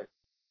winning the fight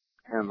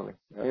handily.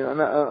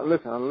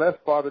 Listen, unless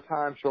Father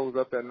Time shows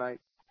up that night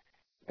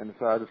and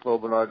decides to slow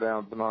Bernard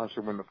down, Bernard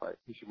should win the fight.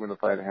 He should win the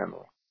fight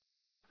handily.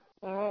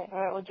 All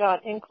right. Well, John,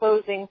 in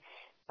closing,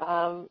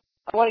 I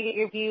want to get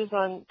your views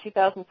on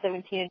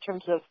 2017 in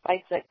terms of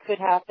fights that could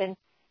happen.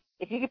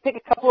 If you could pick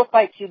a couple of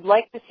fights you'd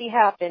like to see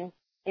happen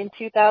in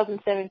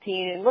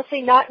 2017, and let's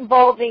say not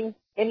involving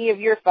any of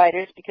your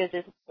fighters because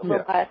there's a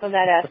little bias on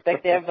that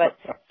aspect there, but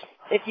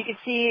if you could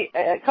see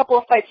a couple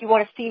of fights you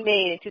want to see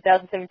made in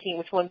 2017,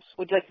 which ones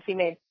would you like to see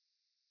made?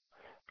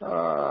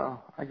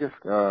 I guess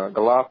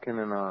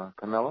Golovkin and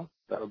Canelo.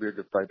 That would be a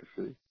good fight to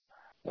see.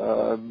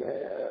 In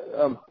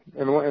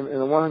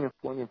the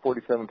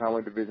 147 pound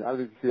weight division, I'd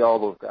like to see all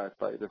those guys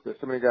fight. There's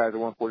so many guys at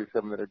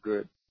 147 that are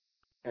good,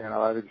 and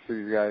I'd like to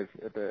see these guys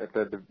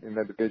in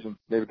that division.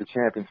 Maybe the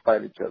champions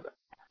fight each other.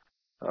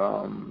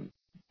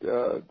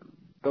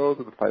 Those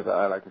are the fights that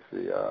I like to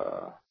see.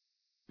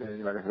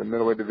 Like I said, the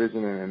middleweight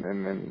division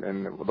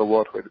and the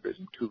welterweight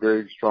division, two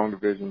very strong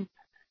divisions,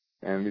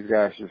 and these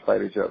guys should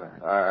fight each other.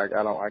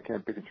 I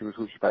can't pick and choose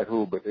who should fight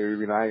who, but it would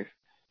be nice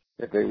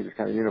if they would just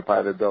kind of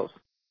unify their belts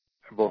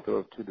for both of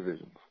those two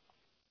divisions.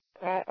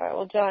 All right.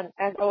 Well, John,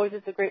 as always,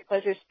 it's a great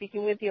pleasure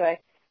speaking with you. I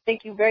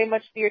thank you very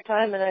much for your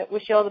time, and I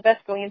wish you all the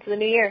best going into the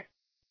new year.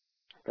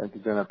 Thank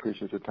you, Jen. I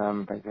appreciate your time,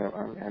 and thank you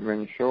for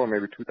having your show, and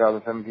maybe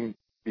 2017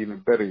 be even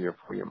better year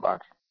for you in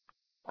boxing.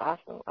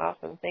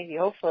 Awesome. Thank you.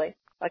 Hopefully.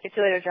 I'll catch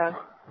you later, John.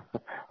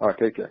 All right,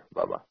 take care.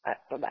 Bye-bye. All right,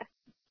 bye-bye.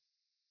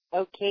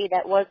 Okay,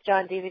 that was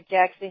John David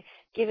Jackson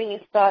giving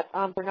his thoughts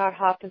on Bernard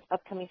Hopkins'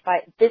 upcoming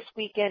fight this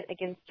weekend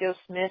against Joe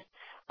Smith.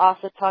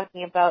 Also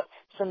talking about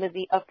some of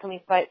the upcoming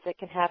fights that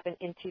can happen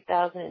in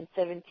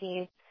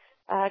 2017.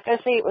 I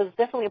gotta say, it was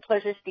definitely a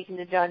pleasure speaking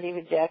to John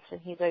David Jackson.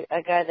 He's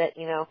a guy that,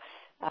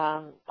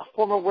 a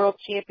former world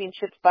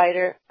championship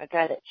fighter, a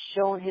guy that's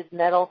shown his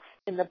mettle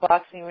in the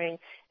boxing ring,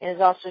 and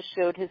has also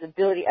showed his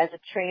ability as a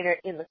trainer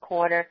in the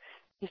corner.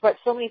 He's brought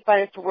so many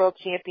fighters to world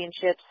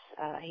championships.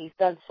 He's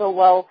done so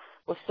well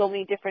with so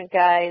many different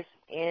guys,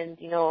 and,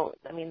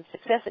 the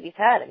success that he's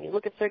had.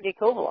 Look at Sergey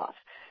Kovalev.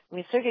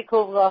 Sergey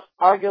Kovalev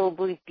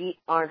arguably beat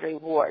Andre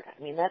Ward.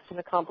 That's an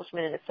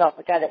accomplishment in itself.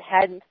 A guy that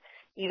hadn't,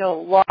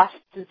 lost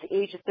since the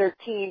age of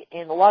 13,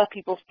 and a lot of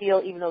people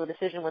feel, even though the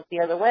decision went the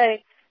other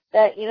way,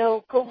 that,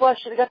 Kovalev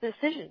should have got the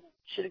decision,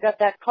 should have got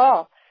that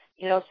call.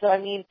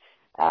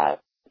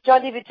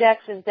 John David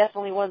Jackson,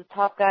 definitely one of the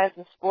top guys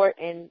in sport,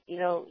 and,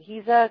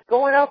 he's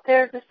going out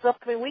there this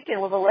upcoming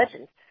weekend with a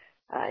legend.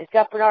 He's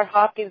got Bernard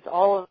Hopkins,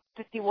 all of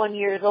 51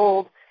 years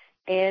old,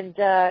 and,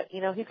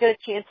 he's got a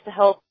chance to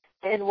help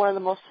end one of the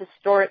most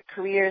historic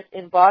careers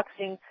in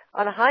boxing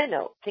on a high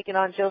note, taking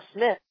on Joe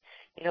Smith.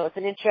 It's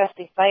an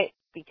interesting fight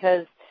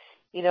because,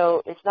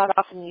 it's not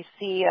often you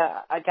see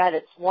a guy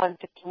that's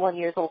 51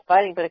 years old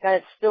fighting, but a guy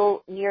that's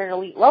still near an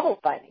elite level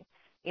fighting.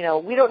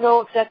 We don't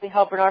know exactly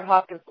how Bernard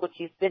Hopkins looks.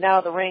 He's been out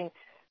of the ring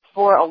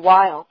for a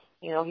while.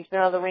 He's been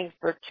out of the ring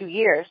for 2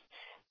 years,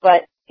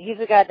 but he's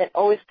a guy that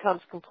always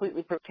comes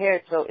completely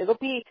prepared. So it'll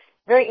be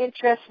very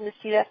interesting to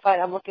see that fight.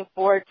 I'm looking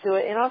forward to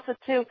it. And also,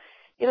 too,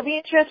 it'll be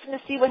interesting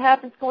to see what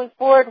happens going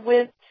forward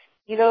with,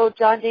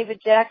 John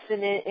David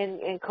Jackson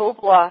and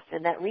Kovalev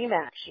and that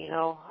rematch.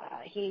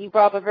 He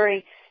brought up a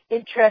very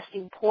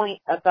interesting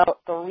point about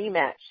the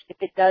rematch, if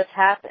it does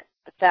happen.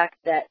 The fact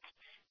that,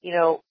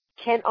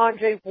 can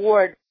Andre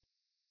Ward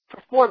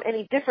perform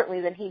any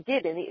differently than he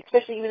did,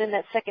 especially even in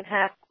that second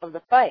half of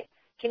the fight?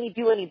 Can he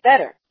do any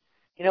better?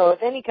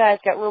 if any guy's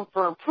got room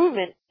for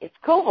improvement, it's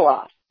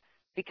Kovalov.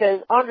 Because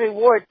Andre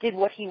Ward did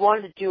what he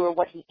wanted to do or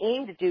what he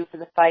aimed to do for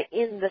the fight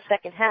in the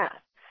second half,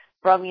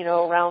 from,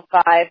 round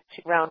 5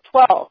 to round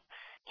 12.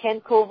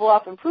 Can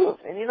Kovalov improve?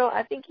 And,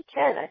 I think he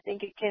can. I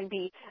think it can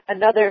be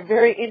another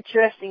very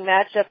interesting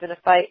matchup in a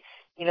fight,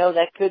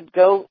 that could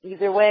go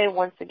either way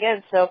once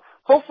again. So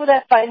hopefully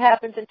that fight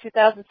happens in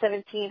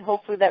 2017.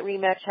 Hopefully that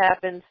rematch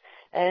happens.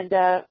 And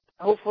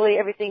hopefully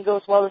everything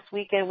goes well this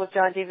weekend with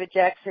John David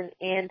Jackson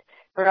and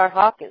Bernard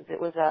Hopkins.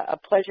 It was a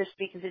pleasure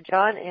speaking to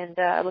John, and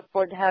I look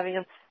forward to having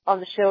him on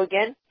the show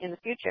again in the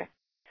future.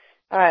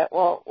 All right,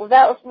 well, with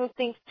that, let's move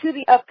things to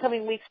the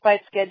upcoming week's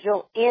fight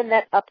schedule and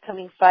that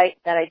upcoming fight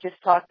that I just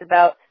talked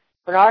about,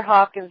 Bernard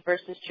Hopkins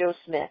versus Joe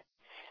Smith.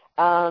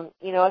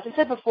 As I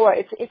said before,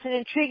 it's an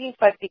intriguing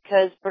fight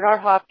because Bernard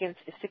Hopkins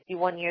is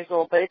 61 years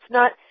old, but it's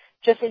not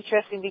just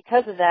interesting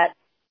because of that.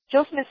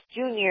 Joe Smith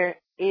Jr.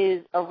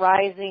 is a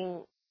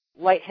rising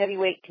light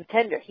heavyweight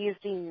contender. He is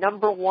the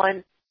number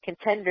one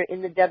contender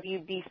in the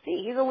WBC.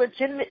 He's a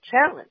legitimate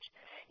challenge.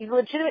 He's a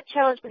legitimate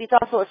challenge, but he's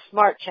also a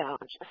smart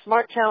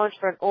challenge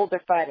for an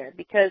older fighter,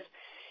 because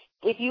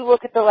if you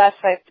look at the last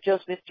fight for Joe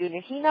Smith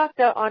Jr., he knocked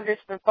out Andres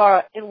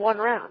Farhood in one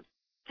round.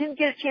 Didn't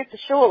get a chance to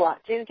show a lot.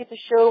 Didn't get to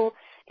show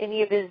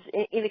any of his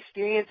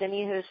inexperience,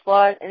 any of his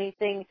flaws,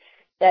 anything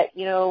that,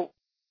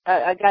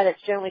 a guy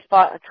that's generally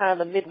fought at kind of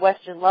the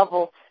Midwestern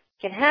level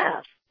can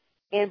have.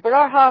 And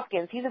Bernard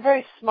Hopkins, he's a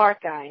very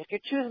smart guy. If you're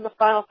choosing the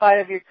final fight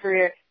of your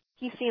career,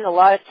 he's seen a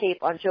lot of tape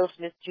on Joe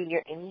Smith Jr.,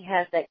 and he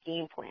has that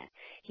game plan.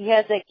 He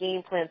has that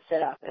game plan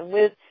set up. And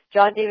with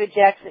John David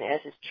Jackson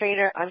as his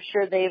trainer, I'm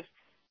sure they've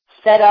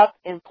set up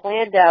and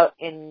planned out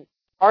and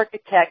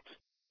architect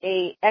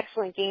a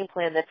excellent game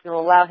plan that's going to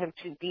allow him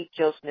to beat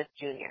Joe Smith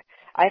Jr.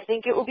 I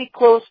think it will be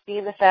close,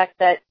 being the fact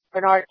that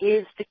Bernard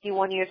is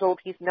 51 years old.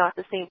 He's not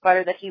the same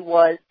fighter that he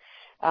was.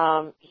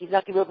 He's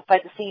not going to be able to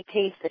fight the same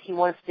pace that he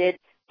once did.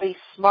 But he's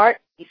smart,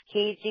 he's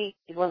cagey,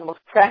 he's one of the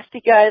most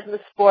crafty guys in the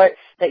sport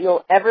that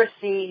you'll ever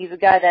see. He's a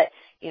guy that,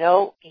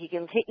 he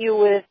can hit you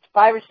with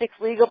 5 or 6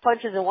 legal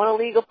punches and one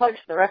illegal punch,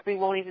 and the referee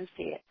won't even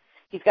see it.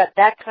 He's got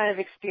that kind of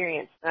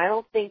experience. And I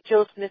don't think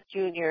Joe Smith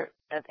Jr.,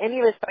 of any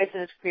of his fights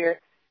in his career,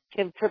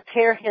 can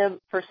prepare him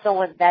for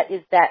someone that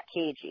is that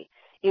cagey.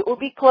 It will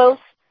be close.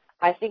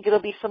 I think it'll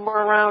be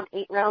somewhere around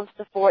 8 rounds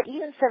to 4,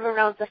 even 7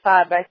 rounds to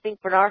 5, but I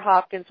think Bernard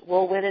Hopkins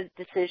will win a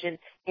decision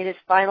in his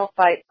final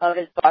fight of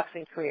his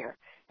boxing career.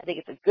 I think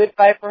it's a good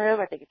fight for him.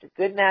 I think it's a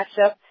good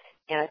matchup.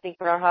 And I think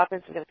Bernard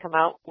Hopkins is going to come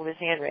out with his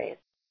hand raised.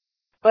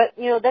 But,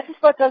 that just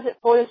about does it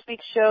for this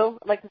week's show.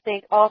 I'd like to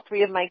thank all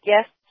 3 of my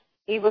guests,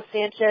 Abel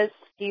Sanchez,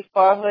 Steve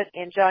Farhood,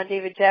 and John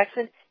David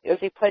Jackson. It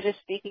was a pleasure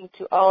speaking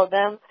to all of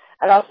them.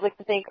 I'd also like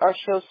to thank our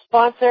show's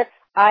sponsor,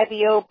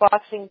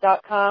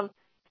 IBOBoxing.com.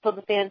 I've told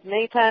the fans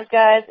many times,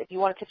 guys, if you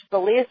want to catch the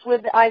latest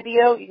with the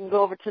IBO, you can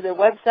go over to their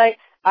website,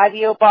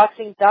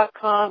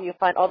 IBOBoxing.com. You'll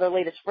find all their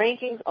latest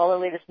rankings, all their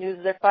latest news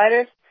of their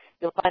fighters.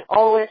 You'll find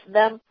all the links to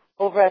them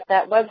over at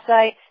that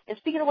website. And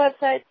speaking of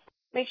websites,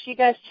 make sure you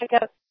guys check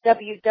out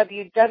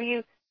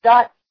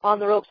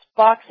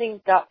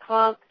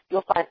www.ontheropesboxing.com.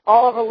 You'll find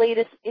all of our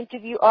latest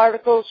interview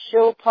articles,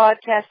 show,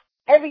 podcasts,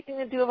 everything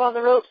to do with On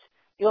the Ropes.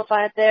 You'll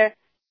find it there.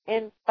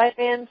 And fight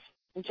fans,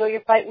 enjoy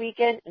your fight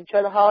weekend,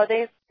 enjoy the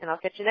holidays, and I'll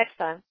catch you next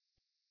time.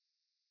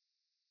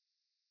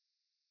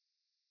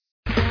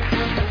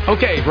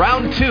 Okay,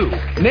 round 2.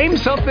 Name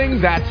something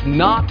that's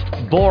not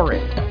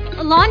boring.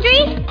 A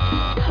laundry?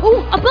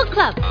 Ooh, a book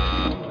club.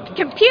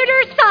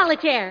 Computer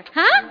solitaire,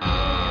 huh?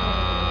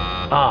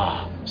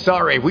 Ah,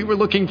 sorry, we were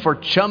looking for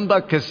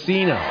Chumba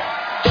Casino.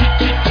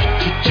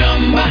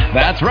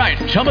 That's right,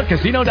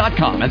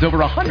 ChumbaCasino.com has over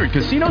 100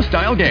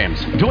 casino-style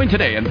games. Join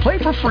today and play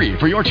for free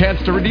for your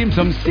chance to redeem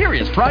some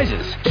serious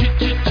prizes.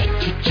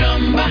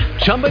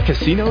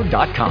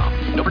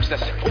 ChumbaCasino.com. No purchase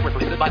necessary. Void where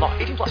prohibited by law.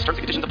 18+ terms and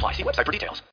conditions apply. See website for details.